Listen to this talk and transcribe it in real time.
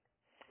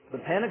the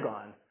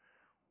Pentagon,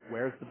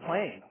 where's the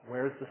plane?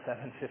 Where's the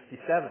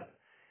 757?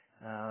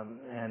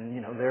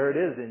 And there it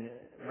is,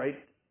 right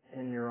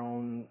in your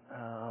own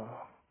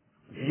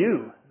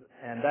view.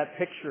 And that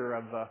picture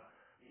of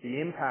the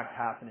impact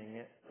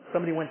happening.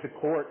 Somebody went to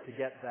court to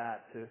get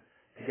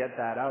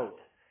that out.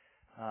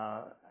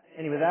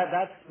 Anyway,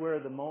 that's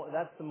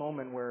the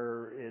moment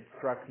where it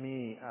struck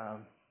me.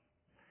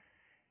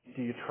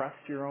 Do you trust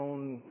your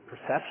own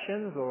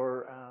perceptions,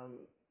 or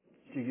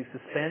do you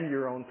suspend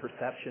your own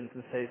perceptions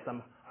and say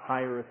some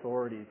higher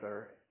authorities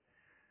are,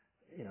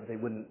 they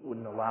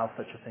wouldn't allow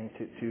such a thing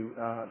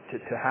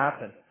to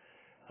happen?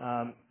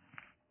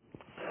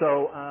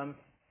 So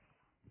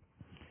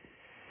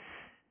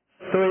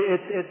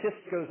it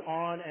just goes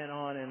on and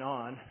on and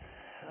on.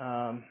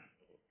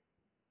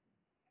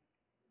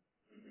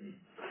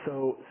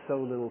 So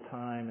little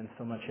time and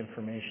so much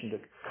information to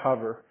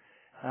cover.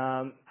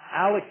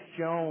 Alex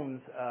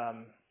Jones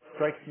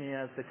strikes me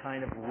as the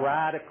kind of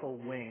radical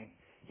wing.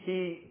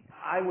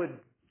 I would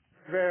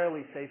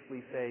fairly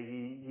safely say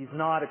he's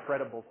not a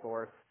credible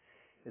source.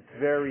 It's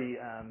very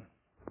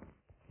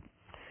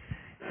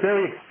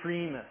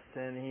extremist,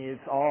 and he's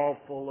all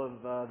full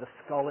of the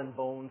Skull and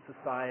Bones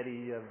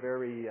Society.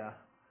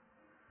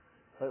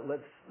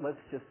 Let's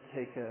just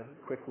take a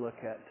quick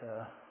look at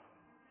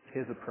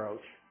his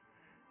approach.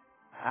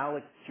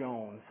 Alex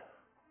Jones.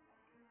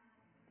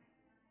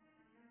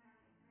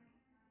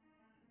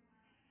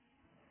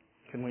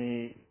 Can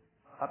we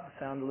up the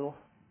sound a little?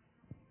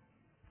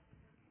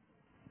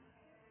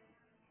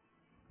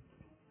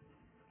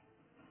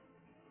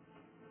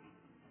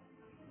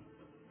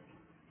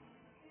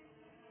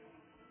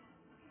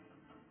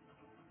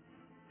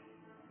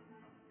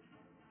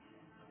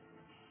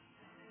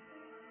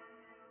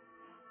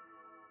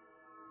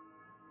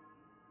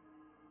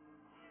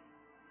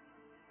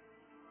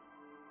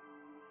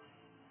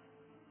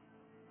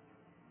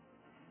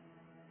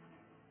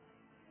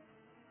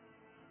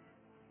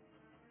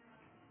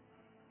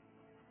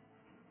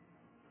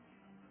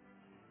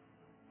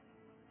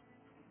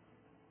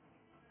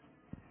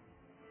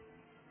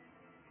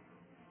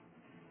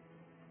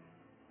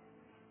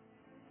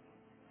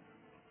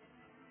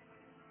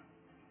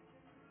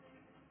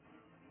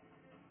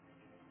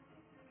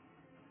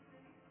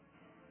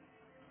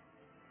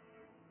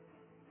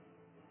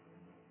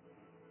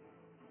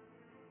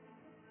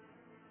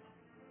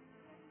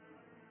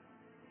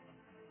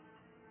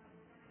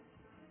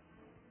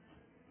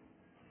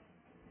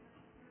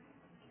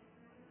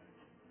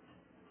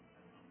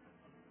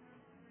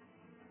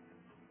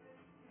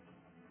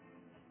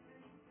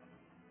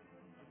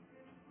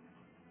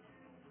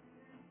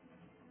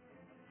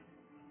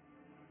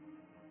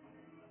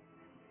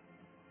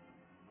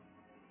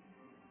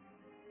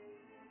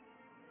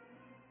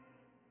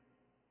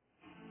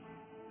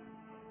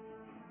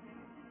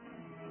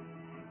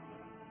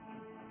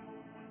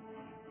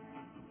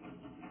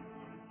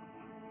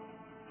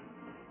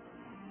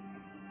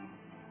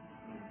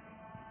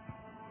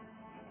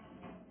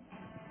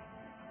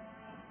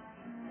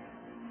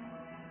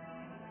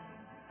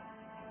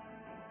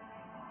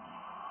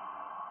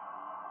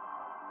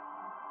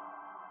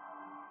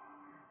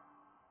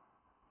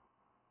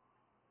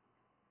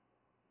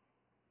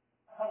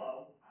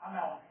 Hello, I'm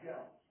Alex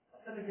Jones, a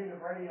syndicated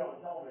radio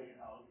and television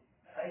host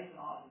based in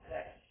Austin,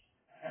 Texas.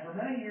 And for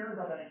many years,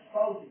 I've been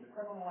exposing the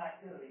criminal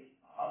activities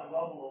of the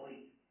global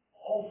elite,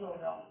 also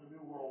known as the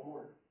New World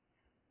Order.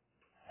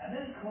 And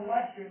this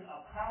collection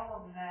of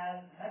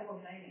power-mad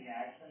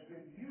megalomaniacs has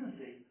been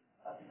using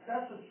a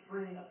successive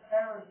string of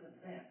terrorist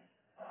events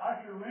to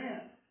usher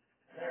in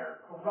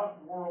their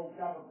corrupt world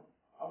government.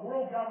 A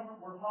world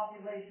government where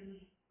populations,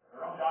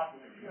 their own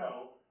documents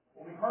show,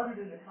 will be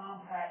herded into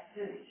compact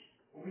cities,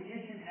 will be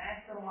issued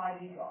national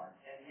ID cards,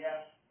 and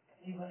yes,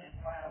 even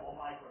implantable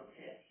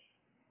microchips.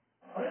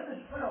 But in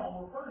this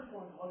film, we're first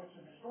going to look at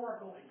some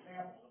historical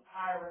examples of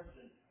tyrants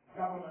and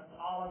governments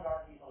and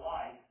oligarchies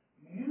alike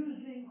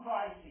using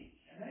crises,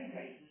 in many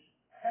cases,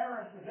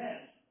 terrorist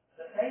events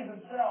that they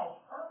themselves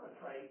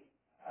perpetrate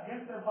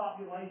against their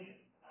population,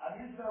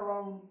 against their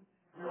own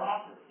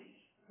bureaucracies,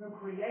 to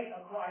create a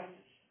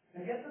crisis,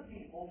 to get the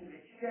people to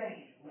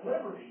exchange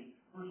liberty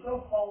for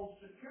so-called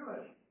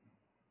security.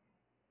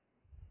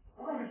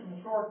 We're going to get some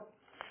historical.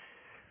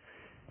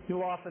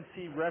 You'll often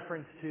see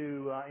reference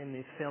to, in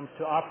these films,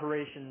 to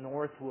Operation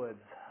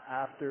Northwoods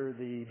after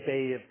the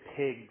Bay of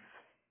Pigs,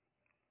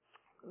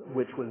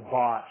 which was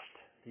botched,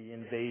 the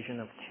invasion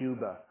of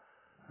Cuba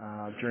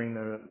during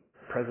the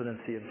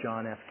presidency of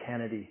John F.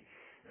 Kennedy.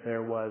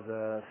 There was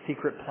a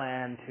secret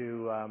plan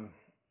to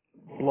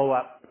blow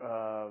up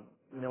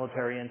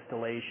military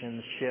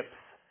installations, ships,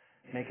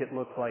 make it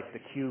look like the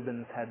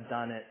Cubans had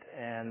done it,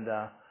 and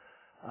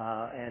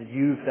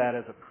use that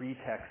as a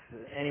pretext.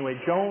 Anyway,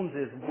 Jones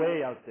is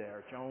way out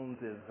there. Jones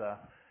is,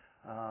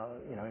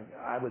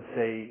 I would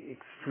say,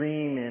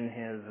 extreme in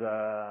his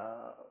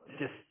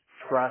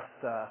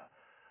distrust.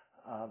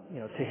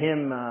 To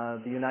him,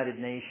 the United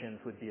Nations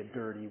would be a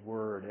dirty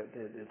word.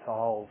 It's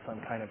all some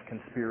kind of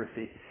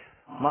conspiracy.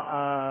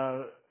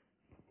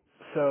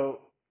 So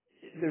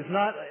there's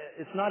not.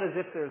 It's not as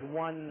if there's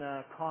one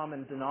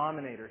common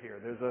denominator here.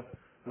 There's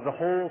a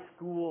whole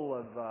school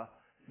of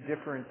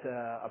different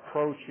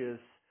approaches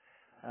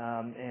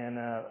and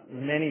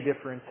many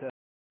different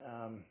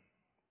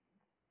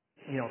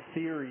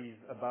theories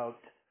about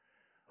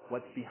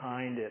what's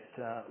behind it.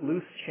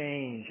 Loose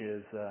change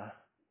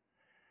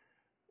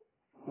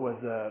was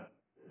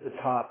the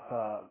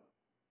top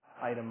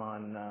item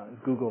on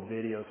Google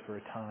videos for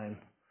a time.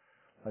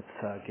 Let's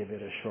give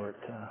it a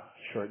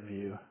short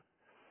view.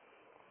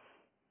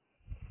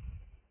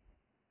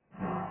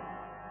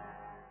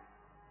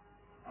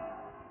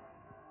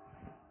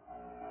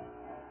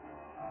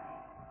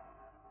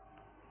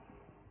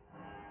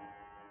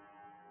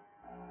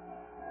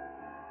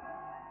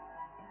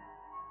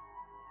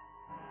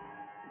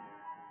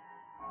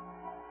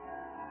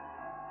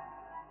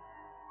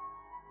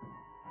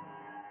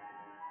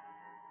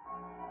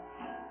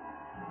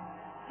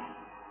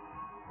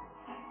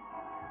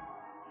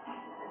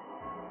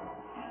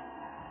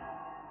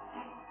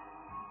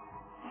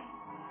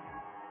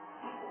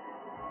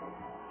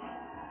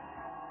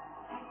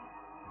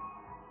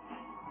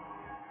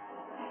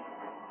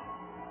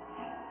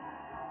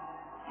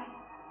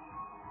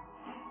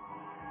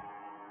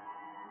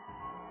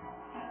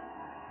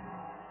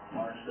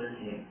 March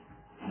 13th,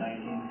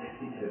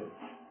 1962.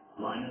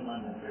 Lyman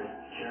Lemnitzer,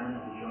 Chairman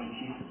of the Joint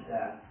Chiefs of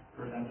Staff,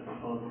 presents a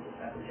proposal to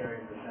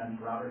Secretary of Defense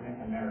Robert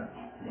McNamara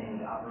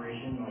named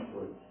Operation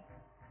Northwoods.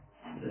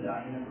 The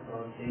document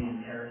proposed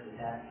staging terrorist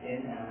attacks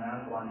in and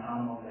around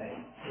Guantanamo Bay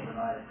to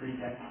provide a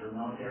pretext for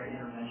military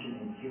intervention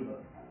in Cuba.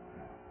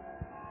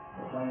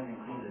 The plans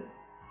included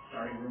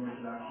starting rumors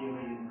about Cuba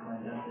using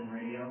clandestine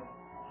radio,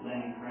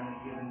 landing friendly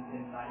Cubans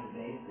inside the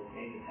base to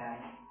stage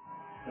attacks,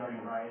 starting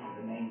riots at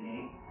the main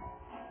gate,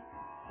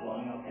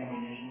 blowing up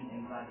ammunition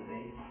inside the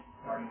base,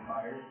 starting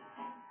fires,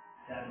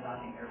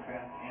 sabotaging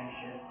aircraft and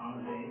ships on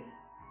the base,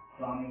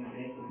 bombing the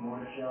base with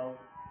mortar shells,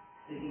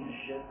 sticking a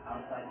ship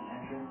outside the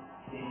entrance,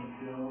 staging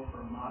funerals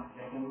for mock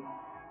victims,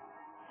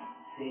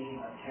 staging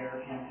a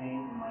terror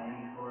campaign in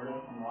Miami, Florida,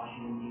 and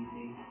Washington,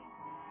 D.C.,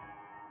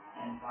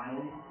 and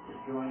finally,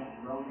 destroying a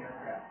drone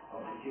aircraft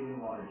over Cuban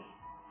waters.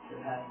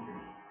 The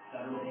passengers,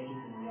 federal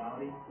agents in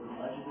reality, would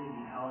allegedly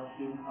be college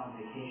students on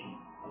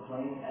vacation. A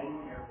plane at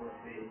Eglin Air Force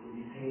Base would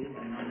be paid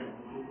and numbered as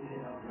a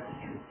duplicate of a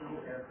registered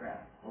civil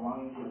aircraft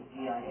belonging to a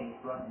CIA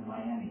front in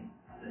Miami.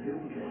 The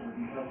duplicate would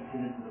be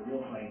substituted for the real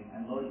plane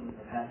and loaded with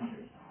the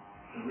passengers.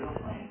 The real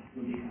plane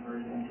would be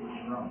converted into a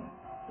drone.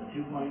 The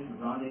two planes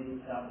would rendezvous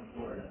south of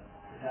Florida.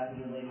 The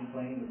passenger-laden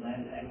plane would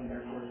land at Eglin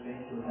Air Force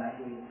Base to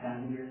evacuate its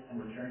passengers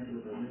and return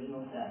to its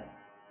original status.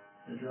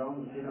 The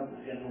drone would pick up the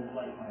scheduled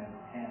flight plan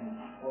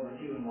and, over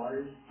Cuban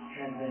waters,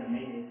 transmit a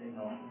mayday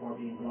signal before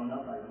being blown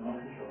up by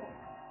remote control.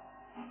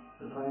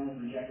 The plan was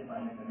rejected by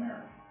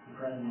McNamara. The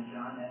President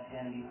John F.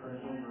 Kennedy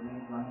personally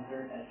removed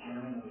Lemnitzer as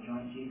Chairman of the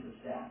Joint Chiefs of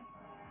Staff.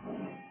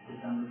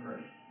 December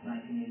 1st,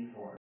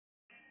 1984.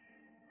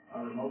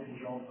 A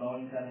remote-controlled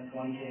Boeing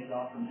 720 takes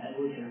off from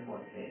Edwards Air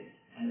Force Base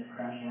and is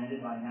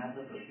crash-landed by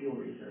NASA for fuel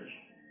research.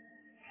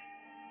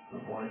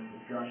 Before its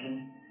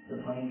destruction,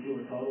 the plane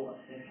flew a total of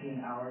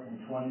 16 hours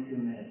and 22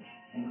 minutes,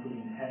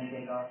 including 10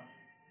 takeoffs,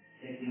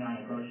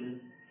 69 approaches,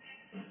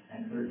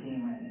 and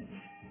 13 landings.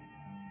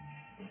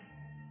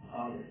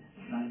 August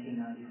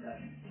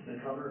 1997. The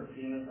cover of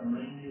FEMA's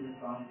Emergency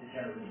Response to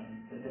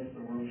Terrorism depicts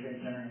the World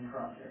Trade Center in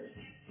crosshairs.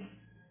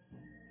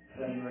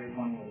 February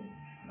 28,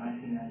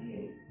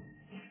 1998.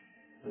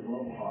 The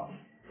Global Hawk,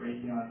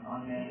 racing on an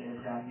unmanned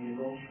aircraft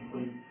vehicle,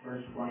 completes its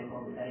first flight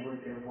over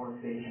Edwards Air Force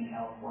Base in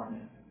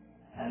California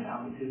at an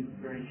altitude of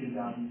 32,000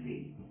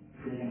 feet,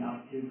 cruising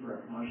altitude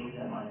for a commercial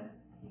jetliner.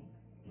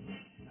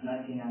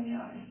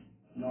 1999.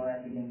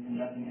 NORAD begins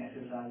conducting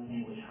exercises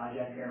in which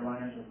hijacked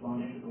airliners are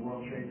flown into the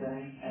World Trade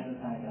Center and the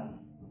Pentagon.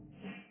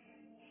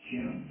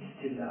 June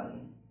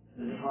 2000.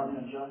 The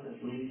Department of Justice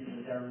releases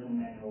a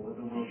terrorism manual with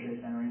the World Trade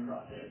Center in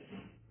crosshairs.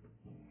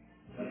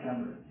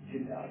 September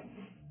 2000.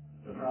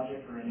 The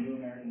Project for a New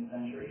American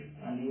Century,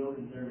 a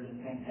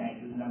neoconservative think tank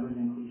whose members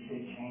include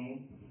Dick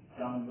Cheney,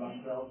 Donald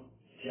Rumsfeld,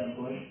 Jeb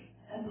Bush,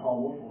 and Paul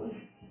Wolfowitz,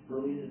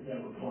 releases their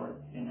report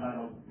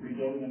entitled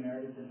Rebuilding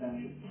America's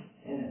Defenses.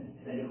 In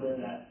it, they declare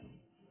that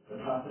the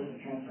process of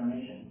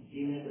transformation,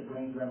 even if it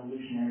brings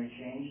revolutionary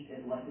change,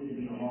 is likely to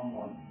be a long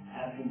one,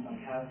 absent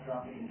some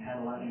catastrophic and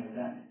catalyzing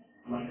event,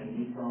 like a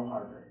new Pearl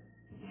Harbor.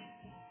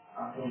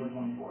 October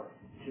 24th,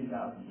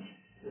 2000.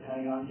 The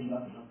Pentagon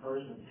conducts the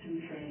first of two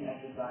training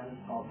exercises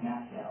called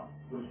MASCAL,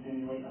 which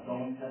simulate a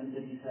Boeing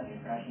 757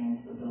 crashing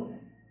into the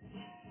building.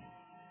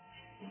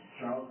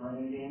 Charles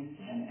Burlingame,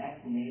 an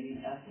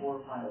ex-Navy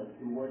F-4 pilot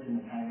who worked in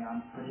the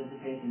Pentagon,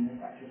 participates in this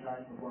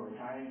exercise before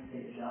retiring to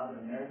take a job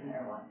at American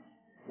Airlines,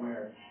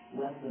 where,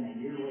 less than a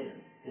year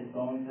later, his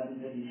Boeing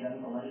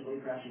 757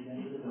 allegedly crashes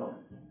into the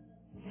building.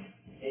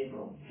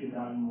 April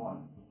 2001.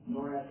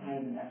 NORAD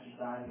plans an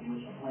exercise in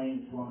which a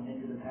plane is flown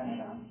into the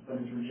Pentagon,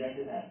 but is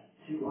rejected as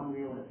too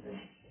unrealistic.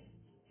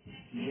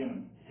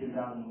 June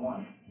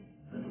 2001.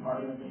 The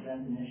Department of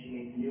Defense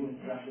initiates new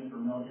instructions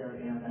for military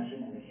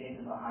intervention in the case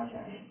of a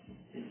hijacking.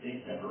 It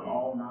states that for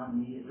all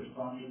non-immediate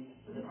responses,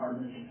 the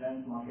Department of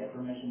Defense must get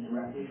permission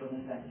directly from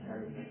the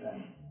Secretary of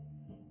Defense.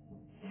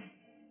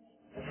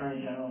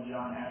 Attorney General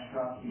John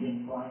Ashcroft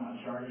begins flying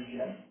on charter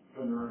jets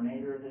for the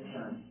remainder of his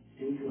term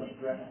due to a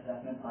threat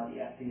assessment by the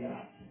FBI.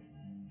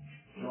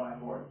 July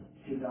 4th,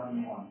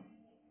 2001.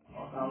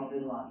 Osama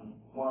bin Laden,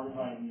 wanted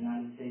by the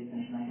United States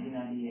since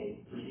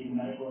 1998, received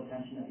medical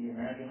attention at the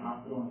American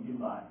Hospital in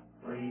Dubai,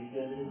 where he is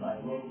visited by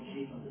a local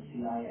chief of the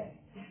CIA.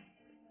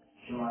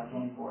 July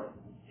 24th,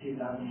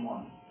 2001.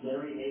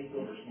 Larry A.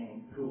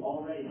 Silverstein, who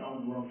already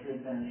owned World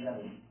Trade Center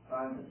 7,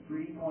 signs a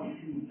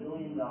 $3.2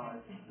 billion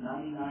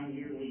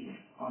 99-year lease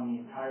on the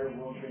entire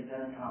World Trade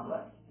Center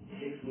complex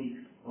 6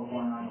 weeks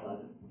before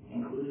 9/11.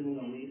 Included in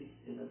the lease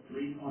is a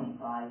 $3.5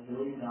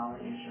 billion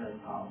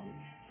insurance policy,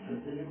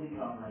 specifically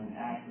covering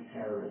acts of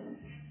terrorism.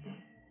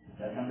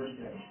 September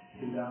 6th,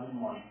 2001,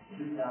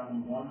 2,150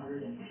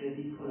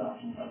 put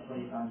options are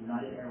placed on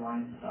United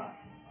Airlines stock.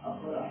 A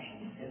put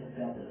option is a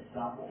bet that a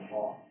stock will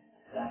fall.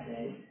 That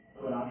day,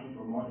 put options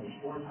were more than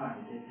 4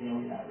 times its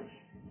daily average.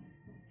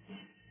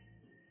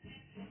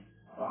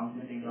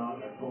 Bomb-sniffing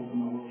dogs are pulled from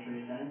the World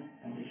Trade Center,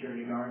 and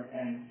security guards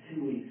end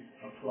 2 weeks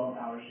of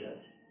 12-hour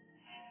shifts.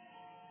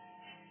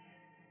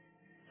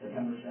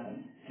 September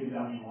 7th,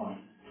 2001,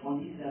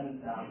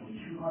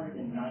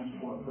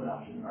 27,294 put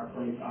options are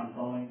placed on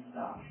Boeing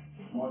stock,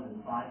 more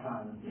than 5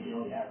 times the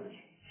daily average.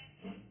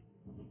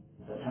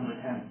 September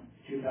 10th,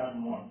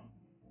 2001,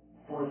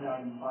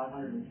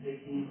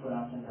 4,516 put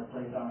options are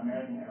placed on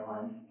American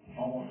Airlines,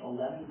 almost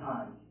 11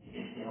 times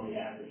its daily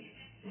average.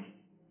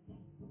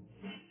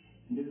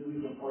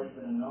 Newsweek reports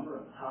that a number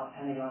of top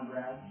Pentagon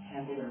brass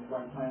canceled their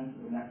flight plans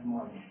for the next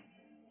morning.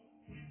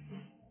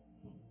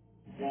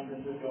 San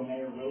Francisco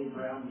Mayor Willie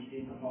Brown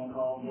received a phone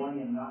call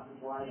warning him not to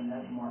fly the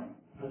next morning.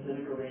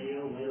 Pacifica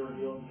Radio later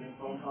revealed that this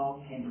phone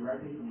call came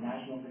directly from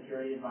National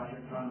Security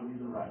Advisor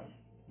Condoleezza Rice.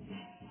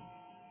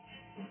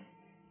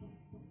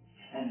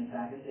 And in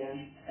Pakistan,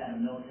 at a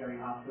military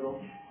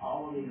hospital,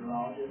 all of the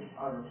urologists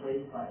are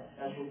replaced by a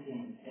special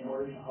team in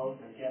order to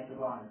host a guest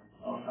of honor,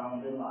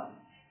 Osama bin Laden,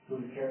 who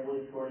is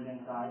carefully escorted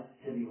inside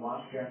to be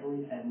watched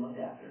carefully and looked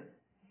after.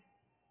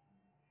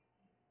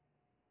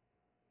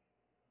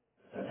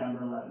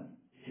 September 11th,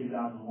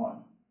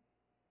 2001.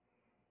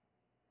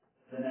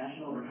 The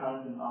National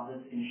Reconnaissance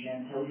Office in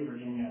Chantilly,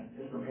 Virginia,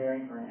 is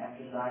preparing for an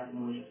exercise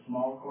in which a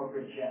small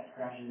corporate jet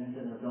crashes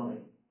into their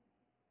building.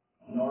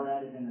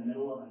 NORAD is in the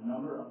middle of a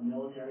number of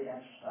military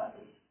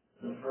exercises.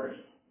 The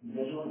first,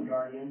 Vigilant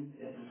Guardian,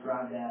 is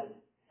described as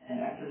an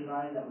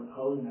exercise that would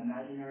pose an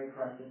imaginary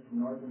crisis to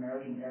North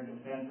American air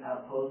defense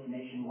outposts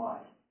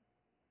nationwide.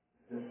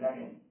 The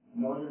second,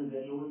 Northern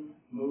Vigilance,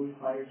 moved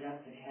fighter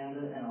jets to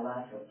Canada and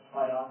Alaska to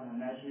fight off an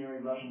imaginary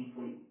Russian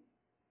fleet.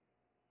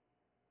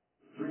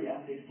 3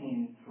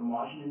 F-16s from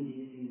Washington,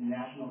 D.C.'s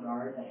National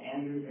Guard at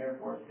Andrews Air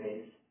Force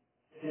Base,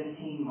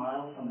 15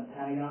 miles from the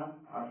Pentagon,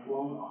 are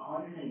flown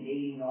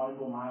 180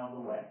 nautical miles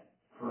away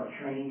for a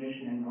training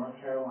mission in North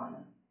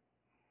Carolina.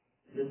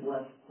 This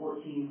left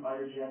 14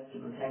 fighter jets to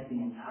protect the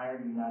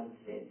entire United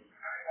States.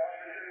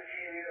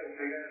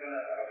 Washington 17, we have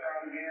a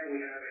problem here.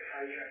 We have a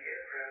hijacked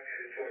aircraft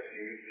headed towards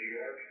New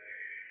York,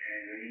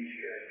 and we need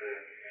you guys to,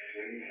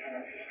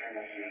 someone to turn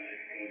off some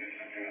F-16s or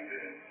something up to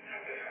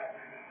help us out.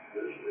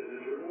 Is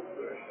this your one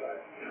or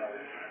exercise? No, this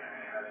is an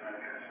exercise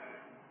manifest.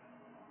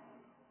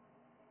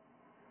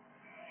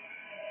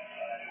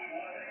 Do we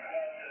want to think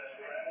about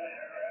scrambling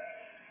aircraft?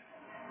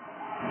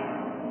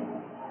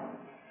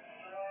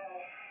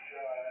 Oh,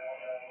 God, I don't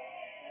know.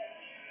 This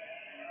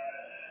is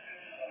a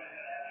decision somebody's going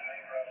to have to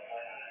make probably in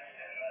the next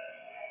 10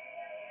 minutes.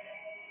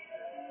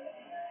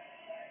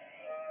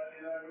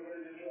 John, what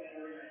did you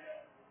tell me?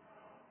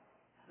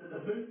 The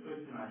first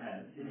question I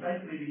have is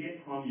basically to get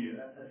from you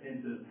a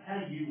sense of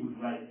how you would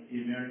rate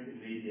the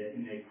American media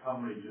in their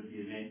coverage of the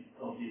event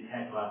of the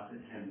attack last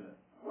September.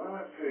 Well,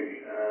 let's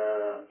see.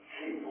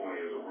 Shamefully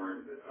is a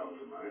word that comes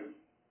to mind.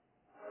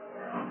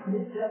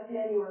 This just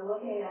in, you are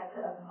looking at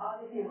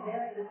obviously a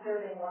very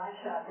disturbing live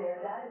shot there.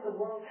 That is the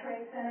World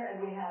Trade Center,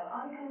 and we have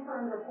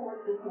unconfirmed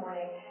reports this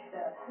morning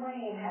that a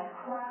plane has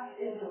crashed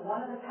into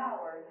one of the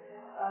towers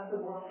of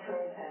the World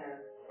Trade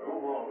Center.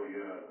 Overall, the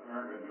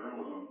American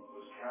journalism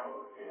was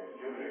cowed and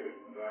intimidated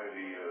by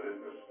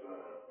this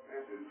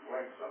massive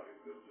flag stopping,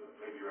 this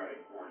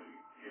patriotic orgy.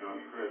 You know,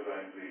 you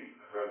criticize the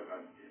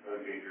president, it's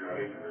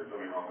unpatriotic, and there's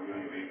something wrong with you,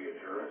 and you may be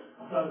a terrorist.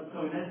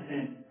 So in that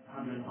sense,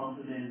 Hunter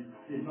Thompson,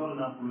 there's not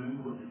enough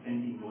room for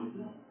dissenting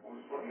voices? Well,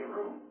 there's plenty of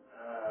room.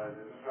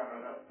 There's just not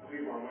enough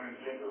people are willing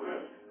to take the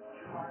risk.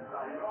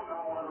 I don't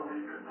know whether we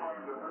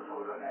confirmed that this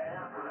was an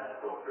air threat,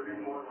 or to be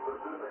more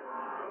specific,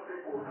 some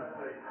people said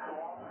they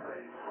saw a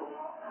missile.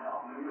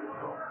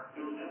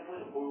 There was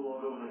definitely a blue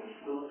logo with like a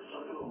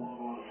circular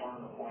logo on the front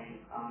of the plane.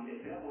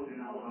 It definitely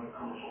did not look like a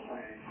commercial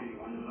plane. You see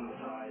windows on the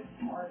side.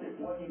 Mark, if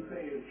what you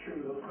say is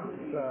true, those could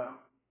be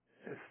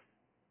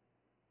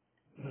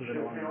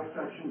tail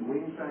section,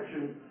 wing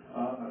section,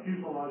 a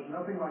fuselage,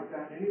 nothing like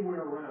that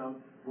anywhere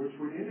around, which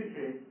would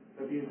indicate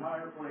that the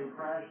entire plane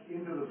crashed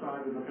into the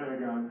side of the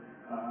Pentagon.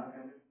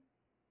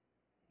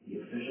 The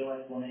official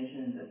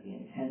explanation is that the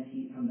intense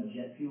heat from the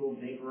jet fuel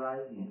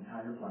vaporized the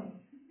entire plane.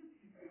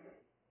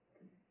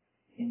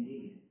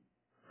 Indeed,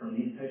 from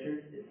these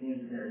pictures, it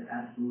seems that there is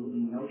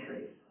absolutely no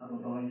trace of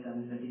a Boeing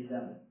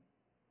 757.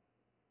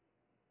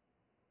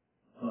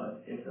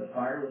 But if the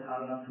fire was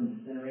hot enough to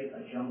incinerate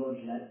a jumbo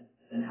jet,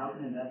 then how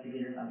can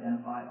investigators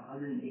identify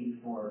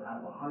 184 out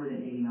of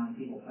 189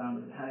 people found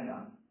at the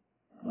Pentagon?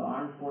 The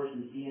Armed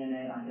Forces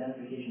DNA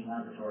Identification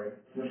Laboratory,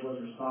 which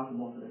was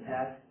responsible for the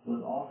task,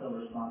 was also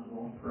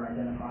responsible for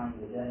identifying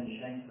the dead in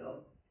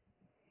Shanksville.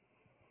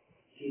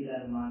 Keep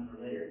that in mind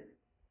for later.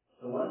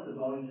 So what is the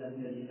Boeing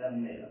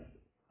 757 made of?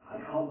 I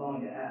called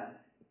Boeing to ask,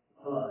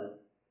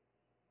 but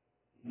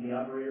the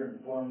operator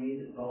informed me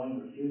that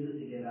Boeing refuses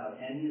to give out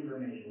any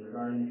information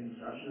regarding the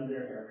construction of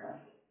their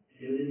aircraft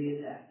due to the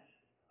attacks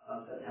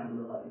of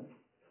September 11th.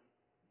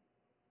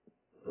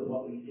 But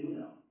what we do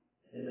know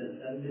is that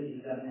the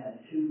 757 has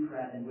two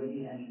Pratt &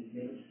 Whitney engines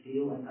made of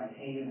steel and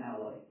titanium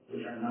alloy,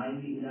 which are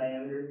 9 feet in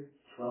diameter,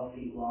 12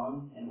 feet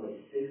long, and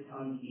weigh 6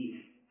 tons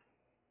each.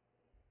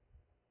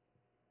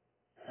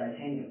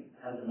 Titanium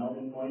has a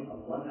melting point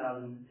of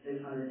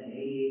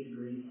 1,688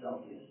 degrees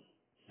Celsius.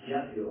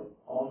 Jet fuel,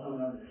 also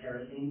known as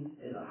kerosene,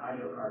 is a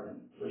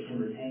hydrocarbon, which can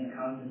retain a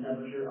constant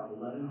temperature of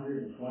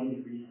 1,120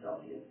 degrees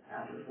Celsius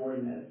after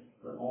 40 minutes,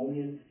 but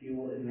only if the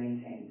fuel is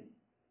maintained.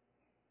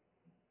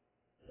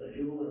 The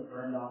fuel would have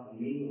burned off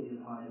immediately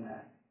upon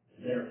impact.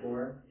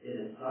 Therefore, it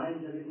is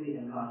scientifically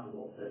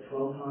impossible that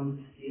 12 tons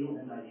of steel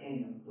and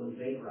titanium was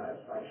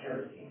vaporized by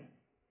kerosene.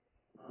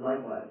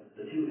 Likewise,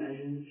 the two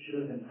engines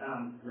should have been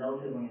found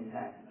relatively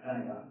intact in the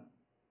Pentagon.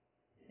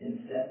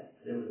 Instead,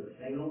 there was a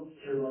single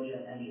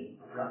turbojet engine,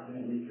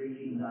 approximately 3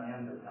 feet in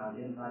diameter, found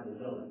inside the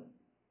building.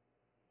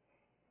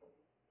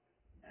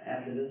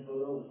 After this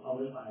photo was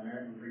published by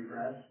American Free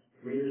Press,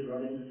 readers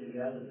wrote in to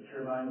suggest that the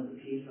turbine was a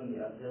piece from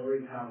the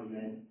Auxiliary Power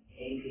Unit,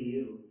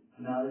 APU,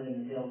 mounted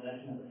in the tail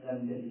section of the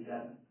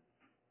 757.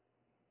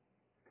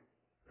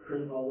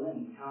 Chris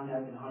Boleyn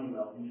contacted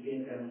Honeywell in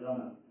Phoenix,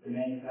 Arizona, the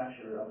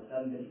manufacturer of the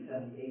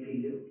 757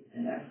 APU.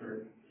 An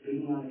expert,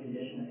 speaking on the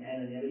condition of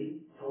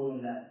anonymity, told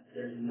him that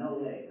there's no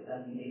way that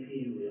that's an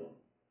APU wheel.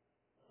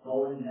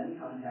 Boleyn then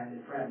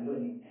contacted Pratt &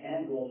 Whitney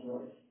and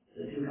Rolls-Royce,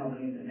 the two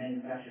companies that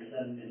manufacture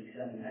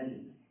 757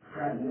 engines.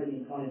 Pratt &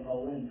 Whitney pointed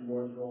Boleyn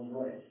towards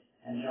Rolls-Royce,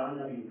 and John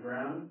W.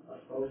 Brown, a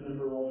spokesman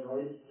for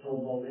Rolls-Royce,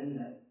 told Boleyn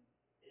that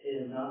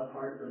it is not a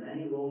part from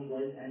any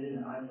Rolls-Royce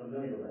engine that I'm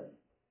familiar with.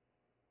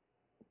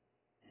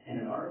 In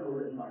an article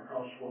written by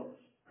Carl Schwartz,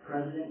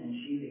 President and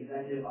Chief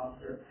Executive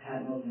Officer of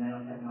Patmos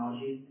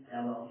Nanotechnologies,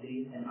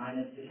 LLC, and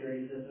INET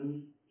Security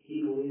Systems,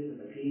 he believes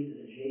that the piece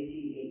is a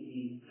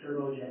JT-8D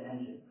turbojet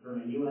engine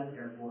from a U.S.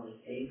 Air Force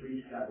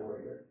A-3 Sky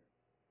Warrior.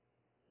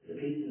 The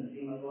piece in the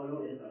FEMA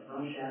photo is the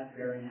front shaft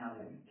bearing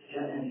housing.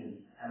 Jet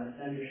engines have a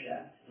center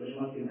shaft, which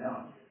must be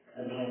balanced,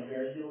 as well as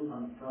air seals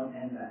on the front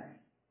and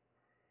back.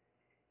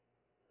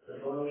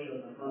 The photo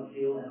shows the front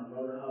seal and a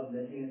rotor hub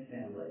missing its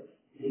fan blades.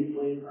 These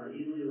blades are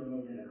easily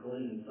removed in a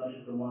collision such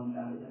as the one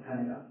found at the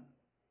Pentagon.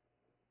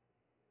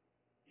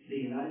 The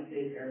United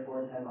States Air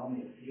Force has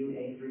only a few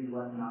A-3s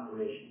left in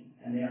operation,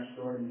 and they are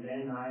stored in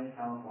Van Nuys,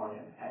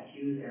 California, at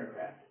Hughes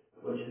Aircraft,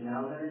 which is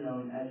now better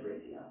known as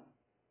Raytheon.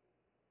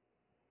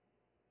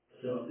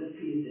 So if this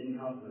piece didn't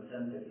come from a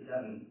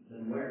 757,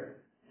 then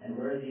where? And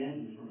where are the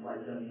engines from Flight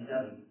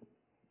 77?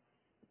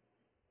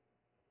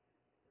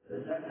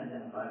 The second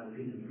identifiable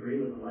piece of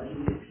debris was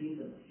allegedly a piece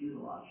of the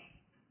fuselage.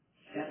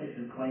 Skeptics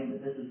have claimed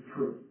that this is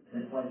proof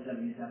that Flight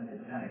 77 hit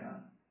the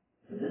Pentagon.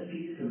 But this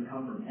piece could have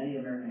come from any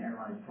American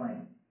Airlines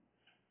plane.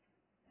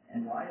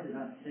 And why is it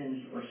not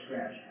singed or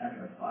scratched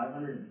after a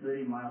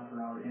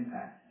 530-mile-per-hour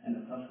impact and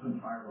the subsequent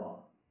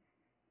fireball?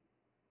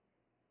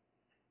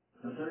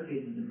 The third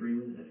piece of debris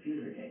was a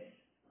diffuser case.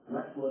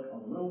 Let's look a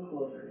little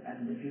closer at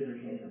the diffuser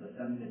case of the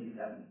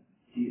 757.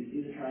 Do you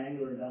see the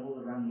triangular bezels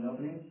around the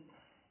openings?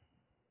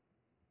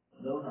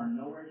 Those are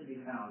nowhere to be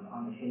found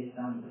on the case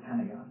found at the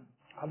Pentagon.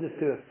 I'll just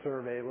do a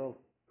survey. We'll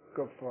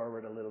go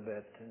forward a little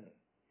bit and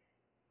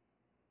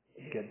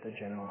get the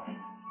general.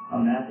 A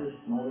massive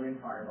smoldering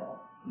fireball.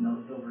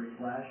 No silvery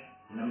flash,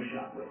 no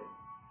shockwave.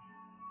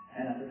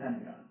 And at the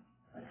Pentagon,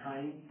 a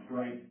tiny,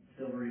 bright,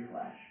 silvery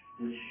flash,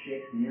 which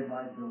shakes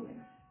nearby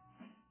buildings.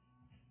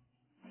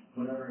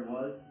 Whatever it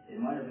was, it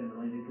might have been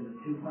related to the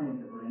two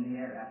planes that were in the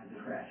air after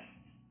the crash.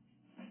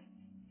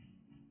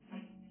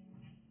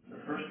 The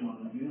first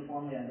one was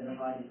uniformly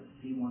identified as the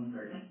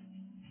C-130.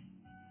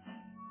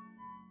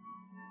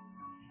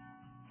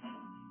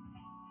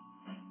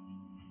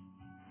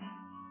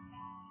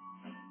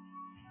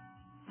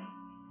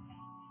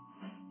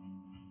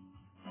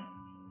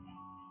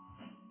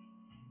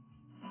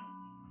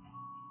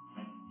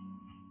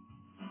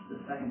 The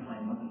second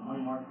plane was an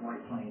unmarked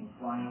white plane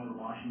flying over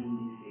Washington,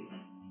 D.C.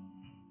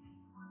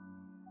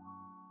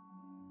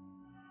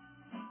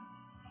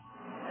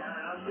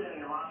 Aaron, I'm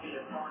standing in Washington.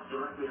 is parked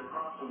directly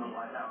across from the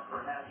White House,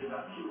 perhaps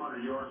about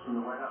 200 yards from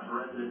the White House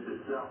residence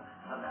itself.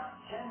 About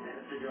 10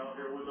 minutes ago,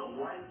 there was a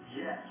white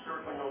jet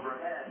circling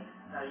overhead.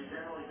 Now, you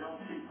generally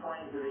don't see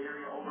planes in the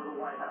area over the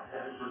White House.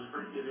 That is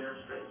restricted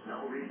airspace.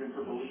 No reason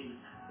to believe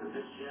that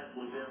this jet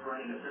was there for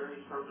any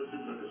nefarious purposes,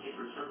 but the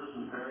Secret Service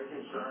is very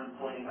concerned,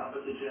 pointing up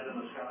at the jet in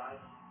the sky.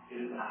 It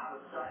is out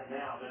of sight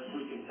now, best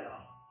we can tell.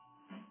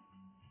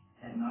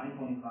 At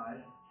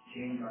 9:25,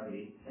 Shane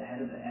Garvey, the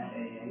head of the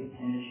FAA,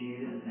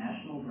 initiated a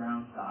national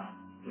ground stop,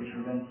 which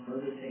prevents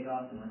further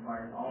takeoffs and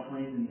requires all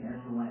planes in the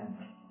air to land.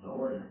 The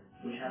order,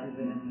 which hasn't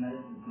been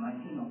implemented since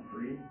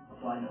 1903,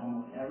 applied to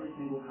almost every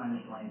single kind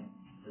of plane,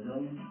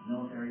 civilian,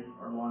 military,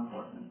 or law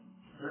enforcement.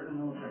 Certain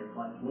military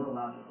flights were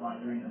allowed to fly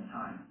during this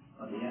time,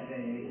 but the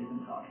FAA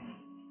isn't talking.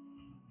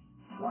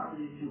 Why were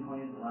these two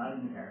planes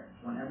allowed in the air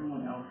when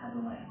everyone else had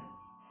to land?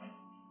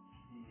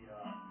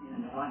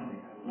 And finally,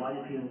 why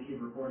did people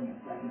keep reporting a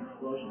second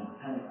explosion at the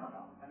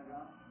Pentagon?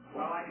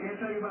 Well, I can't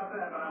tell you about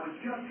that, but I was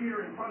just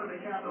here in front of the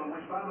Capitol,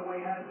 which, by the way,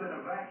 has been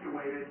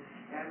evacuated,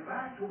 and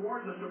back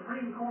towards the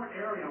Supreme Court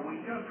area, we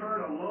just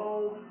heard a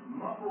low,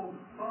 muffled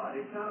thud.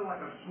 It sounded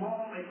like a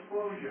small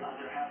explosion.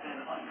 There have been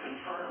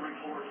unconfirmed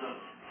reports of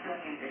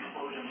second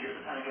explosions here at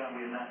the Pentagon.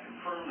 We have not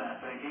confirmed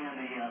that, but again,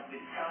 the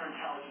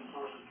counterintelligence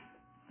sources.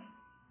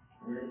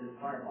 Where did this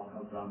fireball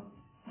come from?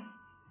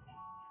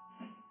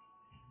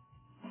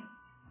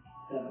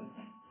 7.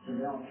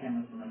 Surveillance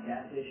cameras from a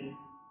gas station,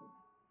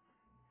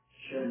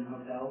 Sheraton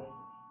Hotel,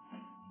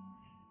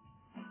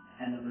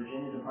 and the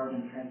Virginia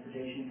Department of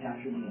Transportation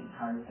captured the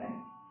entire thing.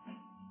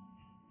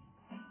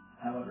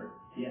 However,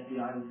 the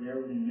FBI was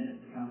there within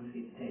minutes to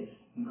confiscate the tapes,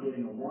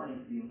 including a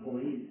warning to the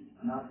employees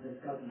not to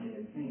discuss what they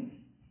had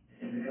seen.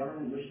 If the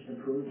government wishes to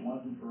prove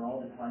once and for all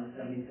that Flight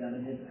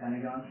 77 hit the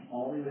Pentagon,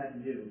 all they would have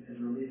to do is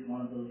release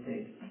one of those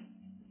tapes.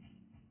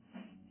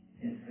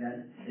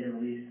 Instead, they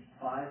released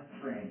 5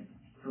 frames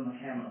from a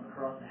camera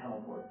across the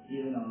heliport,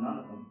 even though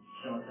none of them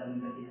show a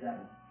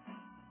 757.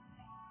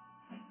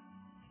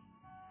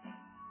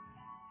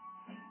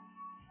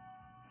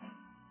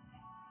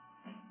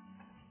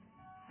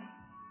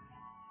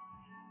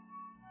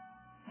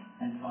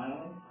 And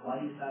finally, why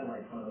do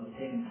satellite photos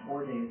taken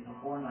 4 days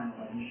before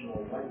 9/11 show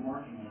a white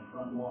marking on the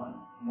front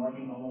lawn,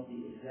 marking almost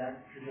the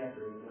exact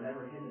trajectory of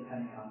whatever hit the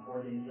Pentagon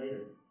 4 days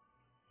later?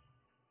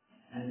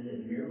 And is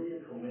it merely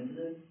a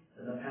coincidence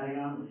that the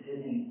Pentagon was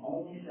hit in the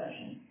only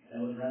section that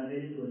was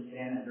renovated to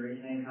withstand that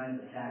very same kind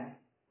of attack?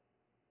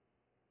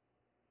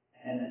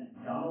 And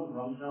that Donald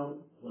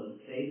Rumsfeld was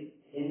safe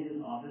in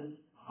his office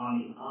on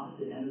the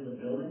opposite end of the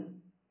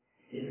building?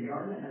 If the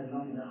government has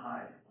nothing to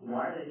hide,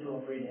 why are they so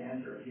afraid to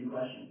answer a few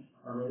questions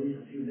or release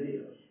a few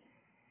videos?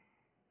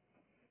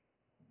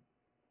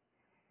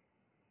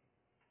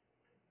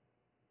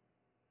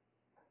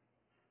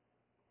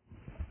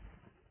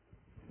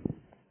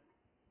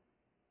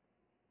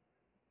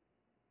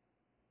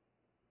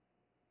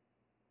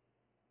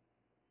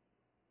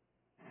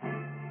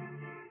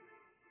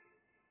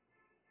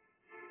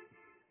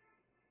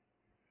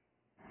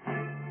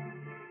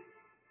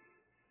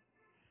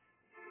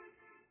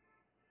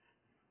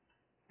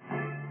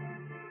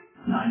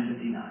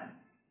 (9:59),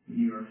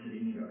 New York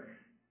City, New York.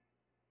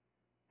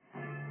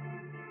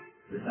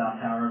 The South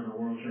Tower of the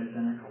World Trade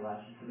Center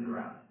collapses to the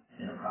ground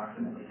in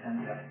approximately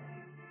 10 seconds.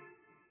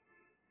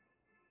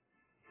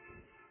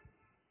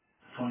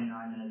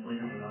 29 minutes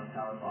later, the North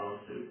Tower follows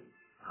suit,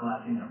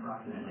 collapsing in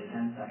approximately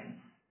 10 seconds.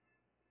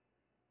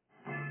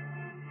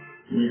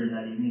 Later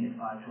that evening at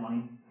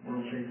 5:20,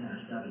 World Trade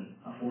Center 7,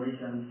 a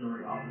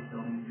 47-story office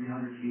building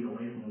 300 feet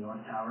away from the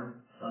North Tower,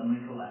 suddenly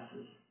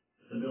collapses.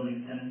 The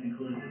building's tenants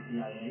included the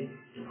CIA,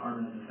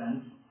 Department of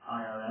Defense,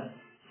 IRS,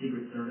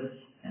 Secret Service,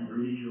 and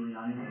Rudy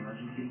Giuliani's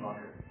emergency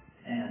bunker.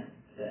 And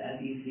the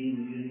SEC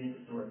was using it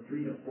to store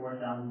 3,000 to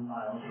 4,000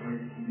 files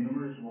related to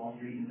numerous Wall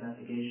Street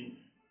investigations.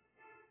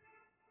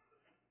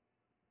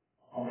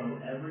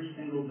 Although every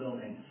single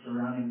building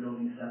surrounding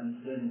Building 7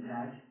 stood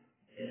intact,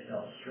 it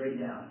fell straight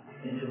down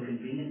into a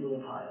convenient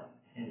little pile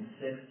in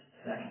 6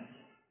 seconds.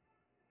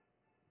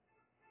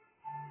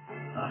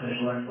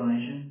 Official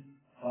explanation: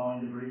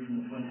 falling debris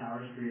from the Twin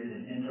Towers created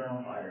an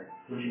internal fire,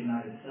 which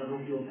ignited several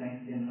fuel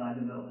tanks inside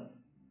the building.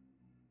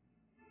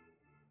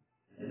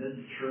 If this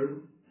is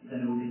true,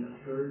 then it would be the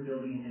 3rd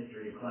building in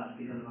history to collapse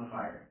because of a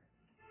fire.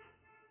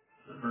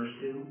 The first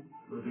 2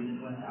 would be the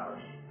Twin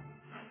Towers.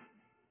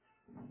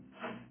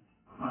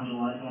 On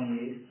July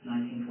 28,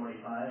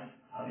 1945,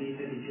 a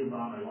B-52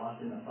 bomber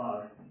lost in the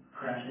fog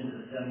crashed into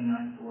the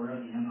 79th floor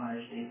of the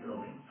Empire State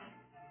Building.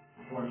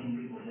 14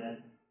 people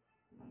dead,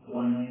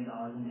 $1 million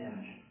in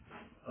damage,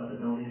 but the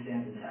building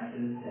stands intact to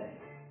this day.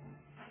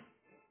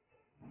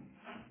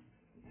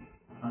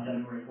 On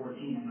February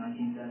 14,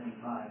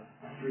 1975,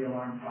 a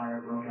 3-alarm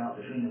fire broke out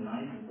between the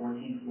 9th and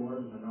 14th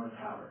floors of the North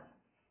Tower.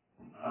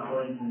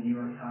 According to the New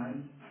York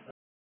Times,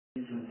 it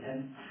led to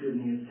intense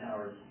scrutiny of the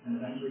towers and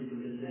eventually to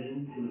a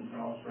decision to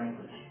install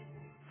sprinklers.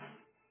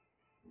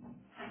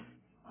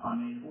 On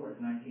May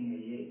 4,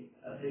 1988,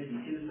 a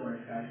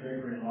 62-story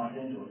skyscraper had locked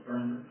into a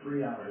firm for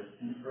 3 hours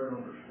and spurred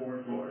over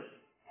 4 floors.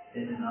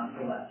 It did not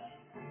collapse.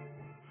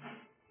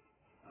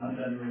 On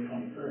February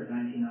 23rd,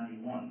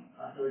 1991,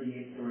 a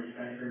 38-story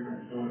skyscraper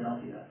in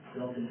Philadelphia,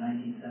 built in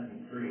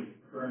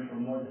 1973, burned for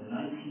more than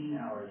 19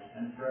 hours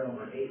and spread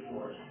over 8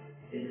 floors.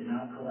 It did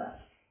not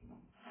collapse.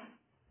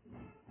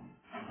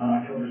 On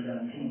October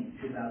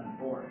 17,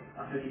 2004,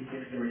 a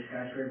 56-story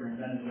skyscraper in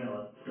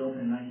Venezuela, built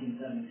in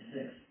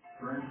 1976,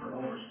 burned for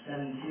over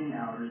 17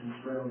 hours and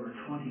spread over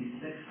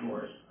 26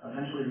 floors,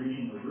 eventually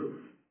reaching the roof.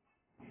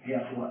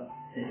 Guess what?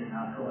 It did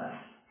not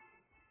collapse.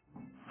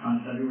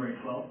 On February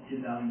 12,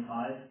 2005,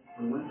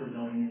 the Windsor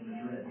Building in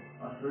Madrid,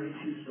 a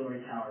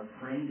 32-story tower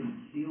framed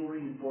in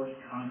steel-reinforced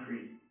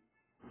concrete,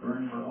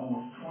 burned for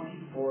almost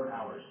 24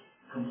 hours,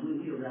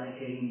 completely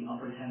eradicating the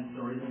upper 10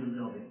 stories of the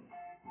building.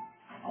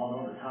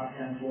 Although the top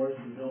 10 floors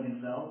of the building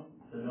fell,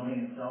 the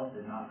building itself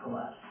did not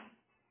collapse.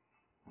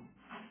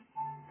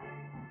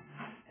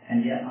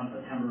 And yet, on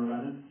September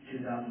 11,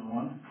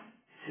 2001,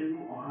 two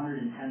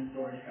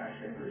 110-story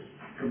skyscrapers,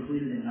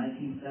 completed in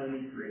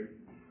 1973,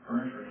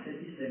 burned for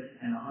 56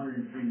 and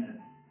 103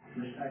 minutes,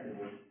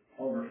 respectively,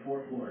 over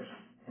 4 floors,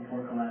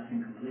 before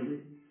collapsing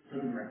completely to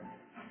the ground.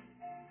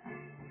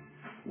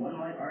 One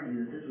might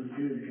argue that this was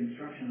due to the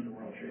construction of the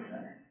World Trade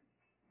Center.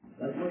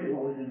 Let's look at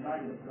what was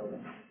inside those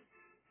buildings.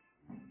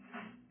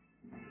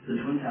 The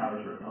Twin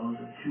Towers were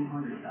composed of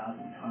 200,000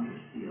 tons of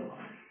steel,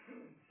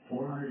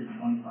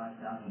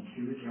 425,000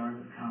 cubic yards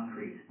of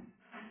concrete,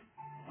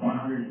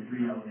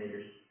 103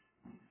 elevators,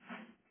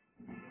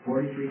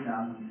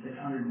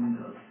 43,600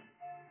 windows,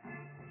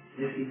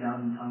 60,000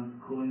 tons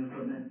of cooling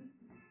equipment,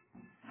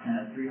 and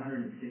a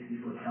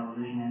 360-foot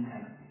television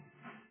antenna.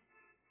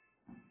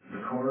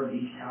 The core of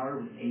each tower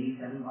was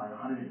 87 by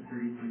 133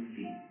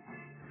 feet,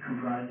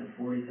 comprised of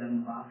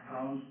 47 box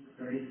columns,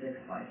 36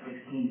 by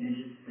 16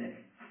 inches thick.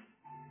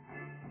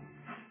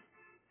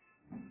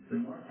 The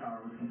North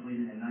Tower was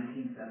completed in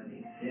 1970,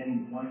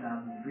 standing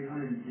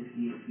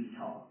 1,368 feet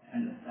tall,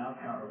 and the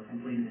South Tower was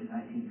completed in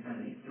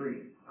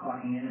 1973,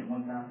 clocking in at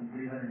 1,362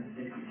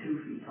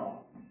 feet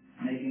tall,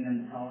 making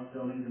them the tallest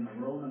buildings in the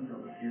world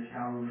until the Sears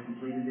Tower was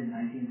completed in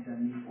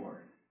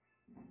 1974.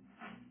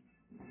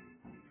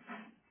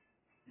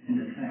 And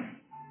to think,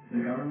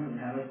 the government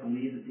would have us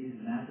believe that these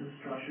massive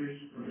structures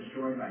were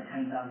destroyed by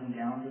 10,000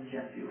 gallons of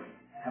jet fuel.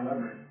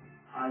 However,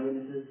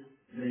 eyewitnesses,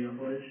 video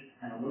footage,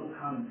 and a little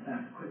common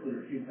sense quickly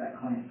refutes that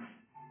claim.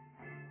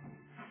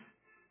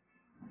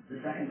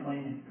 The second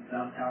plane hits the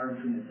South Tower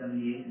between the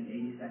 78th and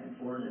 82nd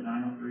floors at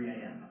 9:03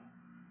 a.m.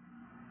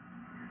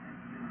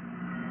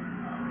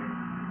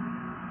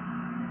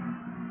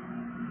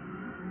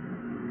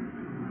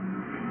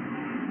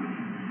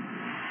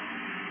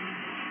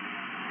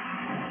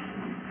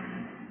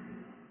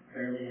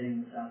 Barely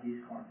hitting the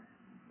southeast corner.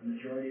 The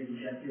majority of the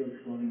jet fuel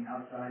exploding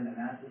outside in a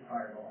massive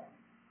fireball.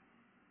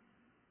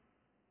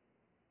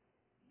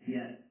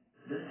 Yet,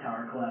 this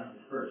tower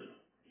collapses first,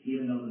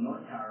 even though the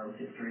North Tower was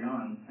hit straight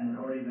on and had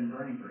already been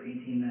burning for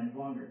 18 minutes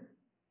longer.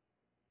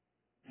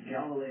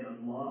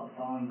 Galileo's law of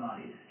falling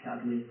bodies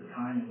calculates the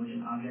time in which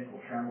an object will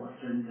travel a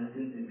certain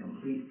distance in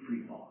complete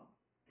freefall.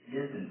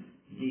 Distance,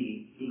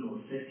 d,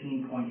 equals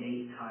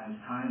 16.8 times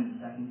time in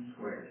seconds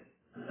squared.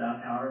 The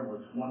South Tower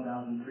was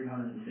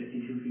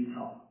 1,362 feet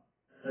tall.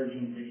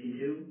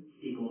 1362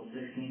 equals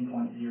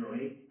 16.08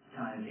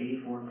 times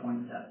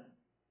 84.7,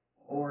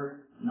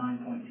 or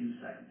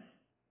 9.2 seconds.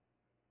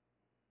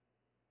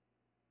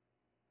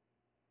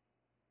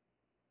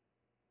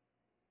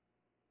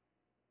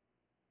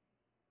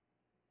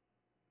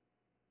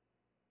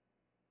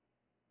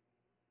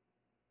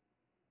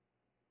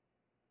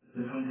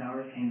 The Twin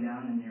Towers came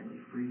down in nearly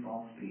free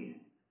fall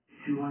speed.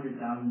 200,000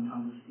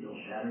 tons of steel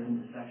shattered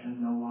into sections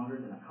no longer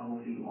than a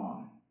couple feet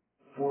long.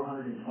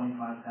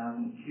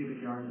 425,000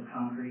 cubic yards of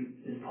concrete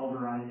is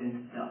pulverized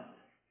into dust.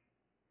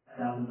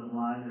 Thousands of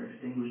lives are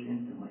extinguished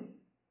instantly.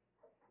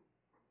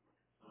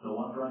 So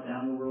what brought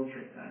down the World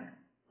Trade Center?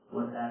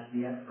 Let's ask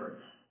the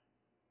experts.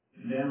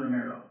 Van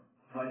Romero,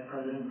 Vice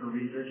President for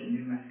Research at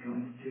New Mexico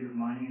Institute of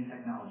Mining and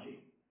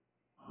Technology.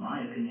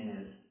 My opinion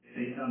is,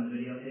 based on the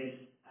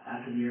videotapes,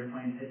 after the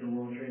airplanes hit the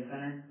World Trade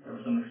Center, there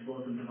were some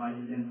explosive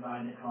devices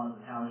inside that caused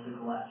the towers to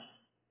collapse.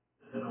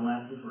 The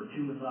collapses were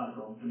too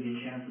methodical to be a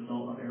chance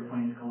result of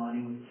airplanes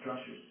colliding with the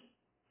structures.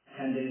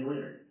 10 days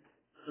later,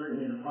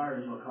 certainly the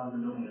fire is what caused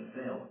the building to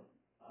fail.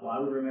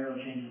 Why would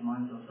Romero change his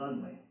mind so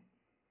suddenly?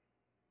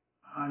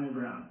 Hyman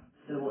Brown,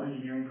 civil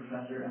engineering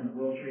professor and the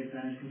World Trade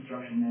Center's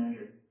construction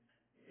manager.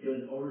 It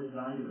was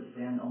over-designed to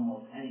withstand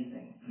almost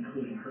anything,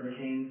 including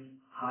hurricanes,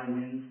 high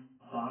winds,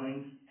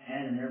 bombings,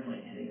 and an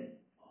airplane hitting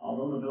it.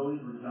 Although the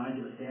buildings were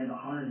designed to withstand a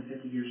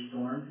 150-year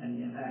storm and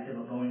the impact of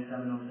a Boeing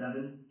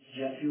 707,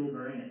 jet fuel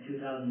burning at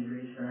 2,000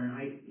 degrees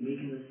Fahrenheit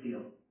weakened the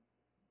steel.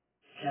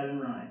 Kevin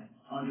Ryan,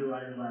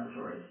 Underwriters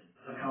Laboratories,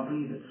 a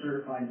company that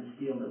certified the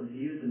steel that was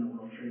used in the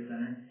World Trade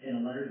Center,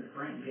 in a letter to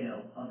Frank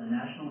Gale of the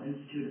National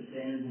Institute of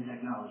Standards and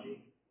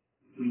Technology.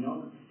 We know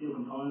that the steel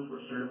components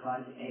were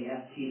certified to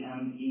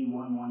ASTM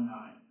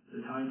E119.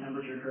 The time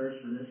temperature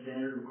curves for this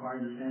standard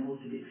required the samples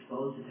to be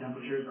exposed to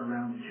temperatures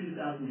around 2,000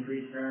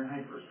 degrees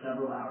Fahrenheit for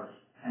several hours,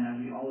 and as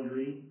we all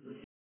agree, the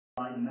steel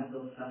applied met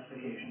those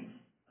specifications.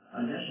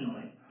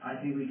 Additionally, I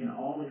think we can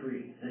all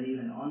agree that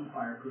even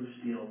unfireproof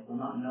steel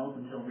will not melt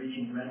until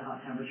reaching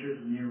red-hot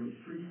temperatures of nearly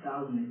 3,000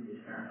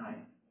 degrees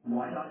Fahrenheit.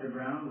 Why Dr.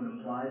 Brown would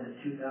imply that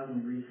 2,000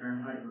 degrees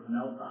Fahrenheit would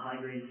melt the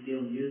high-grade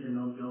steel used in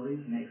those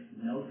buildings makes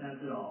no sense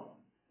at all.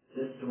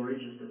 This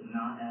story just does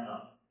not add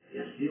up.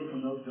 If steel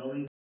from those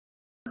buildings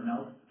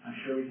melt, I'm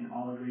sure we can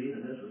all agree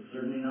that this was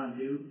certainly not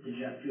due to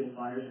jet fuel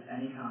fires of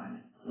any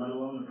kind, let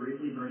alone the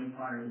briefly burning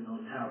fires in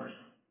those towers.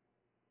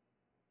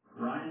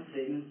 Ryan's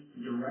statements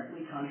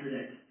directly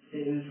contradict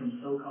statements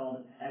from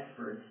so-called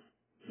experts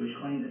which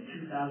claim that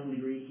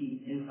 2,000-degree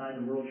heat inside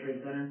the World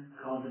Trade Center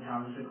caused the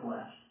towers to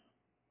collapse.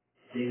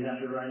 Days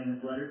after writing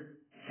this letter,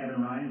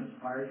 Kevin Ryan was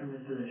fired from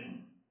his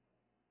position.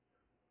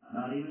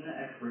 Not even the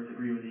experts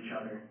agree with each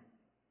other.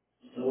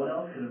 So what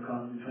else could have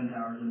caused the Twin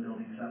Towers in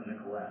Building 7 to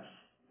collapse?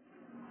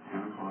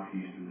 10 o'clock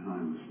Eastern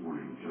Time this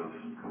morning,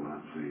 just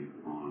collapsing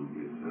on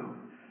itself.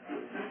 The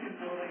second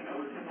building that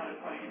was hit by the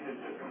plane has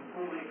just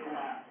completely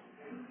collapsed.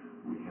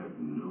 We have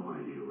no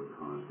idea what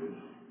caused this.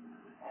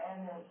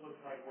 Almost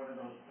looks like one of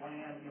those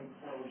planned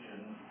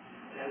implosions.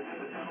 As if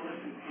a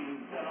demolition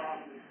team set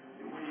off,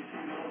 when you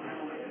see those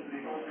demolitions of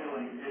these old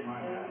buildings, it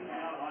pulls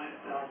down on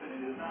itself and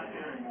it is not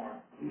there anymore.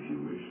 If you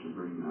wish to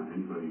bring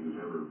anybody who's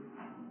ever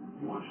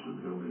watched a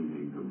building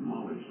being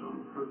demolished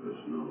on purpose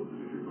knows that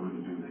if you're going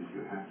to do this,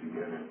 you have to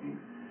get at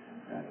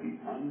the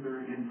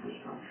under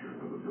infrastructure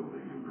of a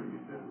building and bring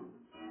it down.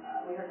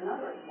 We heard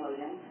another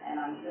explosion, and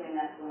I'm assuming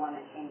that's the one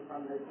that came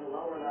from the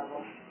lower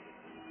level,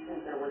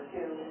 since there were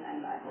two,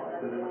 and I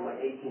thought so there was like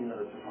 18 of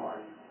us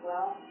apart.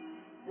 well,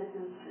 this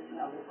is,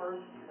 the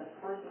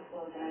first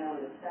explosion, and there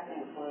was a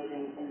second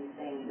explosion in the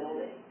same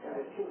building. There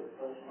were two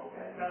explosions.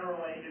 Okay.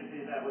 Federal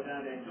agencies that were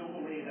done, they do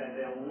believe that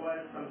there was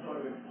some sort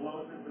of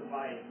explosive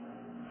device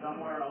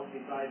somewhere else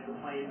besides the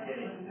plane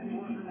hitting.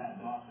 NBC's Pat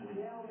Dawson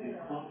is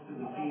close to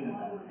the scene of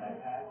that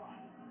attack. Pat?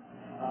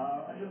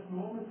 Just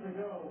moments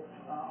ago,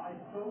 I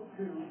spoke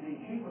to the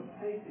chief of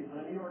safety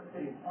for the New York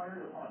City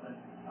Fire Department,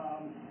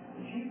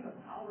 Chief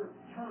Albert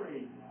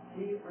Turry.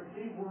 He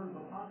received word of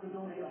the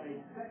possibility of a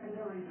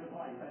secondary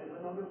device. That is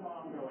another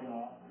bomb going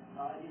off.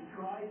 He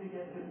tried to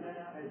get his men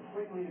out as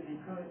quickly as he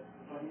could,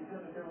 but he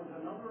said that there was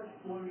another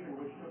explosion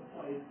which took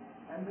place.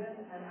 And then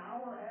an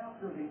hour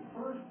after the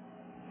first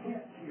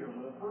hit here,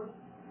 with the first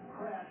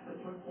crash that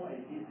took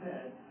place, he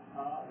said,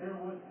 there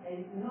was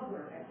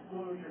another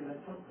explosion that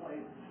took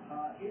place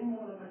in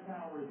one of the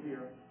towers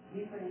here.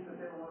 He thinks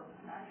that there were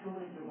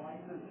actually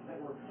devices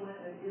that were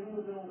planted in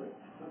the building.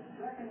 The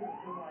second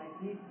device,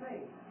 he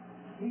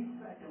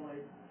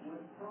speculates, was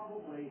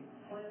probably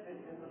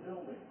planted in the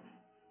building.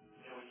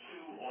 There were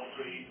two or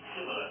three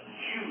similar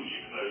huge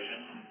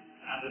explosions,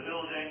 and the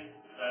building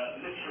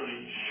literally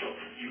shook.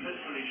 You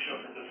literally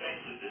shook at the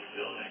base of this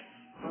building.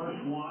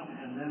 First one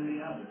and then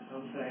the other,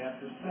 some say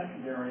after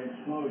secondary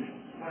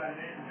explosions. When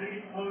the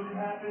big explosion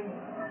happened,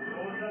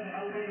 all of a sudden the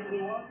elevator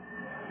blew up,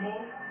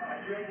 smoke.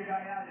 I dragged the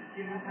guy out, his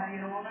skin was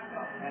hanging off,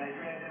 and I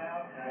dragged him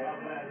out, and I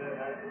helped him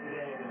out to the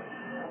ambulance.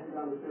 Walking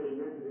down the stairs and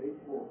made it to the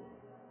 8th floor.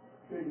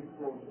 Big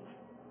explosion.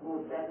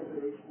 Moved back into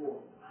the 8th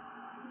floor.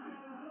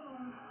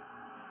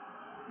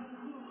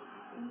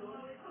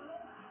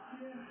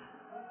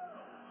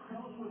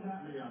 Tell us what's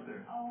happening out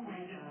there. Oh,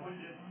 my God. Was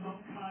it some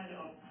kind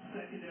of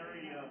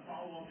secondary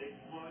follow-up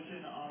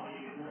explosion on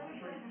the World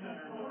Trade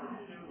Center number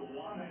 2, the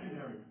one?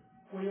 Secondary.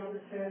 We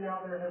understand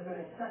now there has been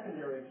a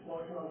secondary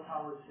explosion on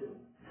Tower 2.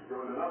 There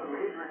was another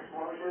major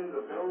explosion.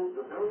 The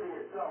building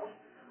itself,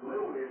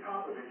 literally the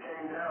top of it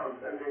came down,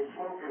 sending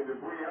smoke and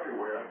debris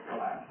everywhere.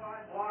 Collapsed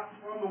 5 blocks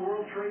from the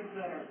World Trade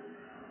Center,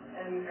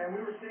 and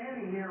we were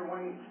standing here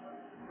when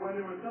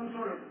there was some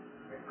sort of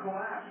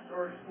collapse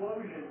or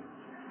explosion.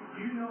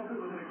 Do you know if it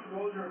was an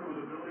explosion or if it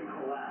was a building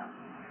collapse?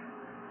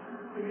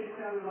 To me, it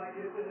sounded like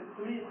an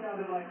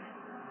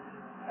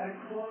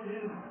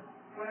explosion.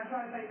 When I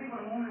tried to take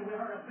people, the moment we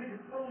heard a big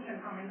explosion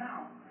coming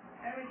down,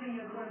 everything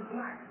just went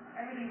black.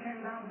 Everything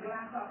came down,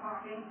 glass stopped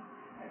popping,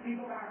 and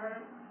people got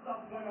hurt,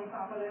 stuff went on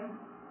top of them,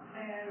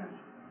 and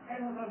it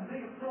was a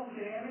big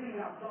explosion, and everything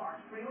got dark,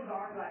 real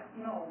dark, like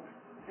snow.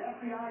 The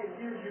FBI is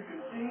here, as you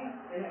can see.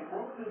 They had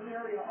roped this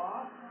area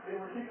off. They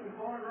were taking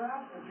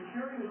photographs and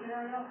securing this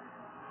area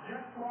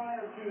just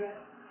prior to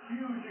that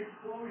huge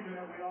explosion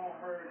that we all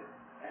heard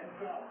and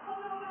felt. Oh,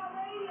 no, we're on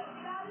radio.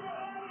 Get out of the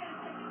area and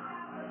take your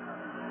tablet.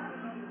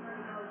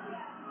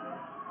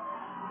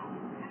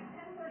 At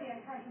 10:30, I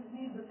tried to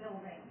leave the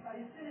building, but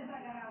as soon as I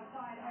got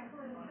outside, I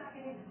heard a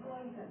second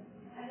explosion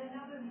and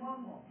another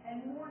rumble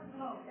and more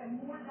smoke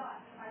and more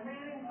dust. I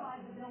ran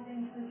inside the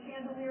building. The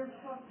chandelier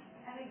shook,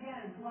 and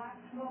again, black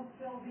smoke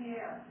filled the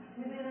air.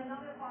 Within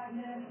another 5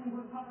 minutes, we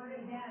were covered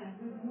again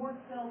with more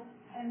silt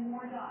and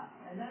more dust.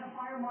 And then a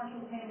fire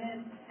marshal came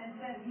in and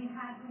said he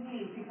had to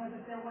leave because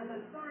if there was a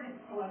third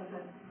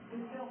explosion,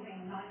 this building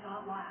might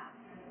not last.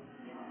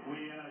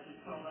 We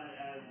just saw that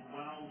as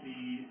well.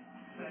 The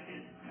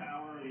second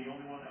tower, the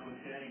only one that was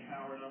standing,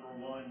 tower number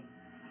 1,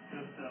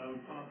 just saw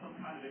some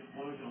kind of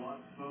explosion, a lot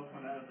of smoke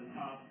coming out of the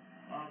top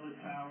of the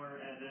tower,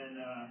 and then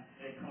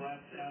it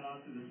collapsed down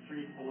onto the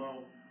streets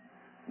below.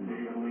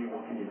 David Lee,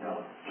 what can you tell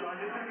us? John,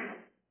 just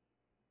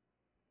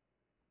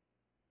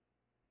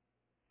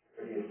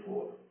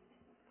floor.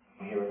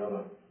 We hear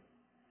another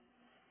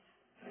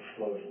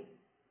explosion.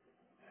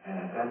 And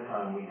at that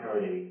time, we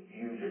heard a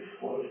huge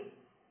explosion.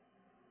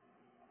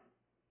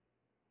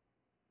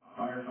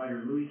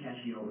 Firefighter Louis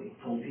Caccioli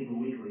told People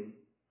Weekly,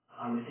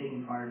 "I was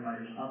taking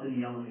firefighters up in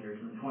the elevator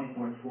to the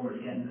 24th floor to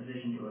get in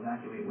position to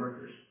evacuate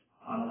workers.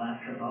 On the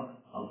last trip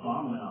up, a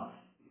bomb went off.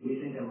 We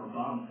think there were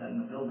bombs set in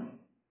the building."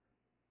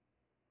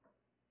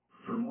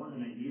 For more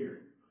than a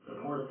year, the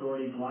Port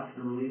Authority blocked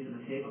the release of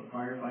a tape of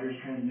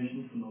firefighters'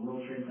 transmissions from the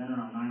World Trade Center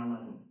on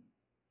 9/11.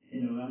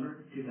 In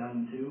November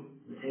 2002,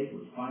 the tape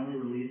was finally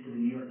released to the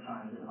New York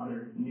Times and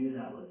other news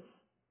outlets.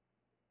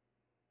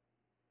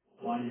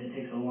 Why did it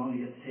take so long to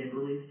get the tape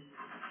released?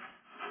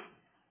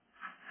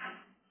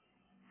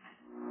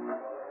 I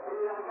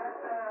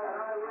got an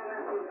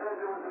eyewitness who says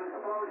there was an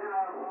explosion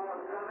on floor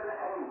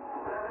 7-8.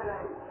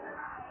 7-8.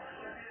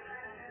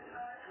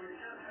 We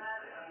just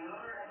had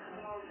another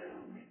explosion.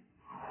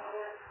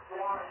 East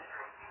Warren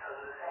Street because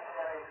of the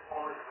secondary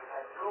explosion. We've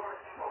had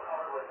numerous people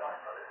covered with dust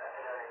from the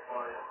secondary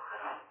explosion.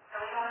 And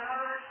we got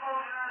another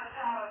explosion on the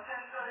tower,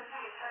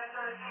 1013.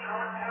 1013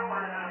 Oakview.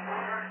 We're in a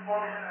major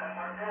explosion and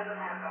what appears to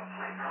be a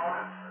complete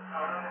collapse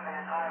surrounding the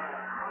entire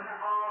area. Who's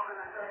involved in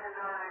the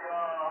secondary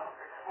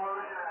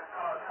explosion at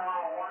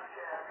Tower 1?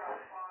 I've got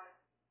 5.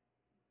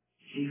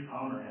 Chief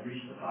Palmer had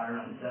reached the fire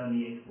on the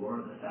 78th floor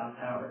of the South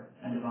Tower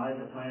and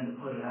devised a plan to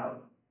put it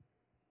out.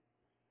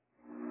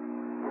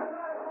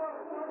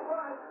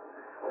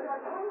 We got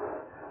two.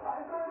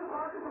 I started to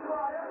pocket the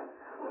fire.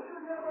 We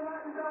should be able to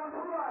knock it down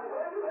two lines.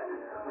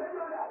 Maybe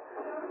on that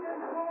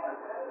 78th floor,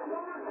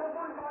 numerous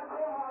 1045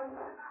 coal lines.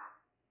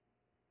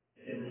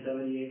 If the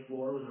 78th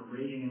floor was a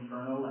raging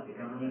inferno like the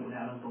government would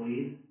have us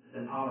believe,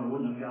 then Palmer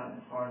wouldn't have gotten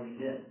as far as he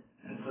did,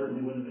 and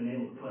certainly wouldn't have been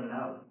able to put it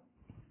out.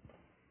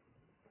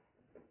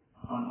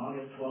 On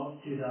August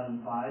 12,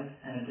 2005,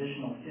 an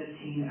additional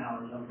 15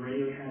 hours of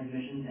radio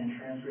transmissions and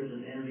transcripts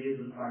of interviews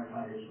with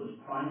firefighters was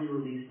finally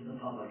released to the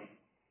public.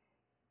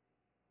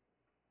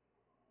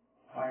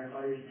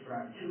 Firefighters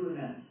described two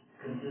events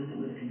consistent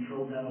with a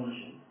controlled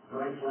demolition: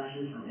 bright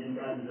flashes from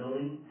inside the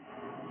building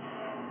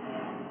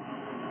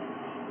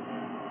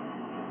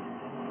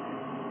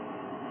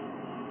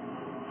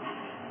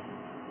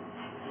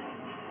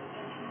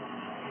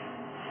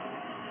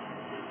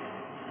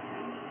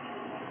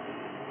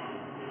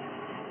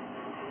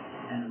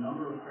and a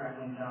number of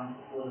crackling sounds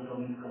before the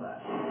buildings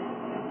collapsed.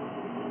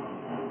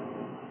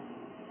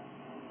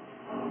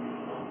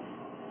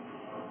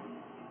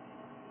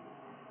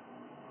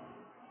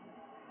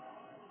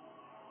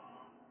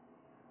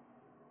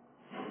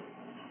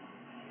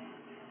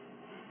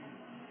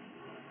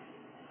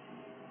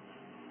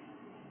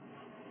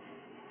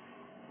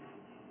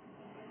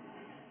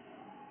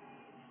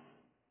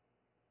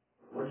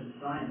 What does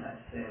science have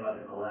to say about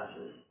the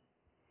collapses?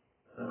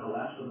 The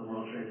collapse of the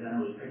World Trade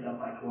Center was picked up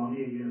by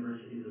Columbia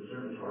University's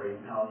observatory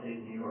in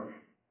Palisades, New York.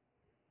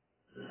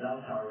 The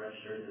South Tower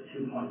registered as a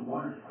 2.1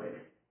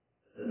 earthquake.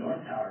 The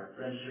North Tower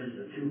registered as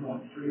a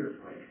 2.3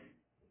 earthquake.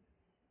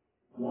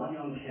 Won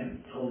Young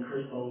Kim told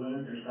Chris Boland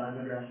that their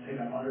seismographs pick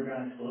up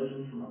underground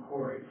explosions from a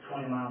quarry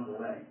 20 miles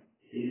away.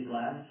 These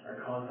blasts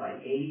are caused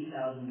by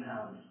 80,000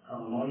 pounds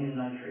of ammonium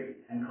nitrate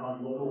and cause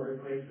local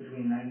earthquakes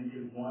between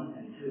magnitude 1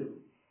 and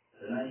 2.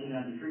 The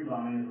 1993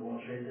 bombing of the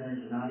World Trade Center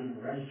did not even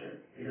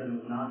register because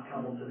it was not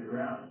coupled to the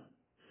ground.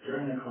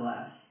 During the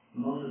collapse,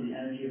 most of the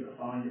energy of the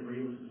falling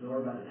debris was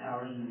absorbed by the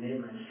towers and the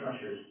neighboring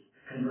structures,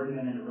 converting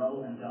them into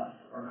rubble and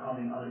dust or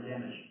causing other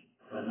damage,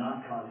 but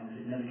not causing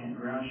significant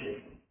ground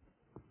shaking.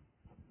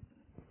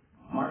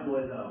 Mark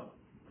Loiseau,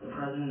 the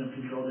president of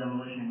Controlled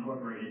Demolition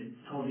Incorporated,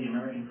 told the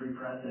American Free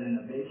Press that in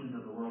the basement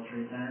of the World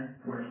Trade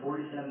Center, where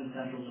 47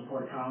 central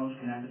support columns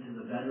connected to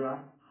the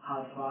bedrock,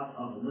 hot spots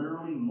of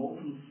literally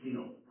molten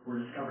steel were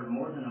discovered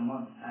more than a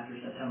month after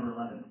September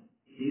 11th.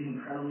 These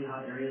incredibly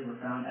hot areas were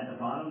found at the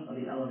bottoms of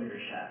the elevator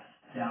shafts,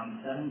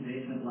 down 7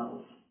 basement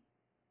levels.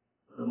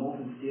 The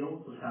molten steel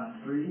was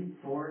found 3,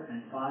 4,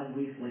 and 5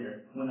 weeks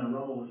later when the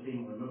rubble was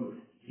being removed.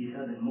 He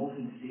said that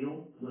molten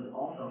steel was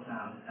also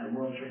found at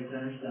World Trade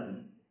Center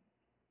 7.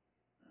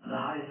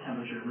 The highest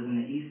temperature was in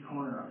the east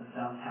corner of the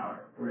South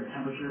Tower, where a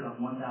temperature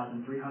of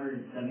 1,377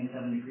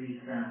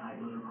 degrees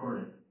Fahrenheit was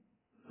recorded.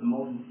 The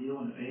molten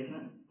steel in the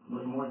basement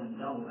was more than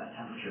double that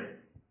temperature.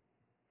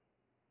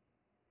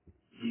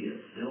 Do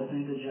you still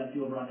think that jet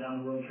fuel brought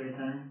down the World Trade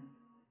Center?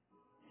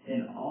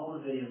 In all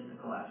the videos of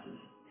the collapses,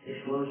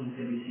 explosions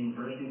could be seen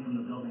bursting from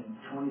the building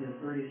 20 to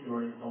 30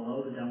 stories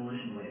below the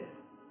demolition wave.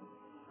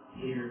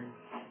 Here,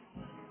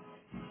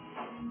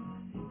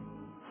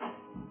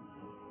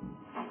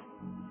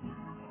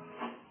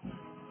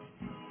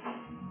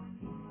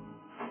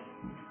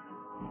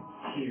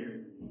 here,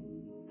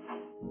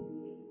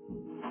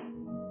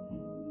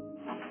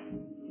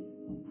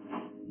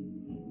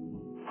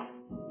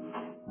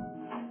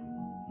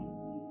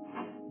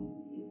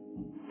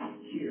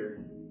 here,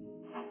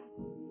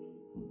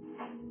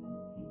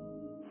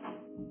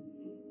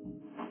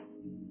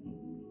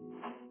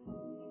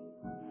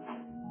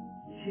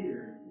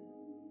 here,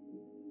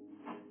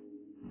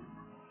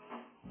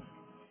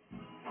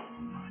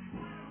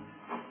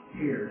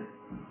 fear,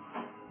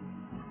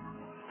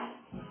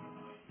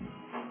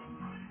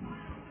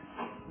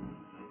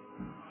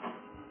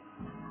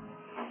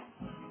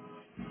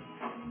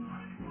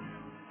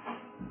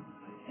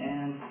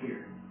 and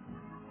fear.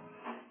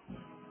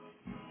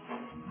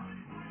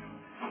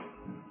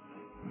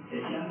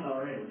 Etienne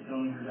Salre was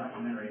filming her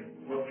documentary,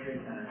 World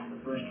Trade Center,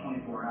 the first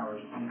 24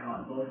 hours, and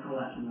caught both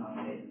collapses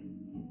on tape.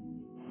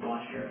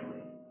 Watch carefully.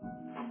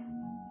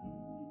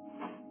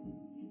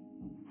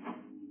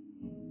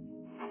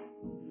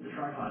 The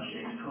tripod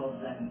shakes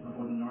 12 seconds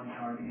before the North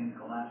Tower begins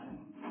collapsing.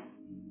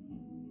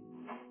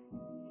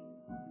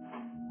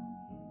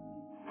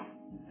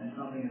 And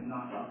something is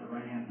knocked off the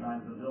right-hand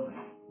side of the building.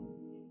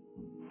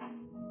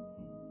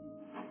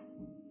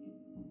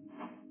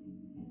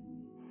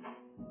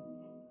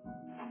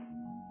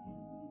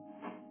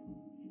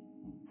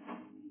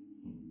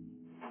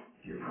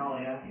 You're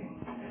probably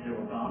asking, if there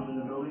were bombs in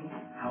the building,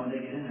 how would they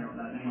get in there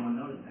without anyone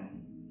noticing?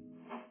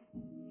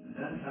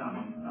 Ben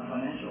Fountain, a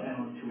financial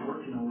analyst who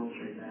worked in the World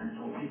Trade Center,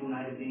 told People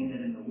magazine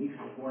that in the weeks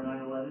before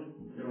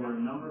 9/11, there were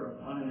a number of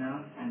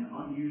unannounced and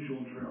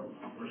unusual drills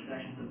where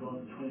sections of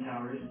both the Twin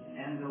Towers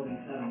and Building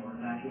 7 were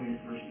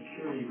evacuated for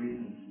security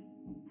reasons.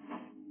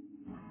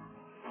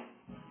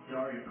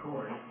 Daria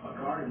Cord, a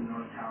guard in the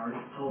North Tower,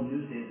 told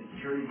Newsday the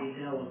security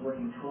detail was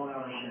working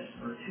 12-hour shifts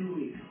for 2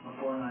 weeks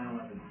before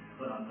 9/11.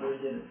 But on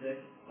Thursday the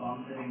 6th,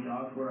 bomb-sniffing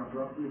dogs were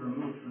abruptly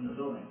removed from the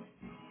building.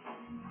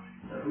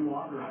 So who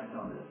authorized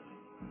all this?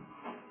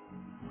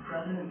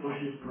 President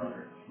Bush's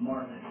brother,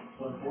 Marvin,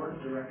 was board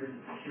of directors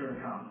at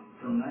Securicom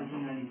from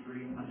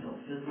 1993 until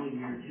fiscal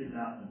year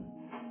 2000.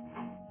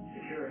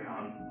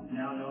 Securicom,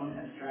 now known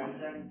as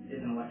Stratasec,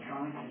 is an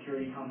electronic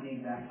security company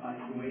backed by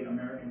Kuwait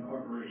American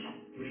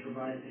Corporation, which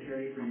provided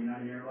security for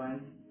United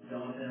Airlines,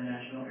 Dulles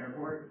International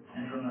Airport,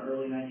 and from the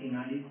early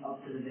 1990s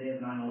up to the day of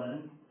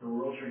 9/11, the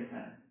World Trade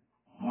Center.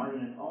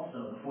 Marvin is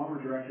also the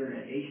former director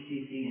at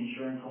HTC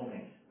Insurance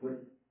Holdings, which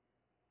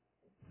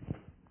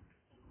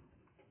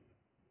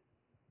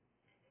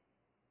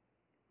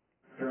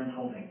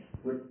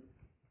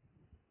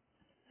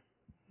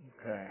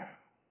Okay.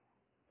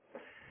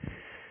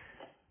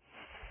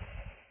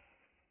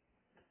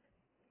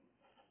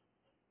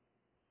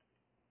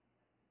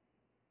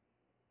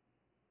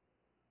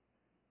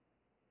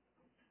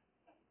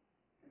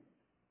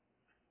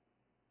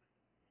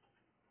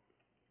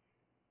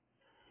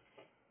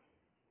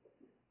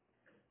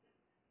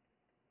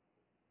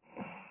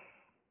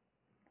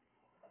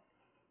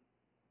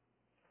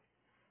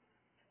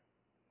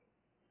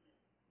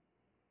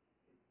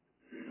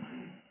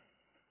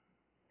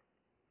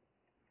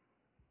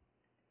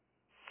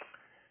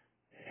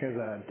 Here's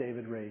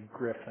David Ray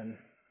Griffin,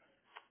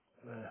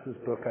 whose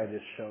book I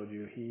just showed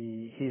you.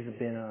 He's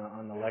been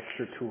on the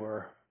lecture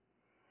tour.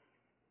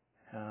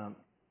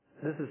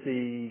 This is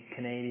the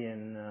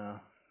Canadian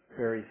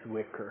Barry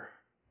Zwicker.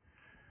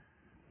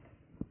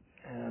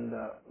 And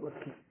let's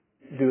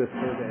do a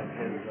survey of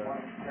his.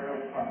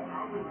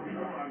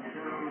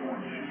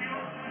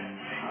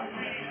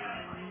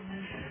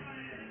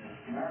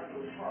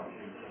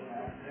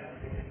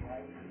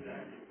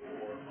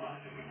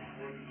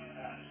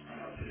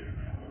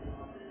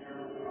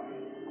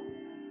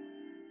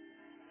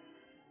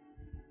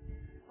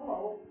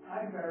 Hello,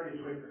 I'm Barry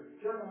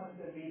Zwicker, journalist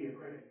and media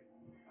critic.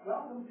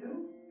 Welcome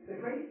to The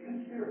Great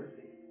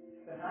Conspiracy,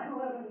 the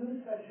 9/11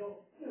 news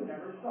special you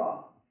never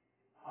saw.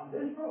 On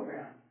this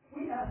program,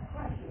 we ask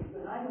questions the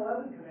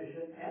 9/11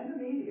 Commission and the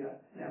media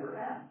never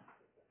asked.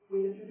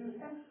 We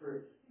introduce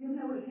experts you've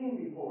never seen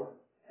before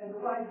and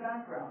provide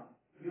background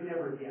you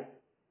never get.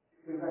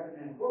 We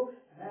recommend books,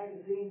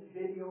 magazines,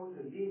 videos,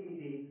 and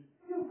DVDs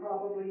you've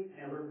probably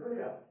never heard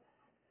of.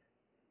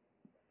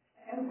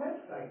 And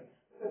websites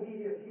the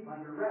media keep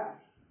under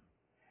wraps.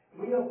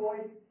 We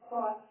avoid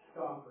thought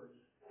stoppers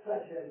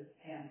such as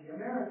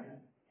anti-American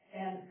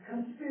and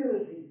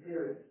conspiracy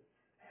theorists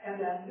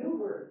and that new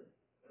word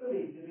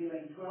believed to be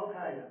linked to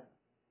Al-Qaeda.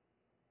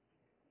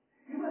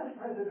 U.S.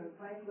 President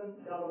Franklin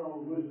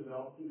Delano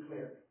Roosevelt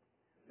declared,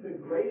 "The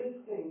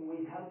greatest thing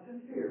we have to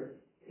fear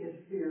is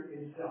fear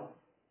itself."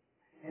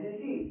 And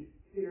indeed,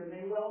 fear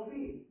may well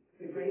be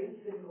the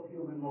greatest single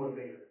human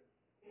motivator.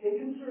 It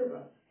can serve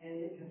us and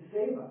it can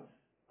save us.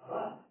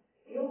 But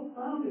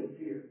ill-founded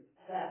fear,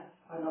 that's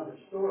another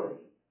story.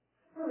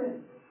 For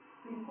instance,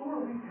 before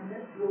we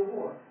commit to a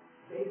war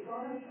based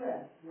on a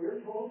threat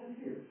we're told to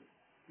fear,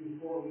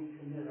 before we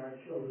commit our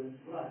children's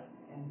blood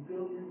and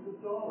billions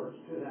of dollars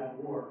to that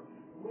war,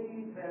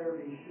 we better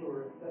be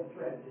sure the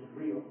threat is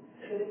real,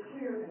 that a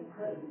clear and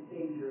present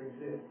danger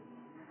exists.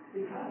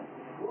 Because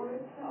war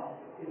itself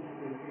is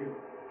to be feared.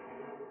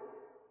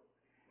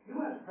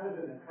 U.S.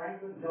 President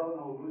Franklin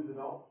Delano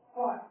Roosevelt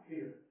fought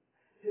fear.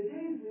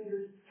 Today's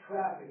leaders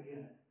traffic in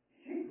it,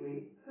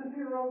 chiefly the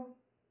fear of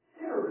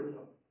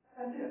terrorism.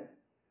 That's it.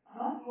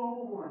 Not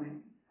global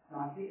warming,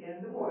 not the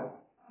end of oil,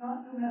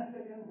 not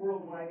domestic and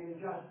worldwide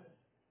injustice,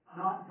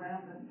 not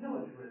rampant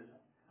militarism,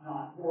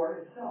 not war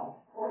itself,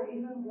 or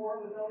even war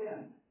without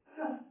end.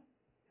 Just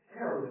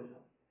terrorism.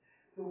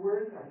 The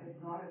words are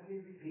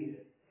hypnotically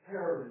repeated.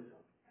 Terrorism,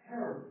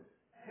 terrorism,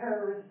 terrorism.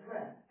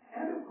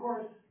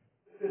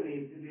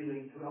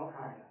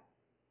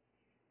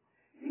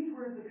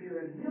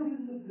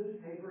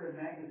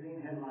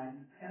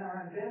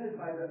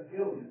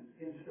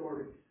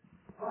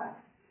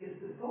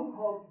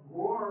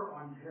 war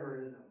on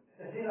terrorism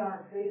that's in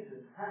our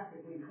faces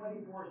practically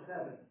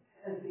 24/7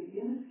 as the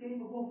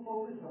inescapable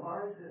focus of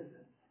our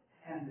existence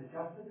and the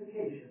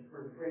justification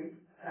for great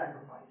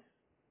sacrifice.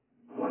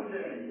 One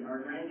day, our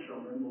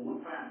grandchildren will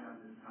look back on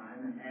this time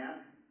and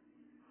ask,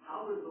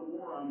 how was the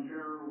war on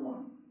terror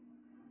won?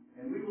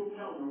 And we will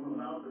tell them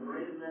about the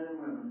brave men and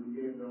women who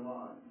gave their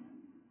lives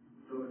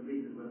so that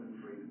we could live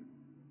in freedom.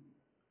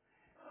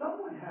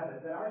 Some would have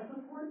it that our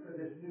support for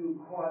this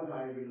new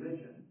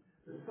quasi-religion,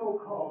 the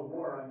so-called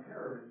war on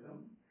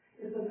terrorism,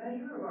 is a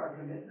measure of our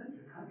commitment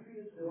to country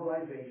and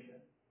civilization.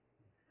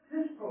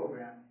 This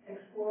program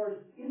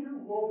explores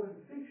interwoven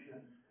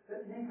fictions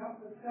that make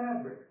up the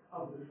fabric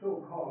of the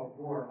so-called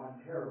war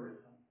on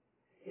terrorism.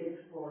 It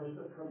explores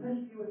the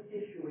promiscuous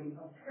issuing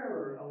of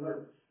terror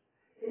alerts.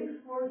 It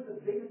explores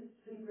the biggest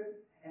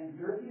secret and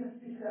dirtiest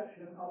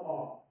deception of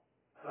all,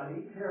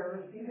 bloody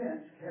terrorist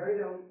events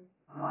carried out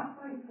not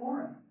by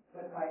foreign,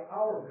 but by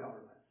our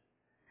governments,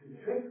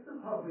 to trick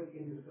the public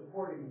into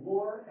supporting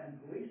war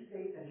and police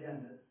state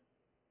agendas.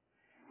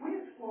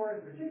 We explore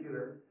in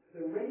particular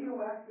the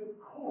radioactive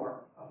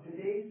core of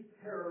today's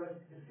terrorist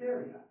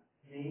hysteria,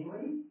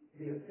 namely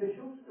the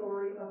official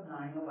story of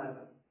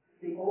 9/11,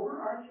 the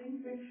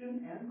overarching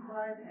fiction and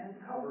crime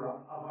and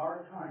cover-up of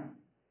our time.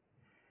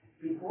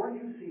 Before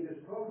you see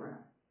this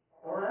program,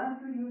 or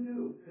after you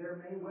do, there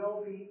may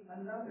well be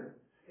another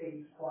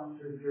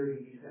state-sponsored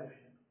dirty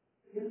deception.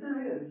 If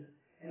there is,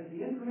 and if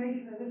the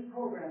information in this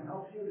program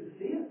helps you to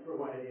see it for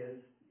what it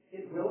is,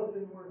 it will have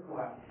been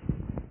worthwhile.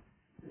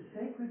 The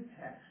sacred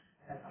text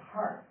at the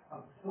heart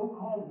of the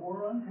so-called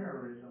war on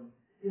terrorism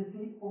is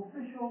the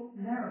official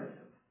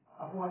narrative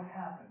of what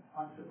happened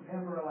on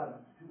September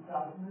 11th,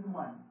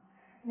 2001,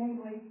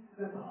 namely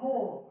that the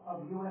whole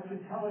of U.S.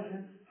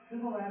 intelligence,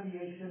 civil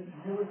aviation,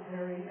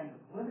 military, and the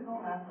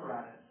political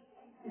apparatus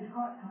is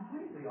caught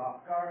completely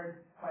off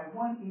guard by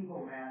one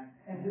evil man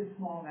and his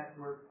small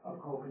network of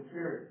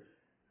co-conspirators.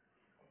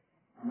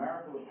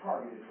 America was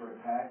targeted for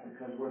attack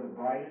because we're the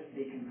brightest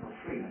beacon for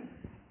freedom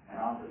and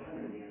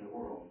opportunity in the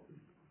world.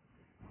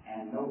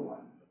 And no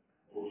one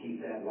will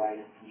keep that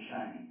light from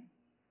shining.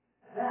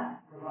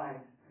 That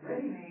provides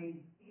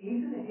ready-made,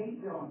 easy-to-hate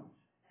villains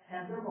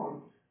and their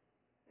motives.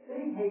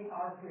 They hate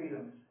our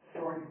freedoms,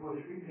 George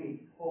Bush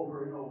repeats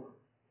over and over.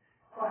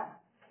 But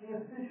the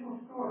official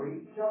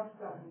story just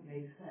doesn't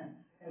make sense,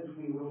 as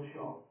we will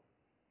show.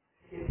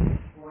 It's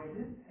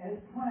exploited as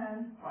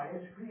planned by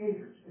its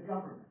creators, the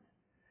government.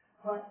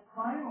 But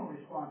final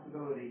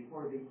responsibility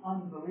for the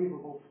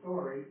unbelievable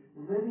story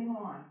living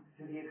on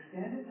to the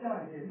extent it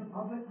does in the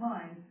public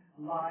mind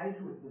lies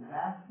with the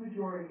vast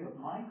majority of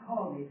my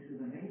colleagues in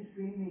the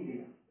mainstream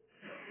media.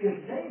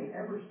 If they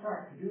ever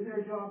start to do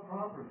their job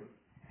properly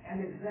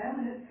and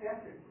examine it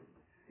skeptically,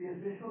 the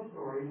official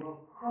story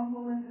will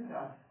crumble into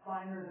dust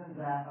finer than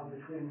that of the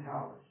Twin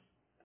Towers.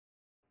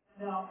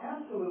 Now,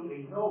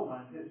 absolutely no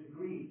one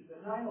disagrees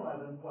that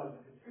 9/11 was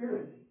a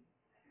conspiracy.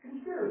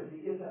 Conspiracy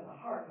is at the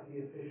heart of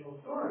the official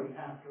story,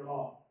 after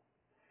all.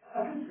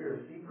 A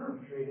conspiracy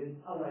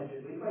perpetrated,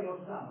 allegedly, by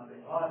Osama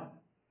bin Laden.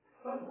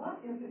 But what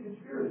if the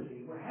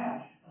conspiracy were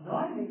hatched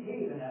not in a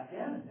cave in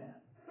Afghanistan,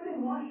 but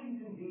in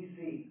Washington,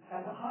 D.C.,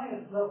 at the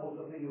highest levels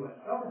of the U.S.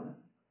 government?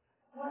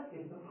 What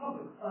if the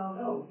public found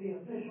out the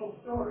official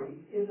story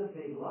is a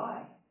big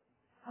lie?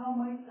 How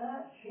might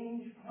that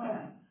change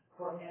plans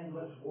for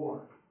endless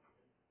war?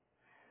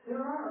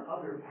 There are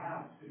other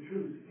paths to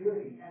true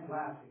security and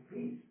lasting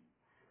peace.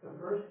 The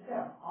first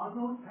step on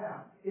those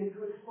paths is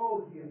to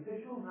expose the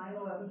official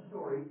 9/11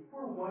 story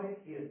for what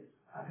it is,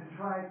 a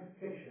contrived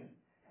fiction,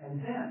 and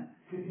then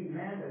to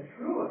demand a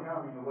true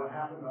accounting of what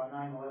happened on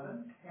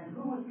 9/11 and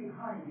who was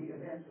behind the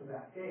events of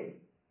that day.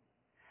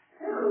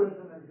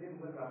 Terrorism has been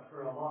with us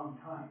for a long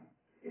time.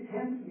 It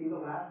tends to be the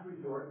last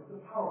resort of the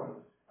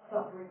powerless,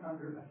 suffering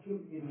under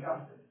acute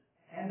injustice.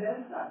 And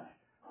as such,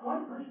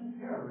 one person's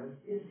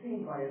terrorist is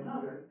seen by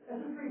another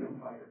as a freedom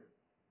fighter.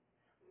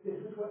 This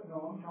is what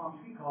Noam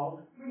Chomsky calls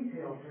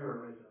retail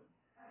terrorism.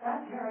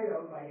 That carried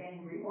out by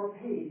angry or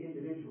paid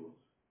individuals.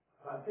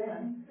 But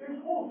then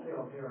there's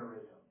wholesale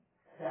terrorism.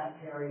 That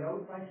carried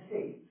out by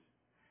states.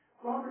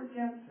 Robert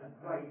Jensen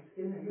writes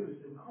in the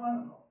Houston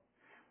Chronicle,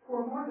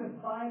 for more than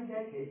 5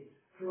 decades,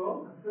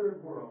 throughout the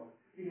Third World,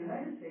 the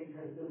United States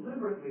has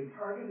deliberately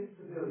targeted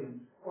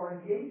civilians or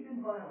engaged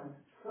in violence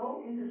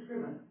so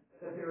indiscriminate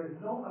that there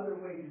is no other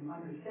way to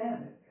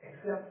understand it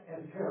except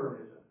as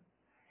terrorism.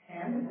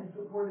 And it has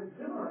supported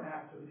similar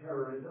acts of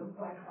terrorism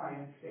by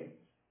client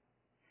states.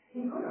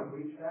 He could have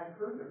reached back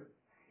further.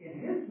 In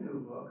his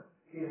new book,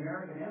 The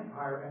American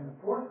Empire and the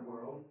Fourth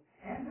World,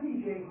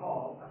 Anthony J.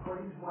 Hall,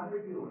 according to one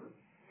reviewer,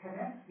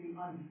 connects the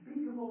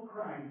unspeakable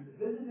crimes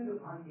visited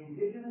upon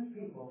indigenous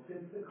people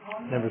since the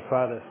Never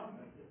saw this.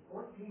 in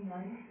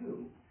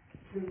 1492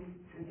 to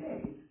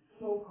today's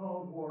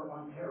so-called war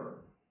on terror.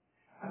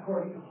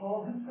 According to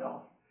Hall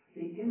himself,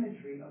 the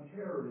imagery of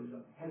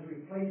terrorism has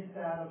replaced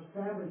that of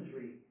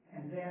savagery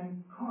and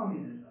then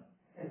communism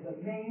as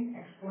the main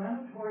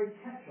explanatory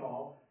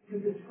catch-all to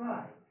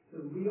describe the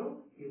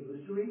real,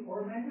 illusory,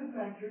 or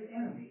manufactured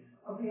enemies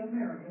of the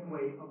American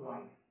way of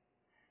life.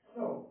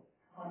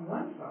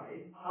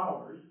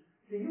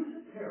 The use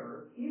of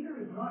terror either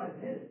is not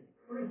admitted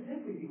or is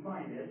simply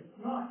defined as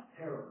not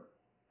terror.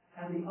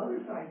 And the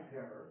other side's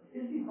terror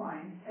is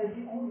defined as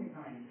the only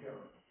kind of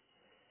terror.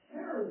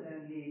 Terror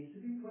then needs to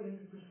be put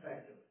into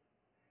perspective.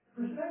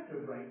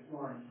 Perspective, writes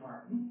Lawrence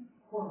Martin,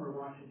 former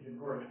Washington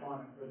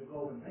correspondent for the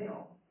Globe and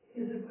Mail,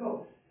 is a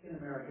ghost in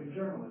American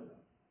journalism.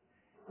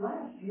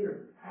 Last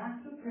year,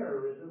 acts of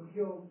terrorism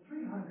killed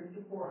 300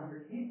 to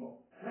 400 people,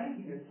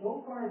 ranking it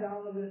so far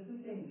down the list of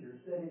dangers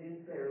that it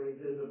is barely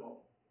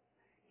visible.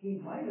 He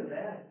might have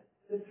added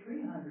that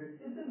 300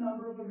 is the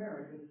number of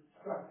Americans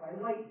struck by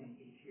lightning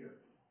each year.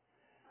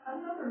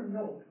 Another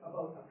note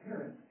about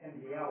appearance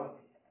and reality.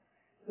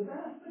 The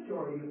vast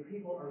majority of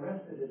people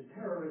arrested as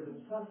terrorism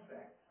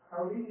suspects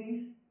are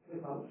released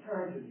without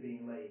charges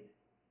being laid.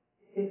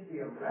 It's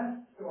the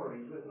arrest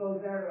stories with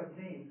those Arab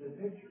names and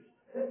pictures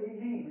that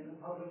remain in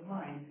the public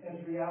mind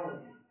as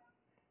reality.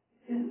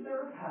 Isn't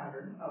there a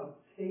pattern of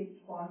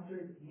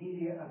state-sponsored,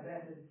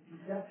 media-abetted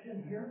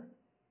deception here?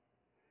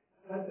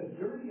 But the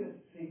dirtiest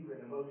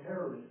secret about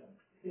terrorism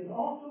is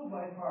also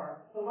by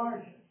far the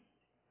largest.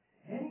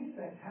 Many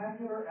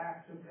spectacular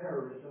acts of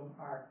terrorism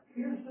are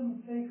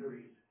fearsome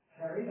fakeries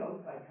carried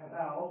out by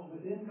cabals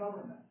within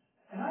governments,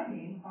 and I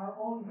mean our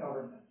own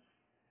governments.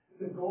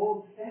 The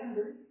gold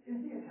standard is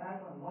the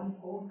attack on one's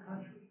own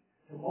country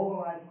to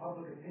mobilize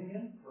public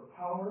opinion for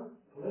power,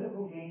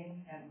 political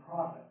gain, and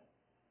profit.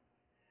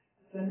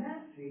 The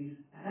Nazis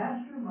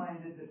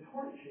masterminded the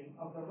torching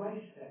of the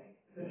Reichstag,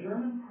 the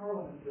German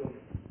parliament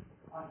building,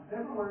 on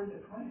February the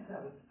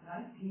 27th,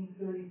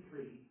 1933,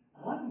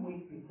 1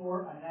 week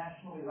before a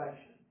national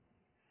election.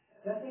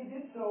 That they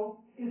did so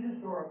is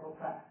historical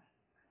fact.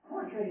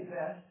 Portrayed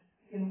best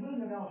in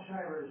William L.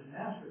 Shirer's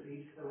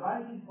masterpiece, The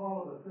Rise and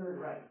Fall of the Third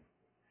Reich.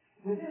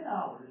 Within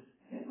hours,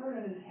 Hitler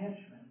and his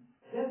henchmen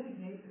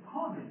designate the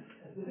communists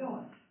as the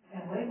villains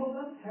and label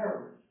them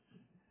terrorists.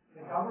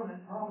 The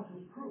government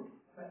promises proof,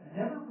 but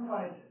never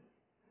provides it.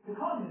 The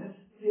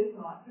communists did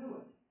not do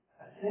it.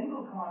 A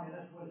single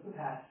communist was the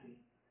patsy.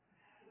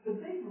 The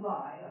big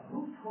lie of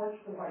who torched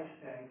the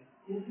Reichstag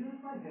is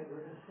used by Hitler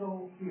to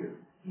sow fear.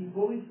 He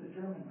bullies the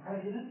German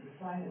president to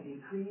sign a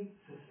decree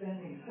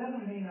suspending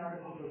 7 main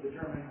articles of the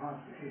German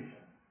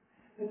Constitution.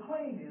 The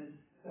claim is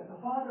that the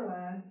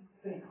fatherland,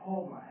 think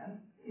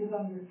homeland, is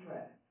under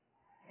threat.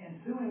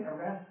 Ensuing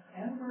arrests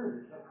and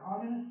murders of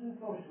communists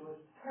and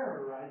socialists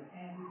terrorize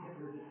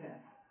anti-Hitler dissent.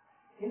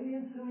 In the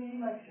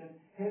ensuing election,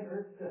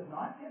 Hitler does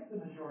not get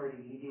the majority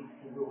he needs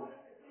to rule.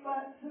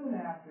 But soon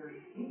after,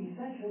 he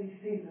essentially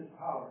seizes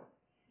power.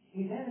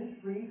 He then is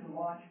free to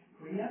launch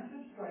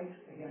preemptive strikes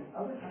against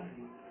other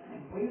countries and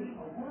wage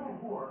a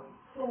world war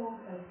sold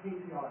as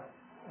patriotic.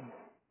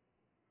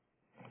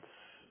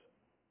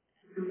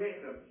 Two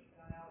victims.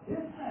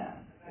 This man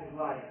is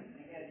lying.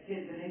 They had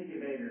kids in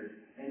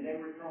incubators, and they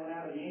were thrown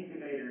out of the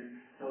incubators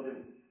so that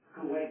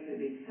Kuwait could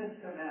be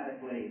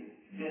systematically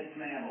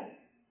dismantled.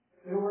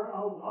 There were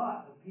a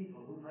lot of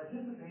people who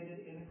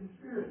participated in a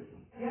conspiracy.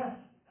 Yes,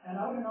 an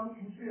out-and-out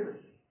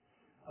conspiracy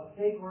of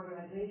fake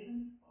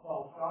organizations,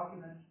 false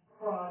documents,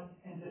 fraud,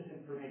 and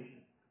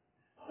disinformation.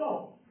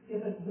 So, if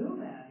a new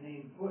man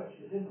named Bush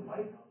is in the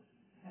White House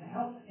and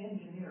helps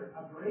engineer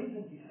a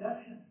brazen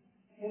deception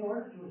in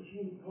order to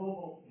achieve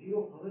global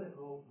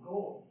geopolitical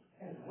goals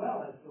as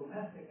well as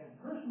domestic and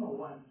personal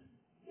ones,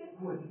 it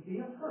wouldn't be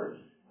a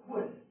first,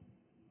 would it?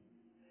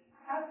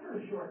 After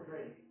a short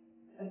break,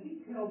 a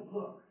detailed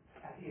look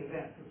at the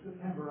events of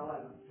September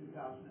 11,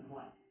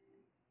 2001.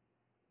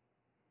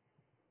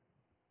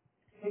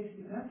 Takes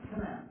Defense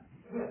Command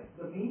with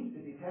the means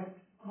to detect,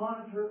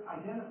 monitor,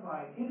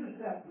 identify,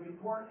 intercept,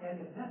 report, and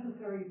if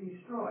necessary,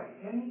 destroy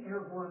any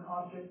airborne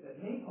object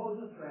that may pose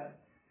a threat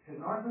to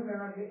North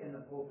America in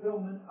the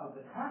fulfillment of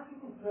the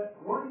Tactical Threat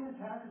Warning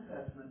Attack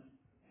Assessments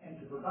and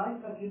to provide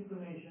such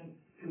information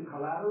to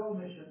collateral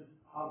missions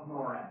of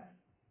NORAD.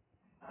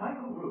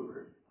 Michael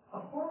Rupert, a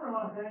former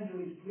Los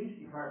Angeles Police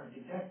Department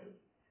detective,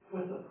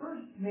 was the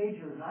first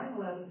major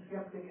 9/11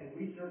 skeptic and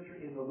researcher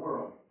in the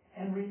world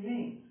and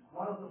remains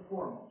one of the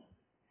foremost.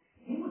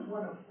 He was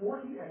one of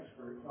 40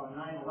 experts on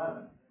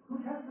 9/11 who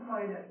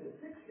testified at the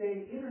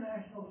 6-day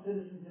International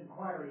Citizens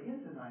Inquiry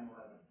into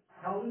 9/11,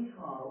 held in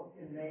Toronto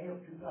in May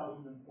of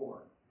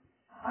 2004.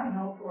 I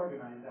helped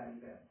organize that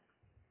event.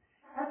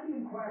 At the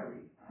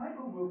inquiry,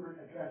 Michael Rupert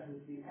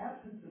addresses the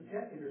absence of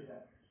jet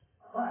interceptors,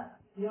 but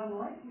the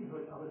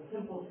unlikelihood of a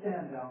simple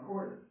stand-down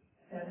order,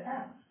 and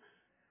asks,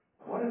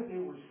 what if they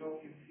were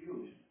so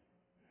confused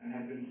and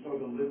had been so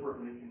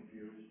deliberately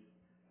confused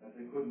that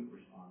they couldn't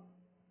respond?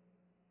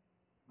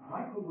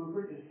 Michael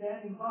Rupert is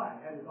standing by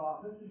at his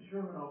office in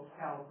Sherman Oaks,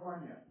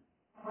 California.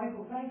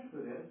 Michael, thanks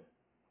for this.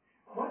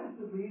 What is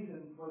the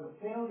reason for the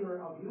failure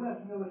of U.S.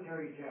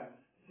 military jets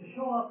to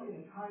show up in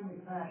a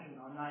timely fashion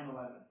on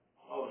 9/11?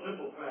 Oh, the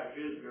simple fact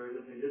is, Gary,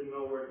 that they didn't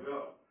know where to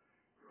go.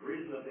 The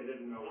reason that they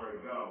didn't know where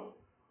to go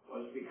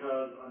was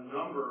because a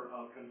number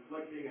of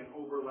conflicting and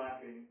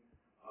overlapping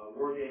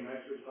war game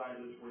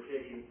exercises were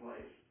taking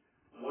place,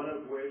 one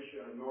of which,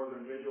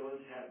 Northern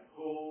Vigilance, had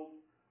pulled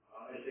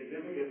a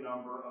significant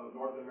number of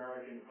North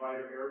American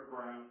fighter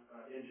aircraft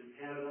into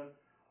Canada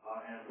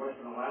and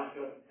Western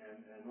Alaska and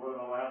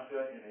Northern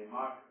Alaska in a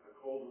mock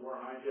Cold War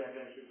hijack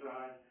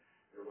exercise.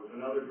 There was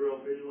another drill,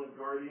 Vigilant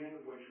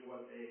Guardian, which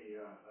was a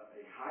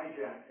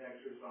hijack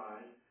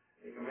exercise,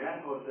 a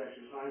command post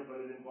exercise,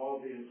 but it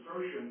involved the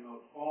insertion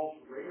of false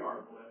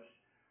radar blips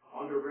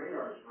under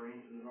radar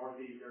screens in the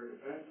Northeast Air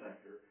Defense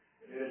Sector.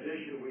 In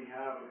addition, we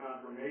have a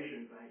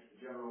confirmation, thanks to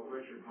General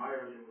Richard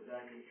Myers, who was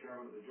acting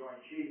chairman of the Joint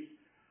Chiefs,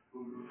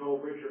 who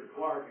told Richard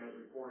Clark, as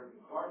reported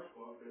in Clark's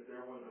book, that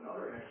there was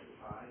another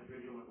exercise,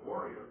 Vigilant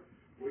Warrior,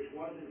 which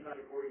was, in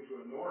fact, according to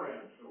a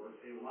NORAD source,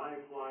 a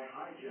live-fly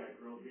hijack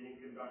drill being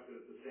conducted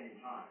at the same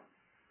time.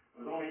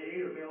 With only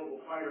 8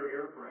 available fighter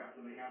aircraft,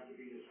 and they have to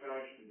be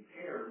dispatched in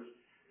pairs,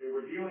 they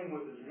were dealing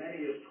with as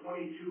many as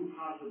 22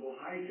 possible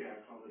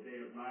hijacks on the day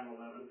of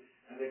 9/11,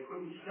 and they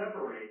couldn't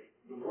separate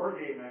the war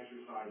game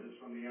exercises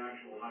from the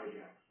actual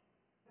hijacks.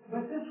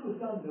 But this was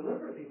done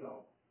deliberately,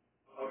 though.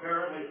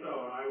 Apparently so,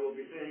 and I will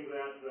be saying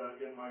that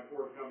in my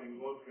forthcoming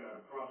book,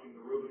 Crossing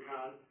the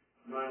Rubicon,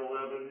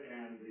 9/11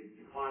 and the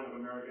decline of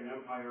American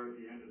empire at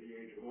the end of the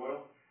Age of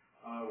Oil.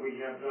 We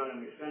have done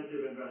an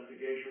extensive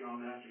investigation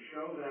on that to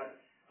show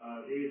that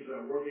these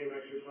war game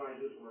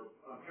exercises were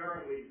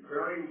apparently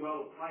very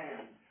well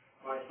planned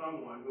by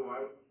someone who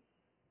I...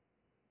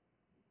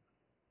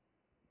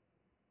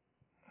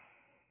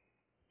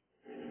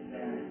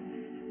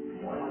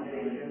 One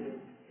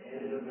nation,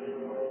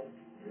 indivisible,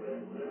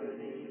 with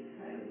liberty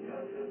and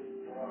justice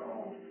for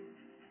all.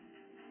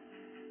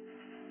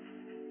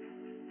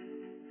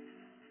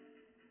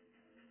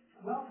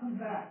 Welcome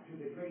back to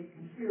The Great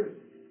Conspiracy,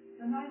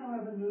 the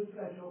 9/11 news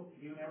special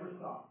you never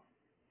saw.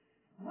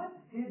 What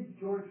did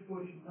George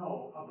Bush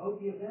know about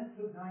the events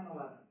of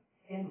 9/11,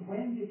 and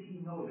when did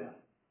he know them?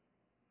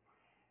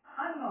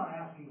 I'm not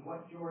asking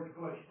what George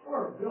Bush,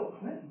 or Bill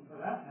Clinton for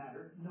that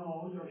matter,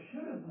 knows or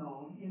should have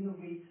known in the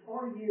weeks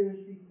or years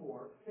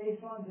before,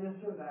 based on this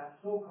or that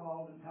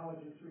so-called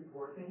intelligence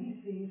report that he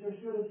sees or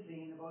should have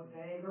seen about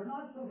vague or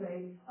not so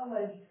vague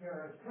alleged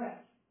terrorist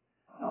threats.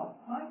 No,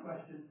 my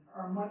questions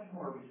are much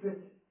more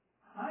restricted.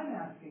 I'm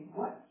asking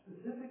what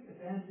specific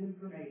advance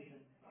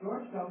information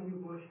George W.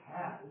 Bush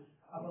has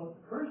about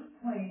the first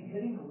plane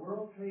hitting the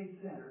World Trade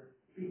Center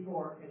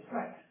before it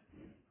strikes.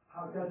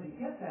 How does he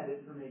get that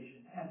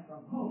information, and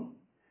from whom?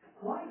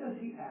 Why does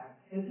he act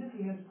as if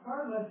he has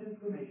far less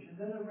information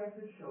than the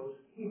record shows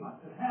he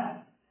must have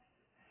had?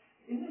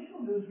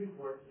 Initial news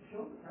reports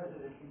show the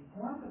president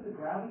informed of the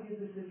gravity of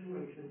the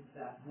situation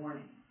that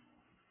morning.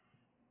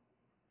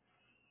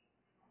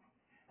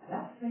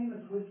 That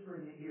famous whisper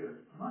in the ear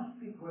must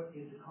be put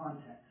into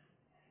context.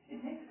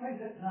 It takes place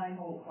at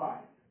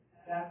 9:05.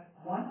 That's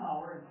 1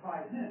 hour and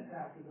 5 minutes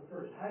after the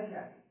first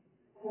hijacking.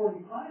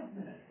 45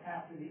 minutes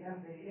after the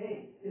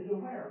FAA is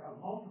aware of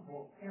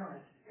multiple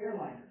errant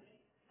airliners.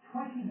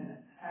 20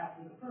 minutes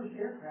after the first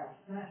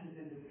aircraft smashes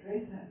into the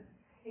Trade Center.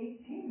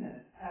 18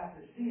 minutes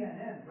after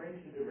CNN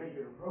breaks into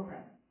regular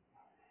programming.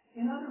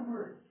 In other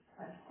words,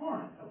 a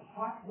torrent of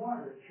hot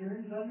water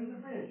churns under the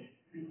bridge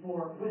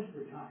before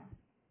whisper time.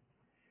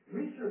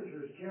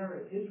 Researchers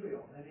Jared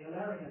Israel and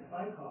Ilarion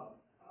Bykov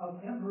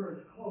of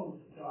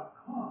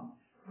EmperorsClothes.com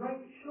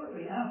write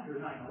shortly after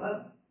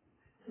 9/11.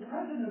 The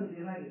President of the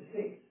United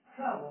States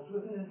travels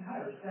with an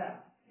entire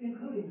staff,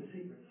 including the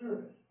Secret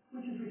Service,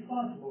 which is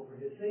responsible for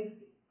his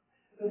safety.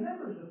 The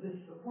members of this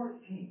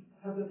support team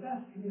have the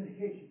best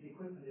communications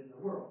equipment in the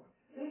world.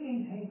 They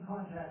maintain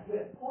contact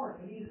with, or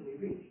can easily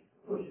reach,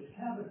 Bush's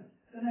cabinet,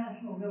 the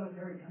National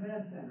Military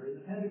Command Center in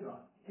the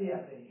Pentagon, the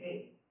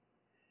FAA.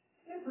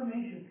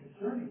 Information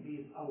concerning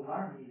these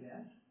alarming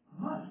events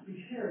must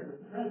be shared with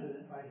the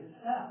President by his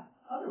staff.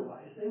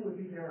 Otherwise, they would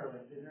be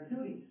derelict in their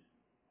duties.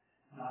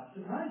 Not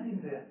surprising,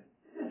 then,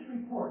 this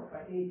report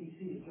by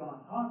ABC's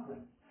John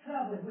Cochran,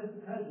 traveling with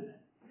the President,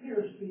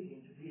 here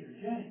speaking to Peter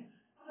Jennings,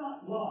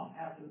 not long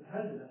after the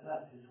President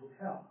left his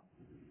hotel.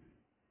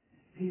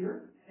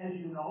 Peter, as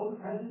you know, the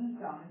President's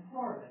down in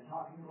Florida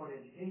talking about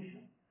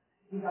education.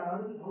 He got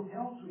out of his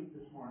hotel suite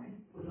this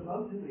morning, was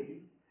about to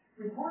leave.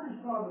 Reporters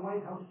saw the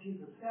White House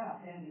Chief of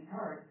Staff, Andy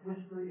Card,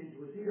 whisper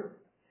into his ear.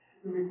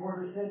 The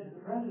reporter said to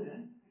the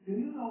President, "Do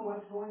you know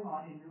what's going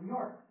on in New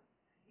York?"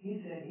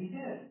 He said he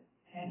did,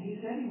 and he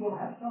said he will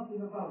have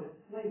something about it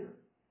later.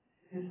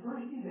 His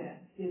first event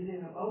is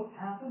in about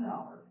half an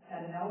hour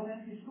at an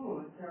elementary school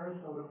in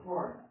Sarasota,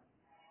 Florida.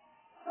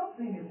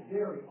 Something is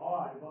very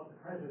odd about the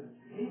President's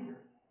behavior.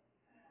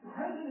 The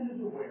President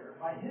is aware,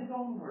 by his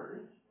own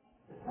words,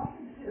 that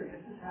something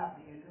serious is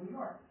happening in New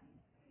York.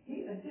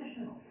 He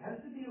additionally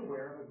has to be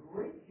aware of a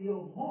great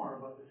deal more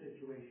about the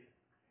situation.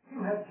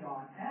 You have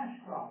John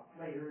Ashcroft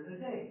later in the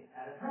day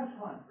at a press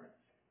conference.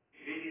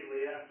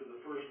 Immediately after the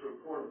first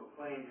report of a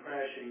plane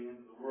crashing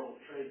into the World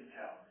Trade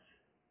Towers,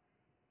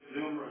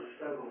 numerous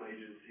federal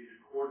agencies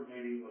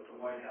coordinating with the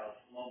White House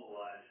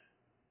mobilized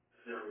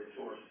their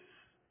resources.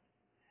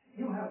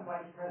 You have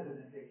Vice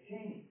President Dick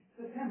Cheney,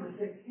 September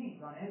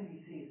 16th on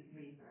NBC's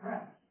Meet the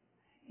Press.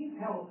 He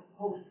tells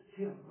host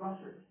Tim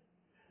Russert,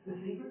 the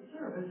Secret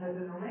Service has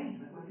an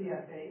arrangement with the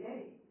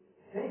FAA.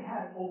 They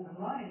had open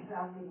lines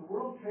after the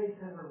World Trade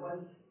Center was,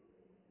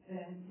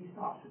 then he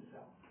stops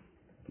himself.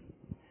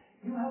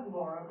 You have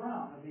Laura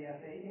Brown of the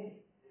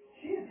FAA.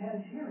 She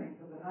attends hearings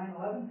of the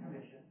 9/11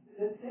 Commission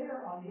that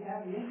bear on the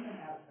aviation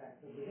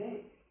aspects of the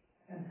day.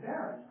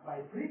 Embarrassed by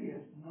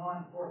previous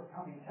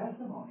non-forthcoming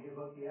testimony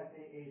about the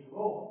FAA's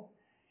role,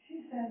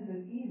 she sends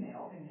an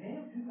email in May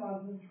of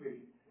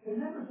 2003 to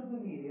members of the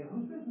media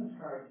whose business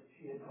cards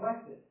she had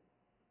collected.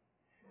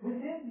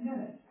 Within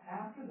minutes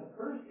after the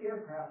first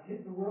aircraft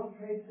hit the World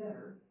Trade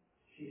Center,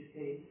 she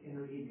states in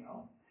her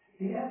email,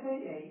 the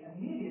FAA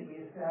immediately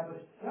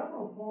established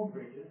several phone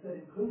bridges that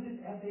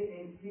included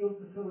FAA field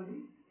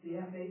facilities, the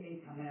FAA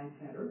Command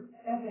Center,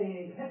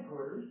 FAA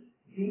Headquarters,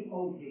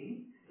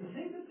 DOD, the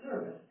Secret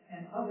Service,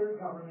 and other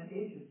government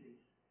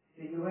agencies.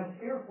 The U.S.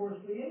 Air Force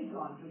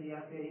liaison to the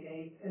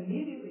FAA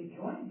immediately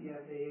joined the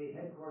FAA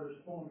Headquarters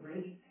phone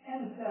bridge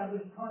and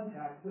established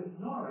contact with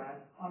NORAD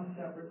on a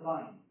separate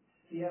line.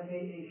 The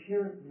FAA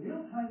shared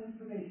real-time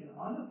information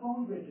on the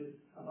phone bridges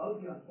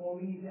about the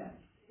unfolding events,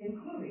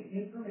 including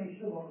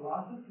information about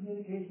loss of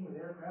communication with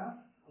aircraft,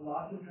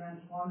 loss of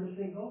transponder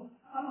signals,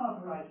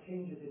 unauthorized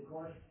changes in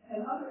course,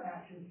 and other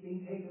actions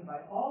being taken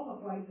by all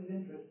the flights of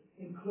interest,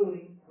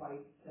 including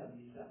Flight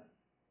 77.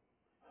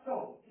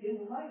 So,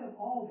 in light of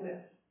all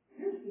this,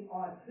 here's the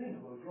odd thing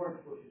about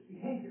George Bush's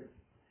behavior.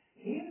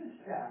 He and his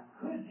staff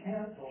could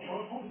cancel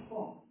or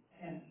postpone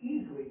an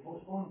easily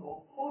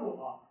postponable photo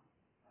op,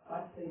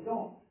 but they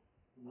don't.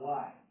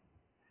 Why?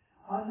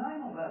 On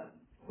 9/11,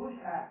 Bush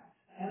acts,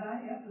 and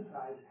I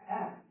emphasize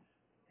acts,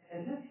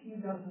 as if he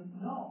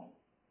doesn't know,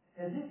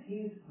 as if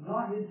he's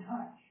not in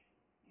touch.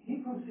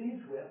 He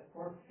proceeds with,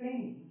 or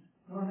feigns,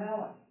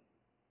 normality.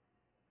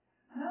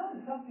 Now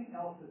to something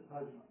else that's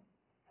puzzling.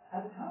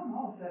 At a town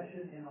hall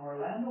session in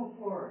Orlando,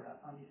 Florida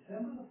on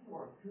December the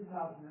 4th,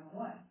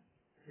 2001,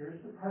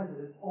 here's the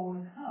president's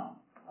own account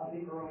of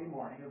the early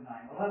morning of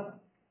 9/11.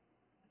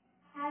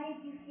 How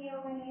did you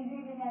feel when you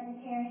heard about the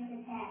terrorist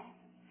attack?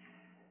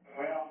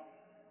 Well,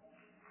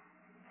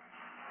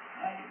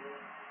 thank you, Bill.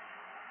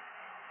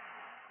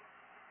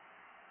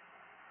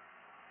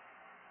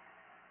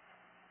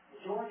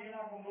 George, you're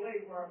not going to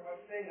believe what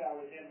state I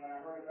was in when I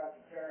heard about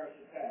the terrorist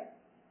attack.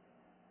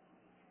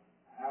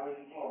 I was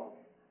in Florida.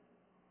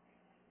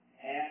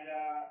 And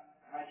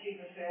my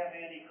chief of staff,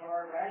 Andy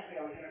Carter, actually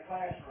I was in a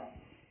classroom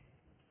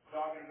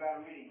talking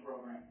about a reading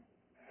program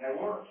that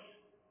works.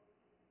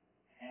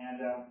 And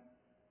I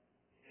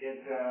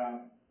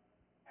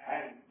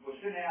was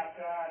sitting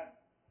outside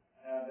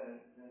the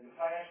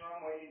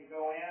classroom waiting to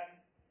go in,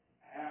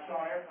 and I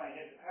saw an airplane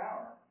hit the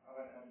tower of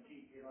the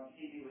TV. The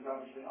TV was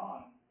obviously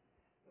on.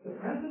 The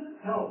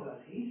president tells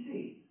us he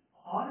sees,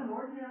 on an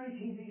ordinary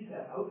TV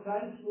set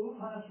outside a school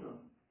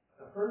classroom,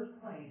 the first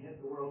plane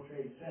hit the World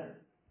Trade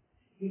Center.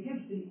 He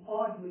gives the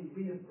oddly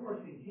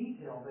reinforcing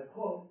detail that,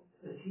 quote,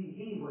 the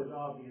TV was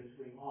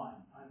obviously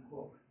on,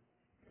 unquote.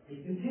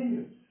 He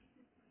continues.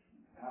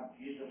 I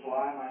used to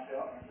fly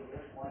myself, and I said,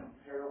 there's one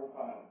terrible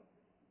pilot.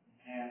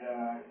 And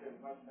he said,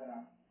 it must have been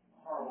a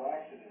horrible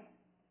accident.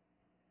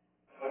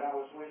 But I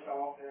was switched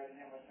off there. I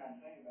didn't have much time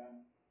to think about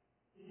it.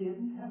 He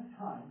didn't have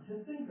time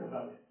to think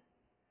about it.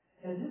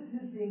 As if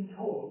his being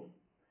told,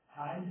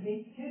 time to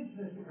meet the kids,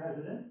 Mr.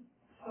 President,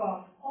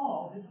 stops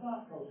all his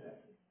thought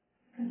processes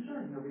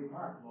concerning the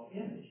remarkable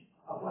image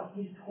of what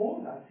he's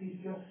told us he's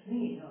just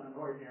seen on an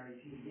ordinary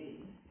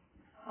TV.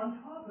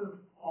 On top of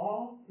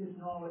all his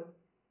knowledge,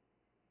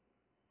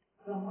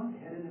 someone to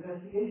head an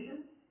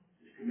investigation?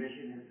 This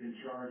commission has been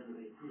charged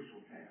with a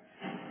crucial task.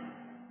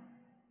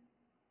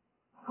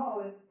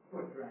 Call it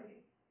foot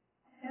dragging.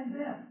 And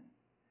then,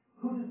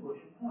 who does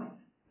Bush appoint?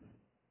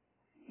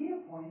 He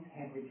appoints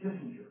Henry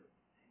Kissinger.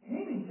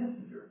 Naming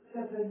Kissinger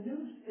sets a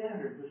new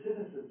standard for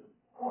cynicism,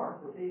 or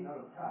for being out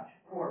of touch,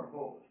 or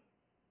both.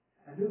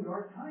 A New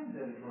York Times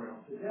editorial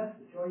suggests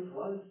the choice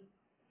was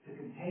to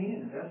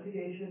contain an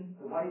investigation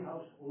the White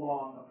House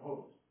long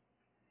opposed.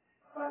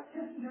 But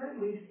Kissinger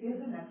at least is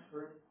an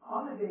expert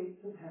on the date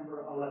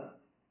September 11th.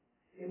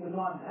 It was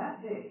on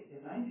that day,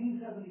 in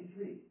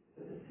 1973,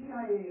 that the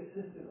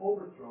CIA-assisted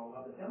overthrow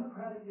of the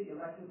democratically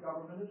elected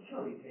government of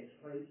Chile takes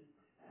place,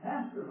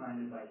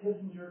 masterminded by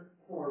Kissinger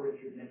for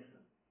Richard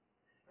Nixon.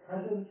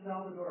 President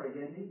Salvador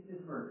Allende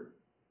is murdered.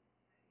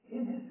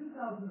 In his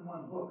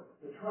 2001 book,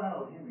 The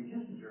Trial of Henry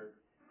Kissinger,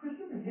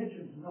 Christopher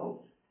Hitchens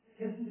notes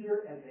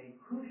Kissinger as a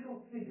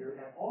crucial figure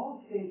at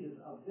all stages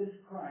of this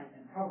crime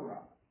and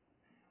cover-up.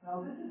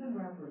 Now, this is in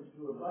reference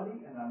to a bloody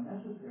and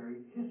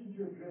unnecessary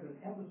Kissinger-driven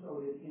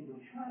episode in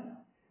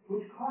Indochina,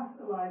 which cost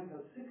the lives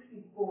of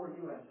 64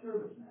 U.S.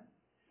 servicemen.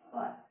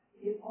 But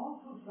it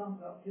also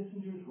sums up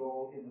Kissinger's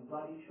role in the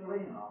bloody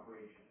Chilean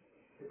operation.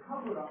 The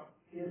cover-up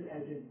is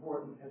as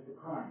important as the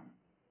crime.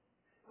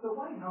 The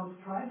White House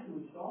tries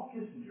to install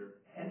Kissinger,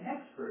 an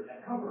expert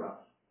at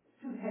cover-ups,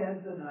 to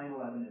head the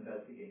 9/11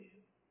 investigation.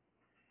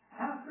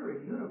 After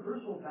a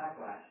universal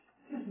backlash,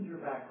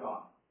 Kissinger backs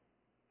off.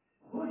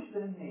 Bush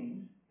then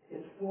names,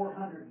 it's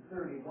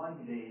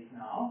 431 days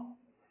now,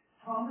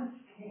 Thomas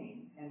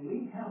Kean and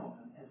Lee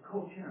Hamilton as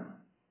co-chairmen.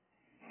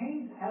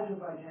 Kane's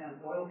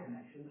Azerbaijan oil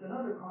connections and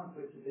other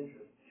conflicts of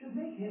interest should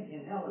make him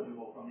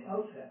ineligible from the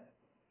outset.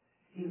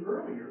 He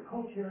earlier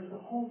co-chairs the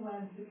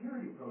Homeland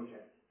Security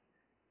Project.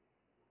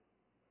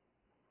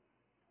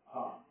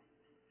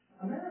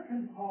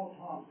 American Paul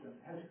Thompson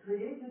has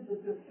created the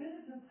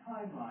definitive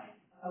timeline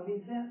of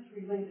events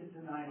related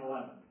to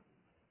 9/11.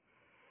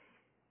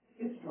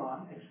 It's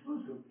drawn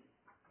exclusively.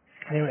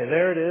 Anyway,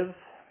 there it is.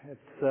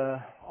 It's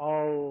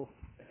all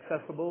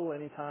accessible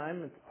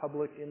anytime. It's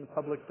public in the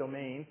public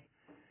domain.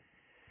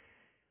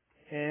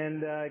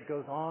 And it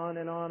goes on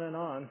and on and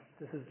on.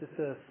 This is just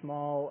a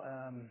small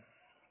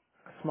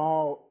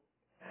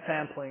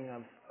sampling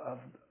of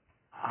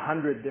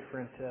 100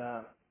 different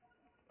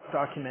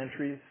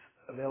documentaries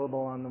available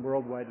on the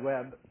World Wide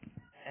Web.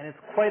 And it's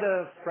quite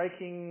a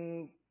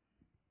striking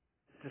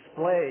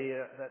display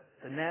that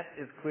the net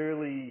is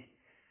clearly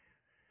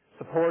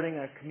supporting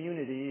a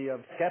community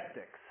of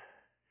skeptics.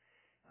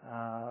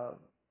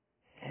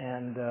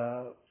 And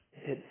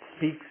it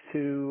speaks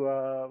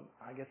to,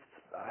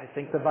 I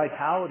think, the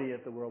vitality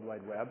of the World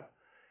Wide Web.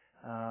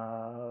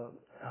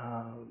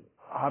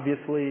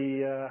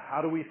 Obviously,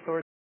 how do we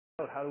sort this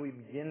out? How do we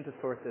begin to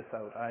sort this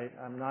out?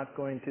 I'm not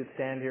going to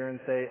stand here and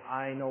say,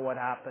 I know what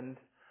happened.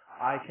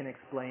 I can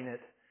explain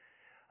it.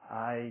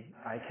 I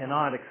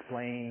cannot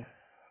explain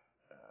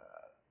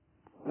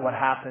what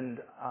happened.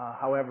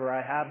 However,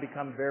 I have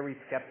become very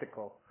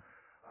skeptical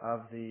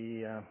of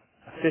the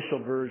official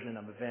version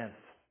of events.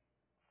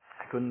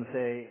 I couldn't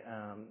say,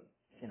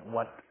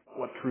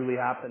 what truly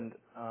happened.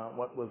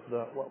 What was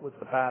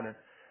the pattern?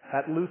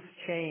 That loose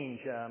change.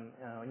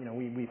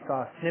 We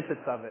saw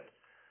snippets of it.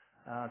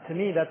 To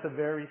me, that's a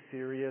very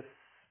serious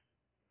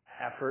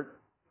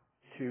effort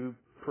to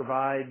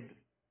provide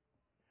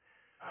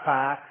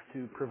facts,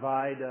 to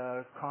provide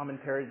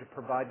commentary, to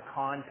provide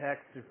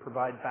context, to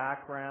provide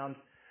background,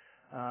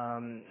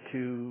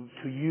 to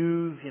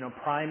use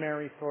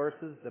primary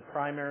sources, the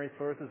primary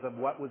sources of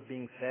what was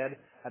being said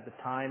at the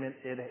time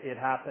it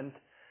happened,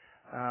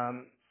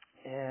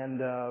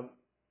 and of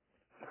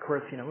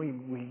course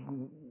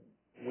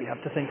we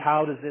have to think,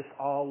 how does this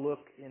all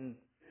look in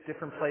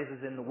different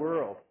places in the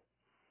world,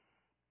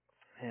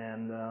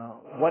 and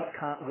what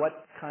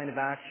kind of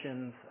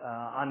actions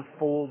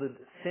unfolded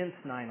since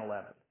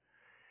 9/11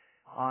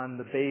 on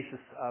the basis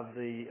of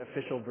the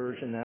official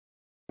version that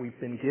we've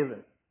been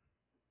given,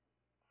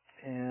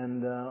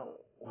 and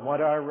what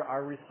are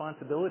our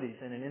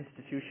responsibilities in an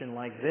institution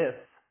like this,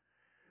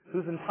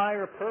 whose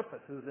entire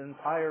purpose, whose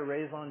entire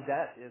raison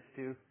d'etre is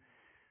to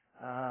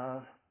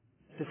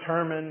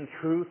determine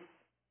truth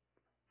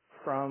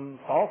from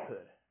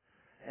falsehood,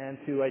 and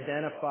to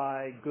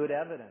identify good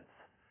evidence,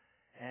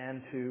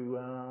 and to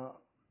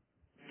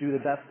do the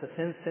best to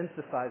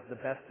synthesize the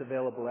best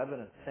available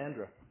evidence.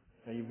 Sandra,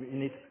 you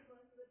need.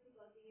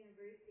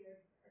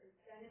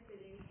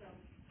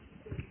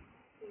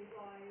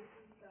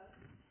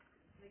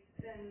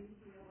 Then,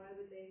 why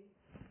would they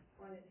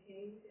want to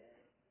change it?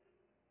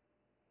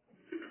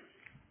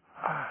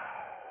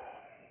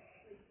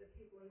 Like the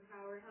people in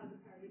power have the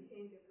power to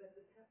change it, but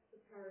the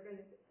power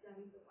benefits them,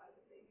 so why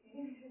would they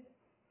change it?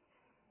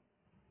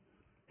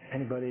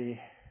 Anybody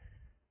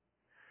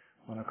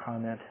want to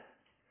comment?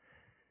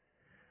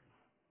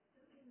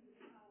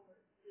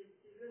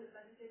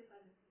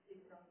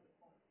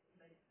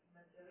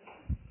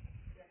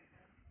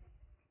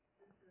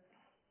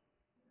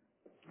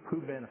 Who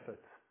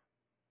benefits?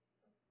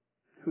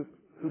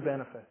 Who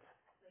benefits?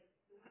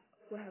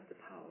 Who has the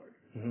power?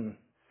 Mm-hmm.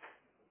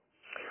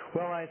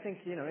 Well, I think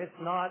it's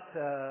not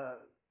a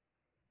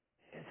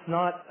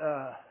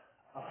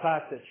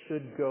fact that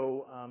should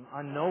go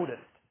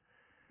unnoticed.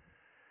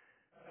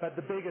 But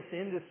the biggest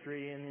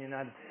industry in the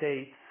United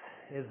States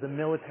is the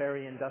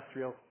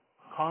military-industrial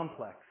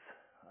complex.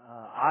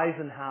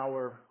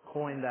 Eisenhower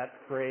coined that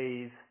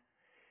phrase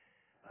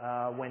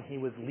when he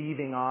was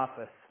leaving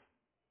office.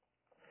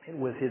 It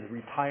was his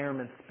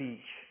retirement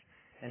speech.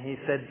 And he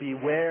said,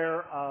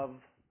 beware of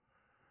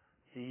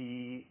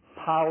the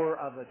power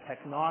of a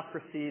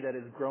technocracy that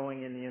is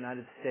growing in the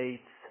United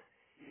States.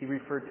 He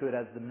referred to it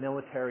as the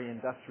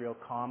military-industrial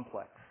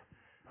complex.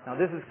 Now,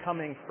 this is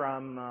coming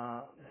from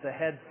the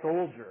head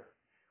soldier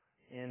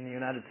in the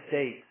United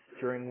States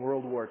during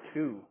World War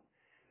II.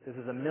 This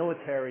is a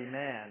military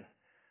man.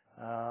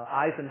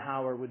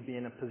 Eisenhower would be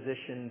in a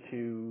position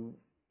to,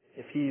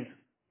 if he's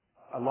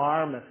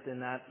alarmist in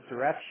that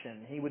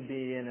direction, he would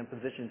be in a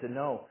position to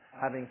know,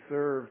 having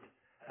served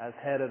as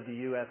head of the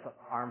U.S.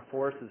 Armed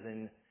Forces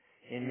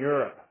in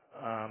Europe,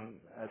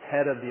 as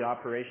head of the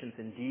operations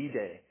in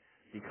D-Day,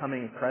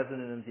 becoming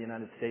President of the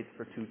United States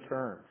for 2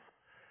 terms.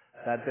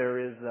 That there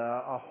is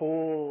a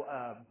whole,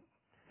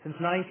 since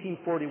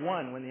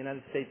 1941, when the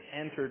United States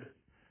entered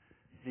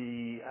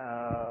the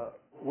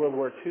World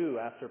War II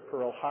after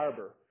Pearl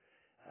Harbor,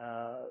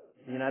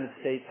 the United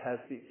States has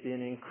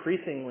been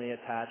increasingly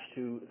attached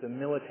to the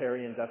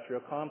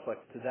military-industrial complex,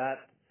 to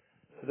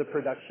the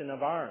production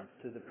of arms,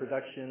 to the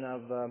production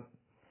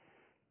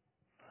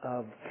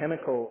of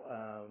chemical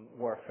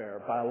warfare,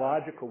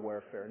 biological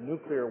warfare,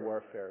 nuclear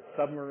warfare,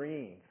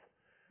 submarines,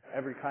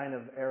 every kind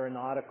of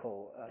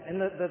aeronautical. And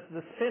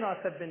the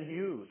spin-offs have been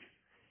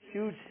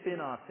huge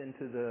spin-offs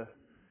into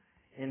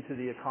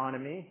the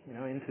economy,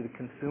 into the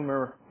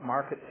consumer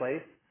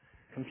marketplace.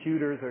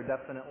 Computers are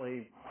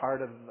definitely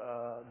part of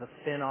the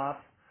spin-off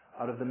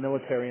out of the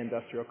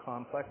military-industrial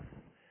complex.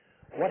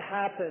 What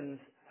happens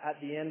at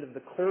the end of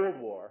the Cold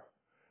War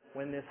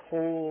when this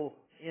whole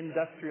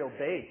industrial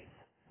base,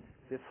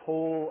 this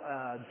whole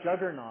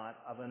juggernaut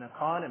of an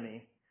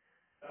economy,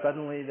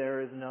 suddenly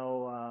there is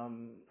no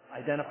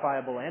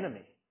identifiable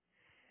enemy.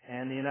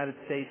 And the United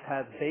States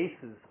has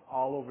bases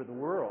all over the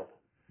world.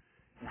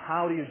 And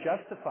how do you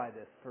justify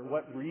this? For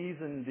what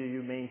reason do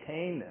you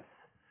maintain this?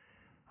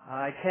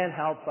 I can't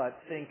help but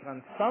think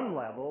on some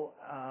level,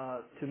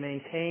 to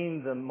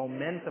maintain the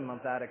momentum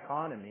of that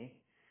economy,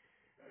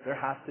 there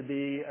has to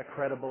be a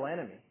credible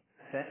enemy.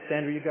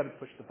 Sandra, you've got to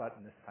push the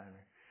button this time.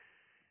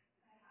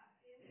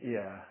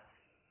 Yeah.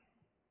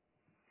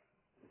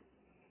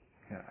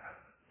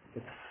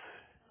 It's,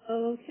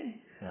 okay.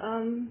 Yeah.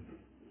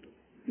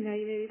 Now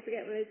you made me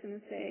forget what I was going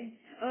to say.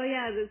 Oh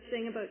yeah, this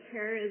thing about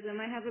terrorism.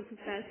 I have a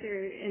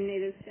professor in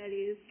Native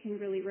Studies,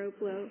 Kimberly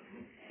Roplow,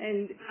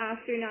 and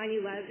after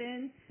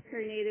 9/11,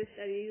 her Native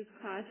Studies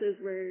classes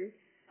were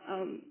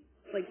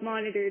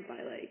monitored by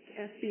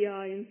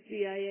FBI and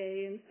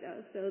CIA and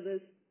stuff. So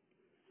this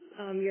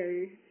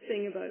your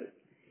thing about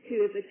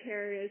who the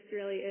terrorist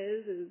really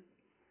is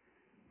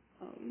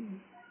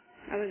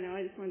I don't know.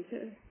 I just wanted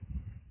to.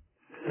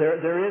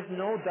 There is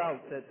no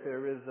doubt that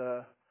there is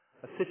a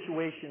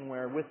situation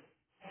where with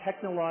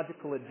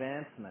technological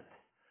advancement,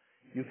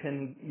 you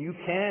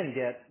can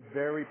get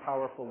very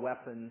powerful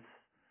weapons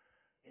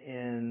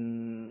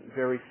in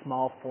very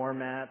small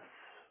formats,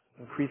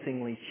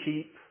 increasingly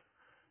cheap,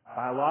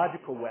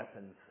 biological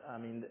weapons. I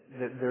mean,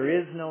 there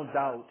is no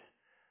doubt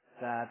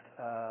that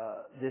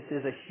this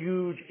is a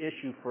huge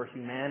issue for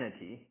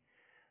humanity,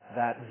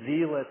 that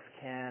zealots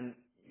can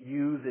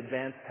use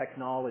advanced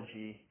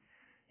technology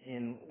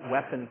in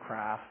weapon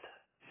craft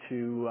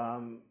to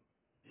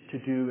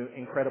do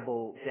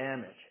incredible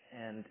damage,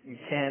 and you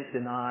can't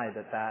deny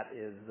that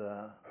is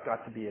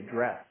got to be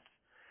addressed.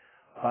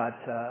 But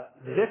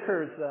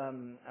Vickers'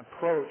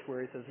 approach,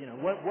 where he says,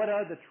 what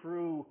are the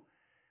true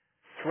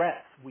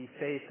threats we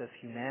face as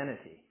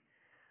humanity?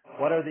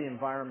 What are the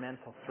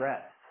environmental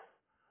threats?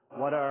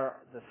 What are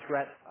the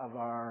threats of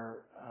our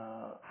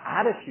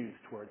attitudes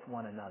towards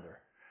one another?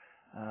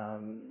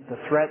 The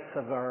threats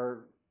of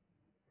our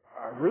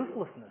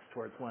ruthlessness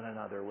towards one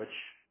another, which,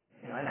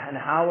 and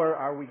how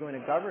are we going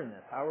to govern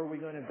this? How are we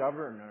going to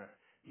govern or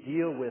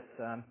deal with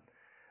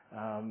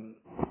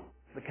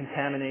the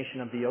contamination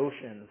of the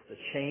oceans, the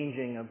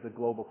changing of the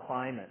global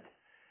climate?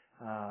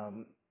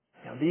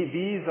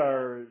 These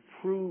are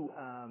true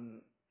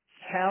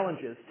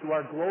challenges to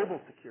our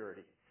global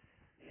security.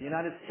 The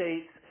United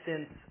States,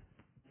 since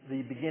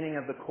the beginning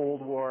of the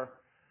Cold War,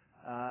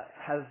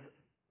 has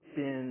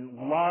been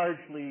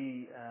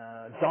largely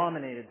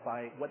dominated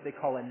by what they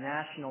call a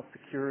national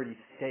security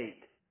state.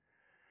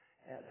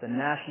 The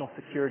national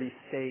security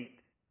state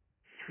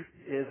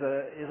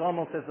is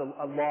almost as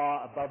a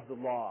law above the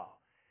law,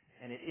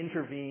 and it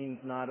intervenes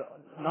not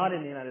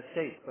in the United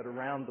States but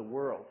around the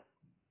world.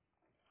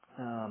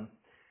 The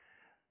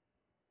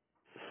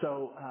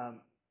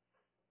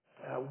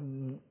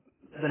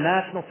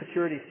national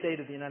security state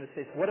of the United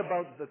States. What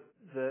about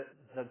the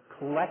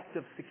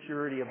collective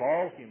security of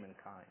all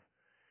humankind?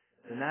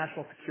 The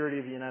national security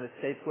of the United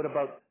States. What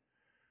about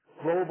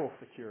global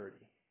security?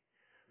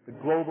 The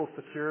global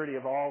security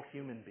of all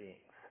human beings.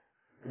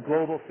 The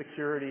global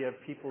security of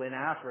people in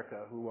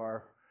Africa who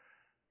are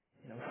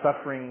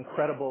suffering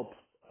incredible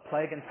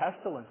plague and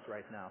pestilence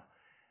right now.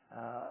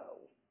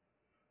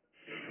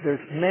 There's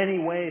many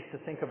ways to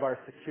think of our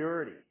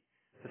security,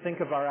 to think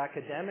of our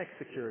academic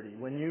security.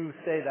 When you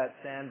say that,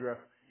 Sandra,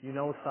 you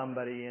know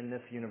somebody in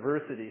this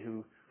university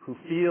who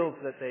feels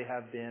that they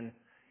have been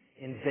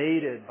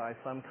invaded by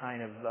some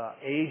kind of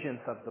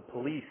agents of the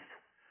police.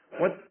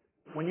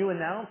 When you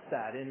announce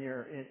that in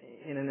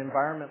an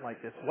environment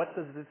like this, what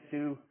does this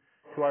do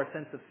to our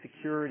sense of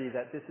security,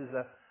 that this is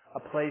a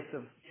place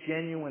of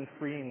genuine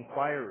free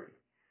inquiry,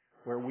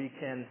 where we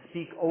can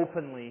speak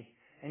openly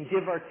and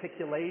give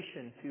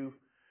articulation to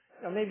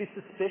maybe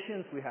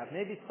suspicions we have,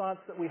 maybe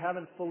thoughts that we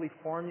haven't fully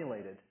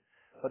formulated,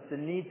 but the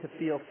need to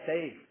feel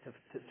safe,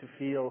 to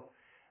feel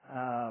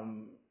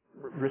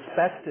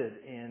respected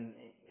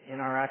in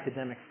our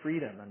academic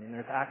freedom. I mean,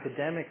 there's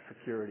academic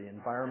security,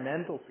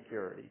 environmental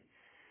security,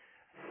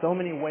 so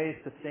many ways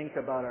to think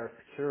about our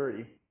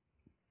security.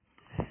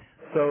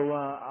 So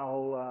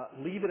I'll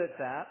leave it at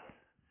that,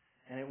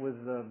 and it was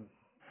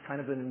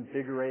kind of an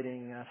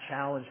invigorating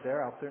challenge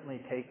there. I'll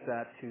certainly take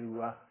that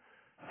to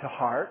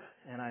heart,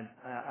 and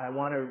I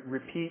want to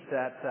repeat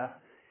that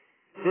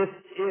this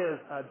is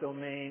a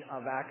domain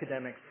of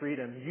academic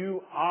freedom.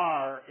 You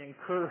are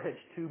encouraged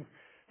to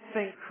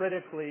think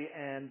critically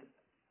and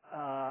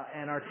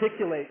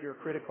articulate your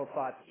critical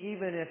thoughts,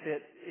 even if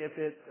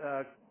it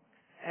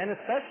and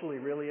especially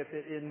really if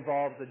it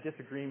involves a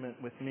disagreement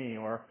with me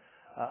or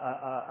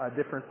a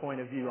different point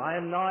of view. I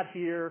am not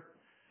here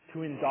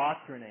to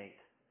indoctrinate.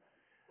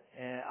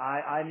 And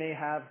I may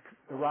have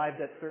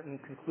arrived at certain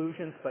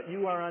conclusions, but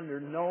you are under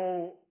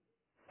no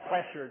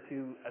pressure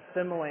to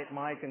assimilate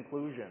my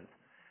conclusions.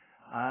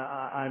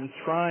 I'm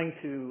trying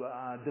to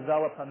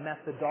develop a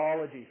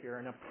methodology here,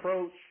 an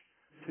approach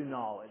to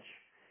knowledge.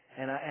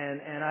 And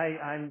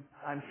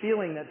I'm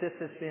feeling that this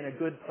has been a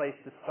good place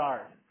to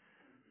start.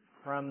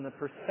 From the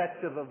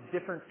perspective of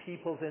different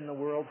peoples in the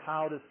world,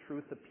 how does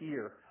truth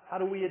appear? How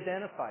do we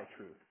identify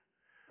truth?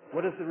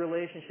 What is the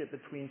relationship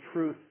between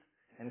truth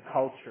and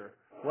culture?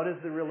 What is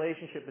the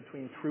relationship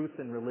between truth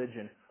and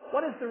religion?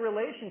 What is the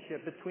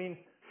relationship between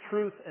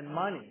truth and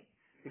money?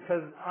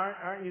 Because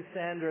aren't you,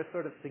 Sandra,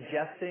 sort of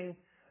suggesting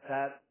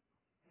that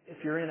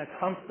if you're in a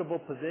comfortable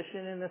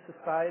position in this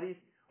society,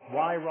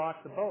 why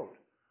rock the boat?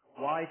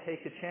 Why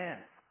take a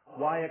chance?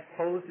 Why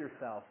expose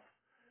yourself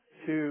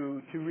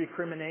to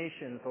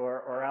recriminations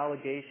or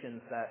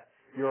allegations that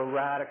you're a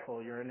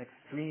radical, you're an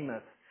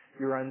extremist,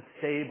 you're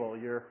unstable,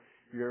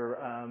 you're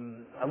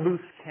a loose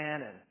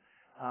cannon?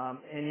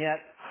 And yet,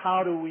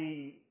 how do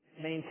we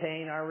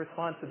maintain our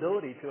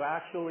responsibility to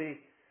actually,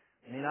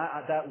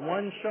 that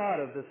one shot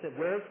of this,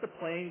 where's the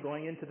plane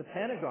going into the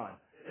Pentagon?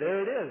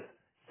 There it is.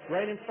 It's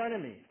right in front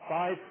of me.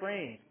 5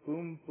 frames.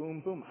 Boom,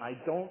 boom, boom. I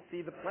don't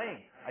see the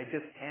plane. I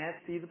just can't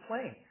see the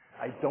plane.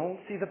 I don't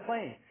see the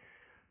plane.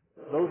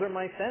 Those are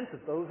my senses.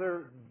 Those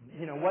are,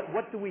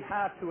 what do we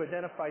have to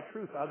identify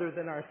truth other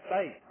than our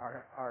sight,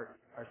 our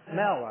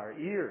smell, our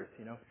ears,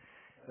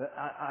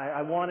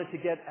 I wanted to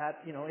get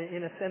at,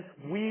 in a sense,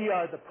 we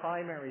are the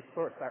primary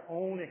source. Our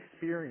own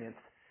experience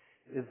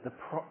is the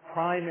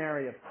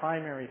primary of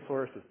primary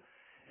sources.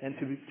 And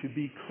to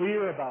be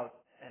clear about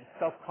and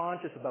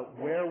self-conscious about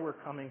where we're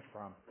coming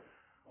from,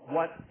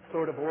 what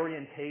sort of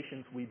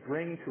orientations we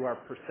bring to our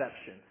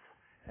perceptions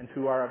and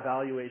to our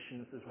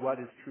evaluations as what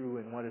is true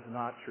and what is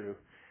not true.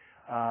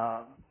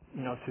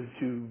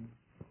 To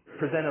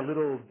present a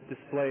little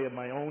display of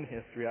my own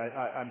history,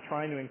 I'm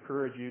trying to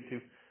encourage you to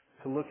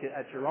look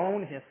at your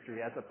own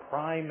history as a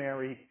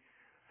primary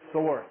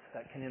source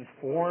that can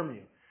inform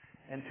you,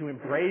 and to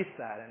embrace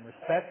that and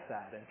respect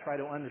that and try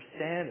to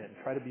understand it and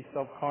try to be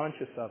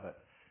self-conscious of it.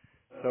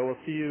 So we'll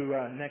see you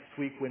next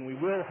week when we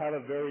will have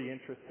a very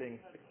interesting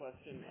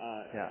question,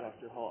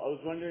 Dr. Hall. I was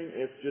wondering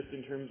if, just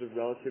in terms of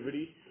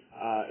relativity,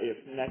 if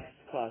next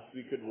class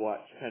we could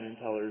watch Penn and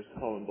Teller's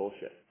Calling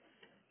Bullshit.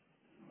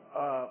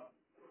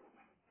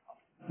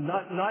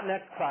 Not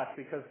next class,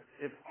 because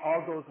if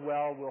all goes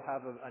well, we'll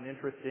have an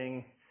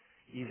interesting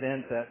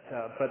event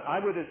but I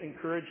would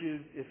encourage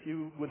you, if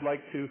you would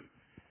like to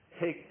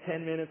take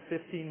 10 minutes,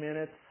 15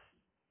 minutes,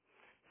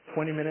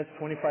 20 minutes,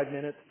 25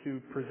 minutes to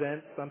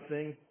present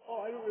something.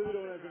 Oh, I really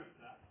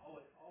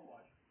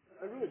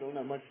don't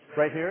have much.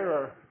 Right here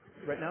or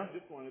right now? I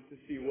just wanted to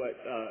see what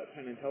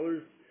Penn and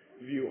Teller's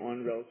view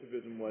on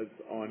relativism was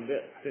on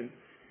this, since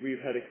we've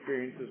had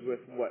experiences with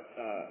what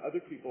other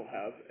people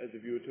have as a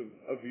view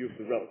of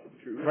the relative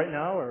truth. Right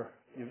now, or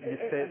you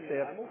stay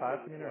up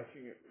class? I'm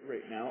watching it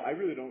right now. I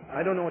really don't.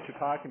 I don't know what you're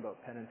talking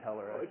about, Penn and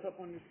Teller. Oh, it's up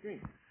on your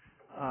screen.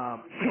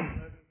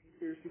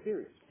 Conspiracy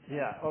theories.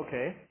 Yeah.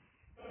 Okay.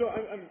 So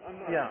I'm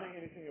not saying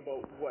anything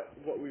about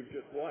what we've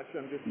just watched.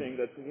 I'm just saying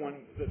that's one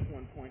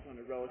point on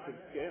a relative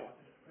scale.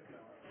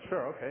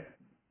 Sure. Okay.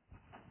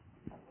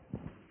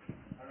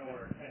 I don't know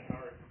where Ken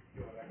Howard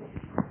is going.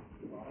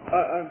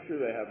 I'm sure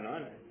they have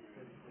none.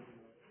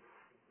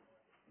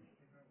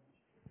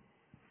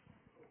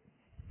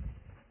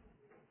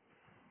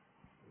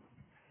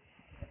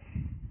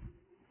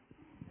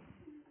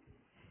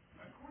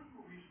 According to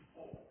a recent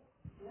poll,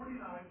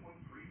 49.3%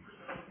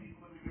 of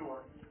people in New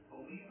York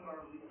believe that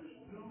our leaders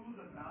knew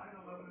the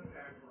 9/11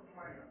 attacks were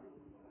planned,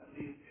 and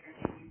they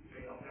intentionally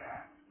failed to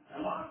act. And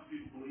lots of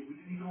people believe we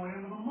didn't even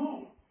land on the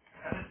moon,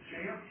 and that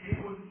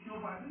JFK wasn't killed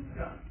by this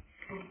guy,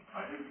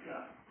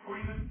 or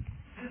even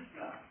this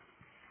guy.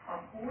 Are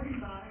 49.3%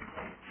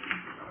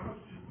 of us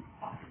just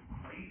fucking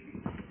crazy?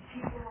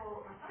 People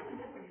are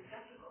fundamentally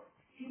skeptical.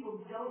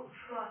 People don't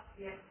trust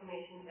the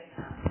explanations they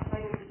have.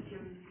 My name is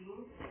Jerry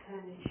Dean, and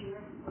I'm the chair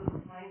of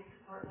the science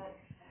department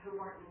at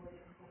Hobart and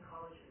Williamson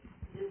colleges.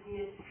 This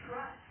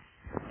mistrust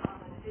of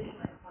an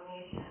official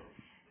explanation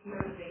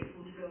motivates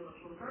them to go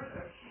looking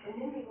further, and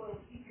then they want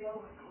to keep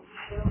going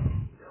and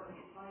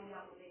find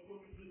out what they think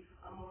could be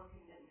a more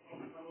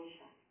convincing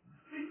explanation.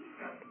 Being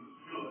skeptical is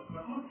good,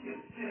 but look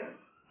at this.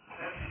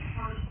 That's the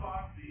first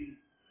thought, this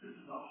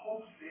is a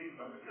hoax staged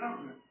by the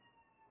government.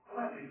 Well,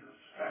 that is a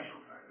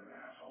special kind of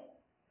asshole.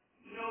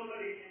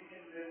 Nobody can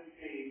convince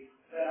me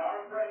that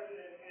our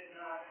president did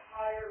not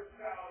hire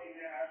Saudi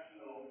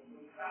nationals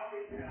with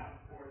Saudi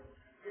passports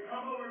to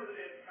come over to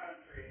this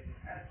country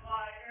and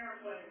fly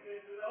airplanes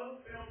into those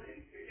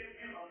buildings to give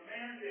him a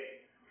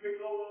mandate to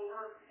go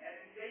over and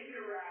invade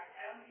Iraq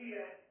as he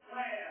had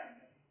planned.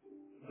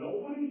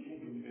 Nobody can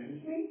convince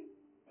me?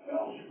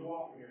 Hell should go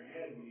off in your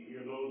head when you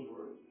hear those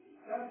words.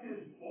 That's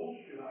his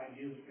bullshit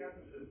idea of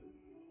skepticism.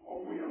 A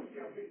real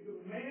skeptic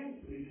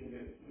demands to be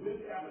convinced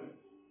with evidence.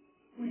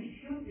 We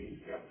should be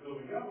skeptical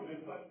of the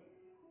government, but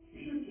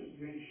we should just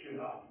make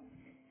shit up.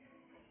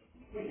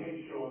 We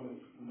hate showing this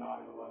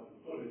 9/11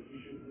 footage.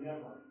 We should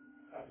never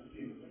have to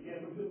see this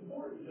again. But it's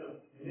important to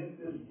nip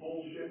this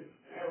bullshit,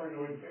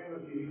 paranoid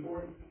fantasy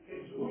before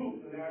it's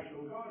roofed the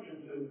national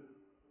conscience and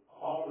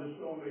Oliver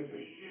Stone makes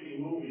a shitty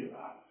movie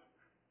about it.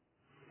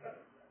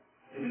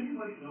 If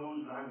anybody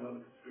knows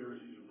 9/11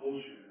 conspiracies are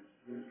bullshit,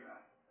 it's this guy.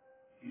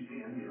 He's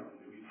Dan Daly,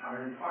 the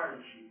retired fire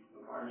chief of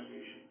the fire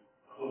station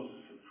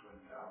closest to the Twin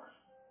Towers.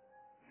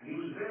 And he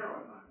was there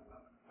on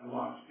 9/11 and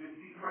lost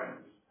 50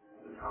 friends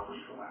when the towers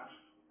collapsed.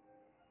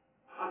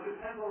 On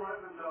September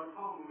 11th, I was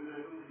home.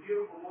 It was a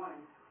beautiful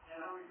morning, and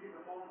I received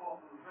a phone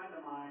call from a friend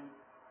of mine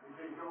who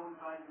said, go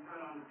inside and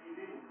turn on the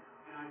TV.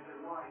 And I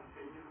said, why? He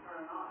said, just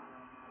turn it on.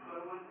 So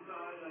I went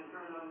inside and I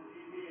turned on the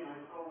TV and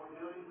I saw what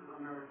millions of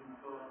Americans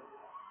saw.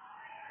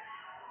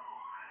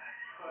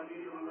 So I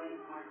immediately went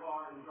into my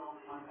car and drove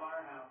to my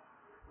firehouse,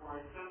 where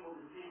I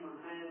assembled a team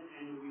of men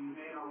and we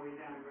made our way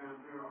down to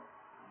ground zero.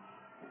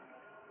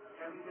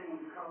 Everything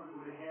was covered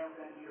with a half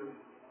inch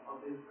of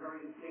this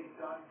very thick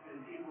dust,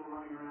 and people were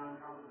running around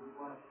covered with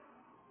blood.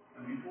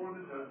 And before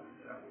the dust had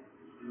settled,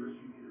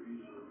 conspiracy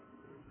theories were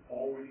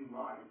already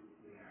rising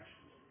from the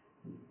ashes.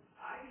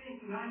 I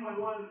think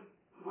 9/11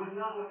 was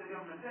not what the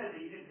government said.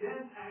 The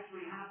events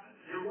actually happened.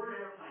 There were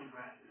airplane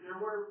crashes. There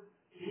were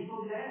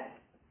people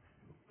dead.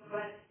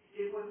 But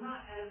it was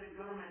not as the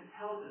government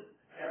tells it.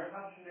 Eric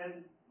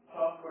Hutchinson,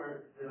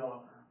 software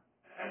developer.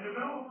 And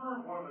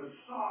developer, one of the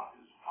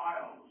softest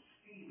piles of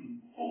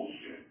steaming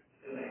bullshit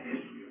in the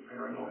history of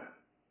paranoia.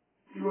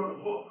 He wrote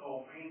a book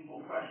called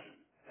Painful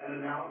Questions, an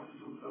analysis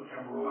of the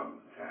September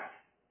 11th attack.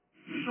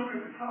 You show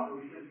me the cover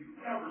because if you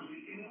ever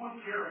see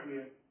anyone carrying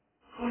it,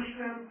 push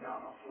them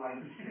down a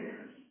flight of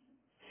stairs.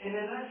 In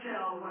a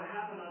nutshell, what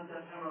happened on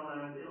September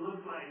 11th, it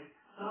looks like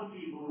some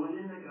people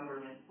within the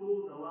government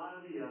fooled a lot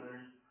of the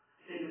others.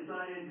 They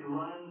decided to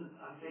run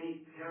a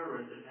fake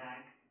terrorist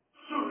attack.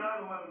 So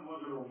 9/11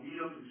 wasn't a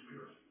real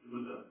conspiracy. It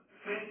was a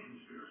fake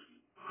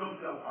conspiracy,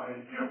 cooked up by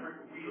a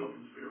different real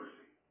conspiracy.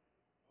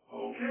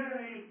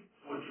 Okay,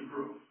 what's your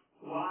proof?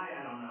 Why,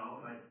 I don't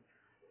know, but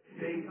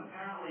they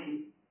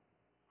apparently,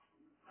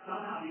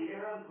 somehow the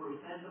Arabs were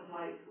sent to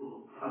flight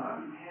school to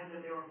pretend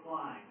that they were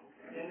flying.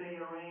 Then they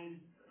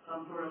arranged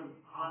some sort of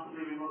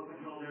possibly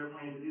remote-controlled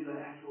airplane to do the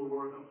actual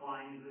work of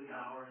flying into the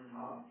towers and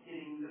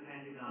hitting the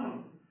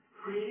Pentagon,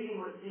 creating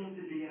what seems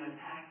to be an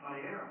attack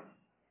by Arabs.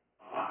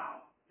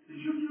 Wow. Did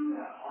you do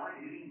that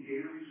hard-hitting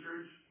data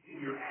research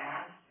in your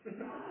ass?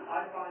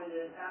 I find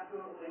it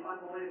absolutely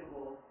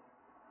unbelievable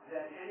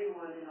that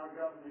anyone in our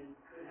government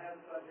could have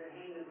such a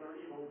heinous or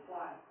evil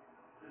plot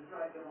to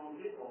strike their own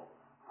people.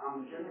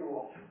 I'm Jimmy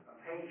Walter, a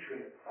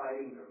patriot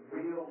fighting the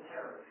real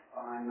terrorists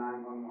behind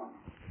 911.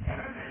 And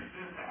then there's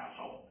this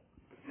asshole.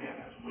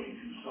 Man, that's way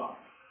too soft.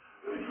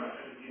 Let me try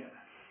that again.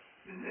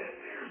 And then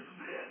there's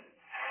this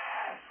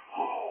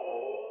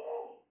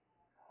asshole.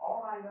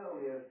 All I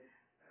know is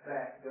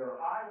that there are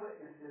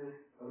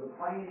eyewitnesses of the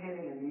plane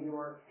hitting in New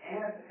York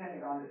and at the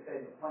Pentagon that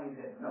say the planes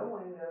had no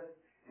windows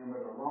and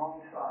were the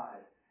wrong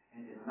size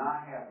and did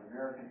not have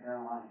American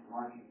Airlines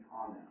markings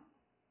on them.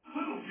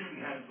 Little Jimmy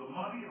has the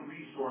money and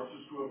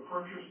resources to have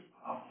purchased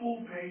a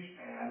full-page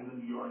ad in the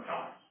New York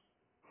Times.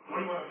 What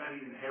do you want to bet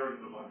he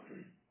inherited the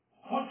money?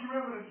 What's your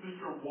evidence,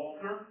 Mr.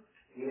 Walter?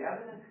 The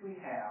evidence we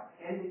have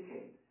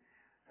indicates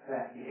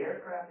that the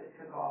aircraft that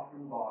took off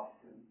from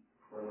Boston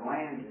were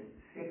landed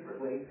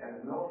secretly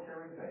at a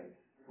military base.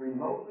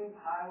 Remotely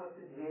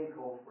piloted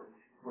vehicles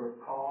were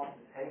caused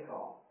to take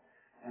off,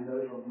 and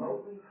those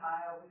remotely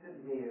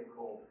piloted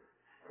vehicles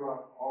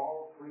struck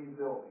all three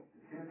buildings,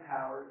 the two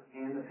towers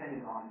and the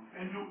Pentagon.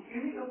 And do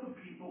any of the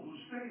people who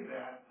say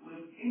that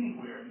live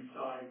anywhere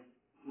besides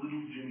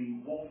Little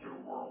Jimmy Walter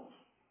world?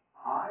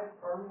 I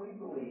firmly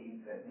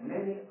believe that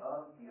many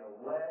of the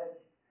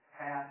alleged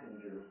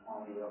passengers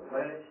on the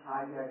alleged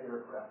hijacked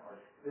aircraft are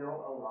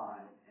still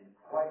alive, and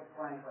quite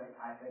frankly,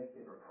 I think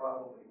they were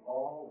probably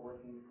all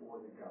working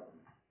for the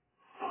government.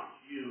 Fuck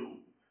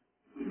you.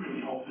 We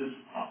really hope this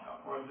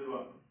fuck-up runs into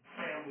a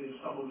family of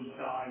someone who's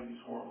died in these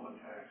horrible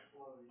attacks.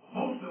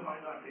 Most of them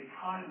might not take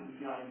kindly to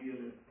the idea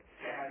that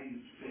Daddy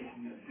is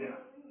faking his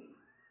death.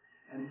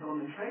 And so in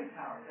the trade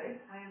towers, they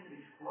planted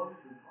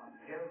explosives on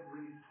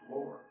every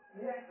floor.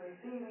 You actually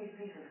see these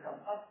pieces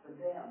come up and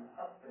down,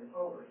 up and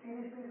over. See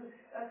these pieces?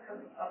 That's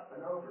coming up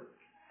and over.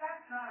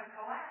 That's not a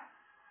collapse.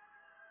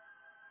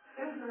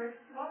 Those are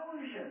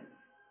explosions.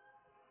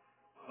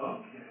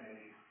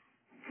 Okay.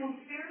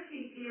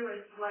 Conspiracy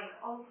theorists, like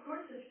all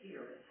sorts of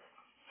theorists,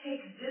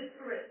 take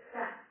disparate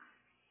facts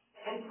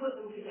and put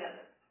them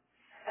together.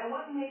 And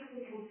what makes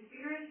a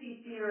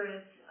conspiracy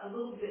theorist a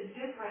little bit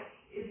different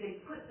is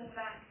they put the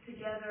facts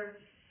together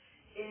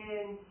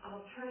in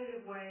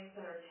alternative ways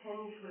that are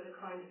tinged with a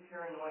kind of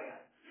paranoia.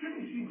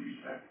 Jimmy seemed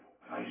respectable.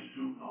 Nice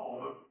suit and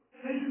all, but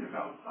then he gets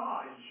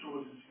outside and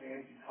shows his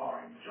fancy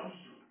car and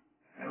jumpsuit.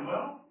 And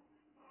well,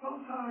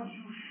 sometimes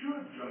you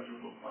should judge a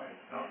book by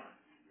its cover.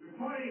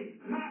 Reporting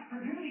not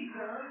for duty,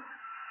 sir.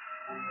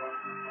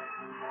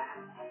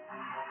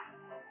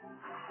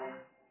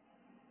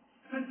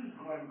 This is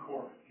Glenn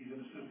Corbett. He's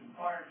an assistant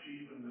fire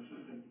chief and an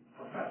assistant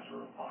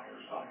professor of fire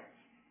science.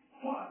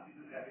 Plus, he's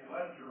the technical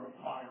editor of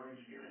Fire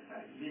Engineering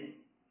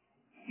magazine.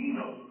 He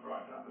knows what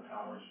brought down the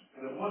towers,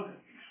 and it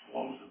wasn't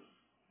explosives.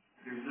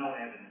 There's no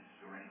evidence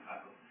or any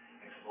type of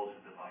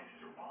explosive devices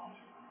or bombs.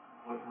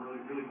 What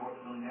really brought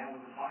the building down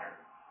was the fire.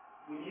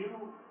 When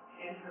you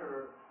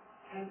enter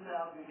 10,000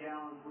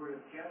 gallons worth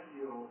of jet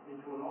fuel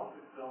into an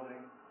office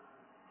building,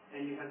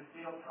 and you have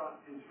steel truss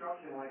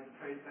construction like the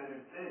Trade Center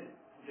did,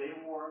 they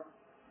warped,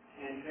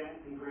 and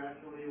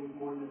gradually it was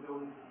more than the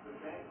building could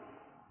sustain.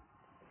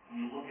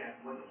 When you look at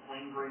what the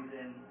plane brings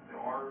in, there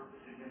are a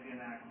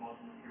significant amount of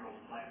combustible materials,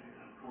 plastics,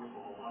 and of course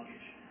the whole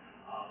luggage,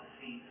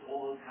 seats,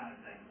 all those kind of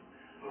things.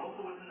 But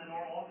also what's in the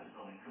normal office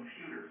building,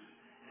 computers,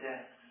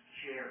 desks,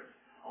 chairs.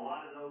 A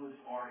lot of those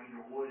are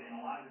either wood, and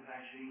a lot of it's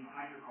actually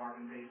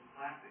hydrocarbon-based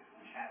plastics,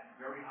 which have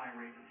very high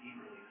rates of heat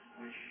release,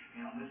 which,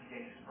 in this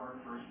case, burn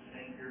for a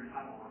sustained period of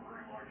time over a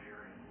very large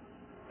area.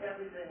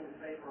 Everything was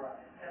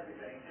vaporized,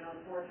 everything. And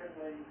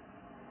unfortunately,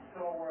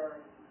 so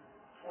were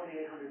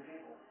 2,800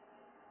 people.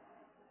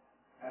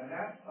 And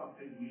that's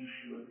something we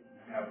should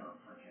never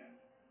forget.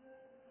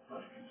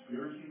 Such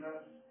conspiracy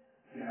nuts,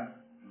 death,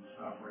 and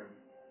suffering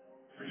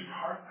are just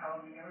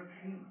heart-pounding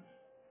entertainment.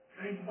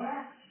 They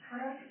wax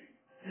tragedy.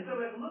 And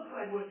so it looks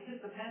like what hit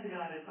the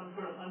Pentagon is some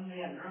sort of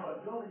unmanned drone.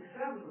 But Building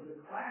 7 was a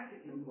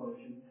classic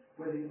implosion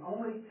where they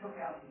only took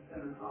out the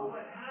center column.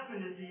 What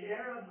happened is the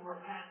Arabs were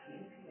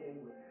acting.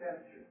 EPA was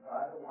censored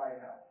by the White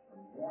House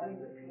from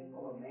warning the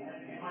people of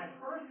Manhattan. And my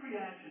first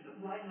reaction to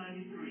Flight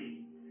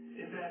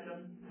 93 is that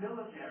the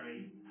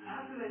military,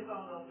 after they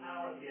saw those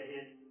towers get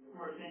hit,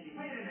 were thinking,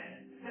 wait a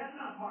minute, that's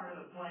not part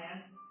of the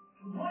plan.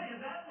 What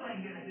is that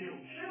plane going to do?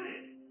 Shoot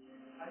it!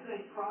 I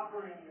think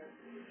proffering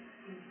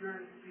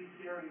conspiracy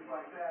theories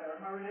like that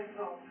are an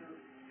insult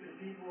to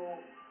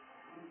people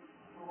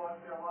who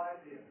lost their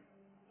lives here.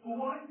 Well,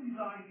 why do these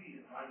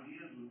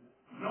ideas with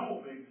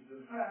no basis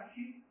in fact,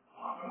 keep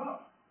popping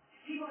up?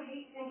 People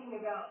hate thinking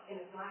about,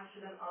 in a flash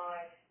of an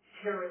eye,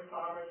 terrorist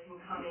bombers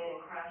who come in and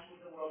crash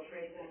into the World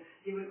Trade Center.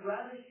 They would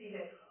rather see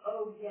that,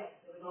 oh yes,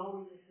 there was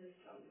always a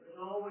system. There was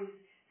always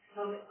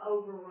some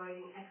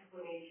overriding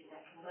explanation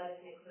that can let us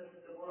make sense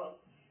of the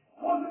world.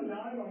 Wasn't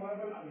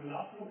 9/11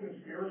 enough of a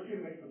conspiracy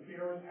to make the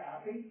theorists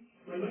happy?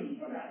 Religious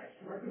fanatics,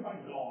 directed by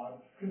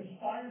God,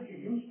 conspired to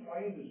use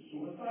planes as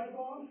suicide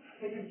bombs.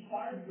 They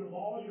conspired to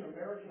demolish an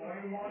American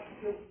landmark, to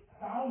kill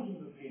thousands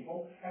of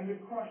people, and to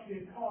crush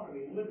the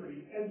economy,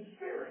 liberty, and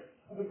spirit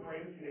of the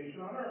greatest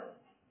nation on earth.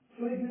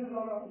 So they did it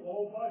on a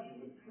low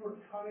budget with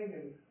pure cunning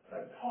and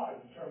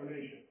psychotic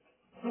determination.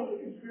 Don't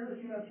the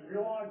conspiracy nuts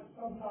realize that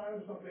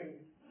sometimes something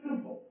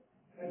simple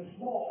and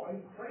small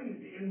and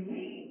crazy and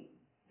mean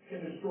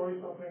can destroy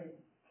something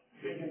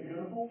big and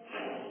beautiful?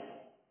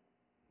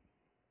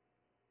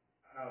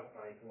 That was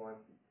funny, come on.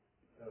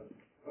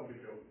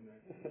 Nobody jokes in there.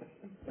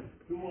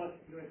 Who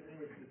watched the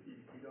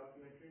CBC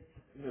documentary?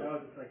 Yeah. That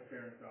was just like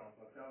fair and foul.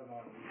 That was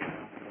on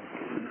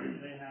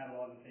They had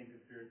a lot of the same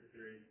conspiracy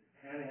theories,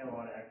 and they had a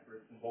lot of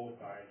experts from both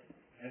sides.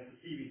 And it's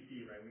the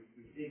CBC, right? We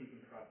think we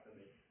can trust them.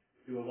 They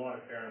do a lot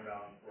of fair and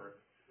balanced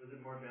work. Was it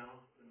more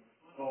balanced than this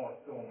one? Oh,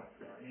 so much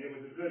more. I mean, it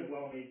was a good,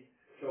 well-made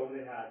show.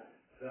 They had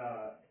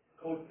the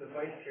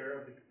vice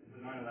chair of the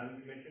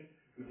 9/11 Commission,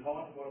 who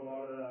talked about a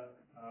lot of the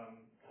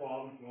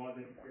problems and a lot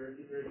of the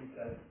conspiracy theories.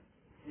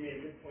 He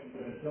made a good point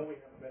that until we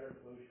have a better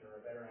solution or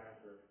a better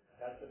answer,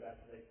 that's the best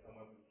they can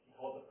come up with. He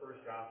called it the first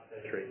draft of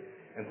history.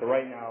 And so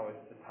right now,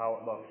 it's how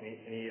it looks.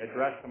 And he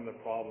addressed some of the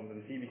problems.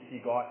 And the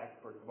CBC got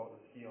experts about the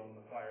steel and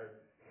the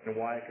fire and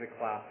why it could have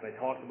collapsed. And they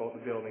talked about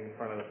the building in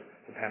front of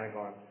the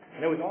Pentagon.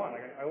 And it was on.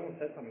 Like, I almost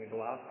said something in the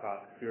last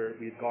class.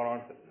 We'd gone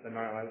on to the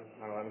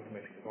 9/11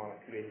 Commission. It was on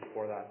like 2 days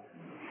before that.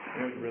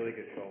 And it was a really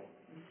good show.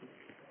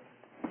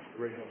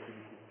 Original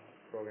CBC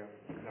program.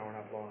 An hour and a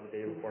half long, the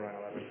day before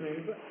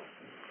 9/11.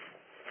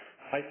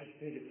 I just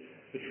think it's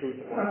the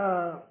truth of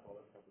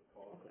what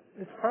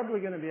it's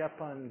probably going to be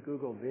up on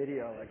Google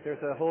Video. Like,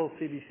 there's a whole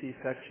CBC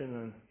section.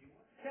 And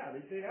yeah,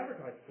 they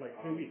advertised for like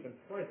 2 weeks. I'm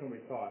surprised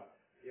nobody saw it.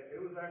 Yeah,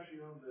 it was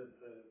actually on the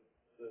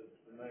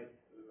night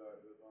it was on.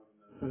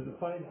 It was the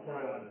Sunday before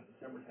 9/11,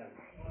 December 10th.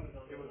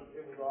 It was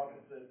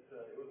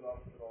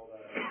opposite all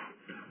that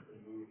the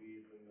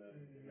movies and the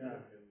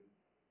yeah. And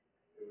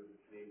it was a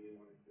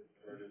Canadian one that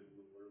started a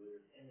little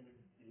earlier.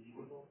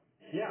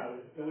 Yeah,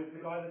 it was the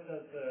guy that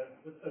does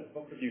what's the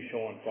book review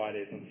show on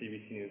Fridays on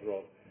CBC News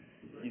World.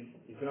 He's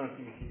been on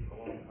CBC for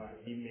a long time.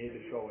 He made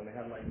the show, and they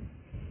had like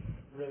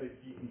really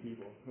decent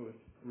people. It was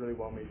a really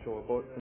well made show about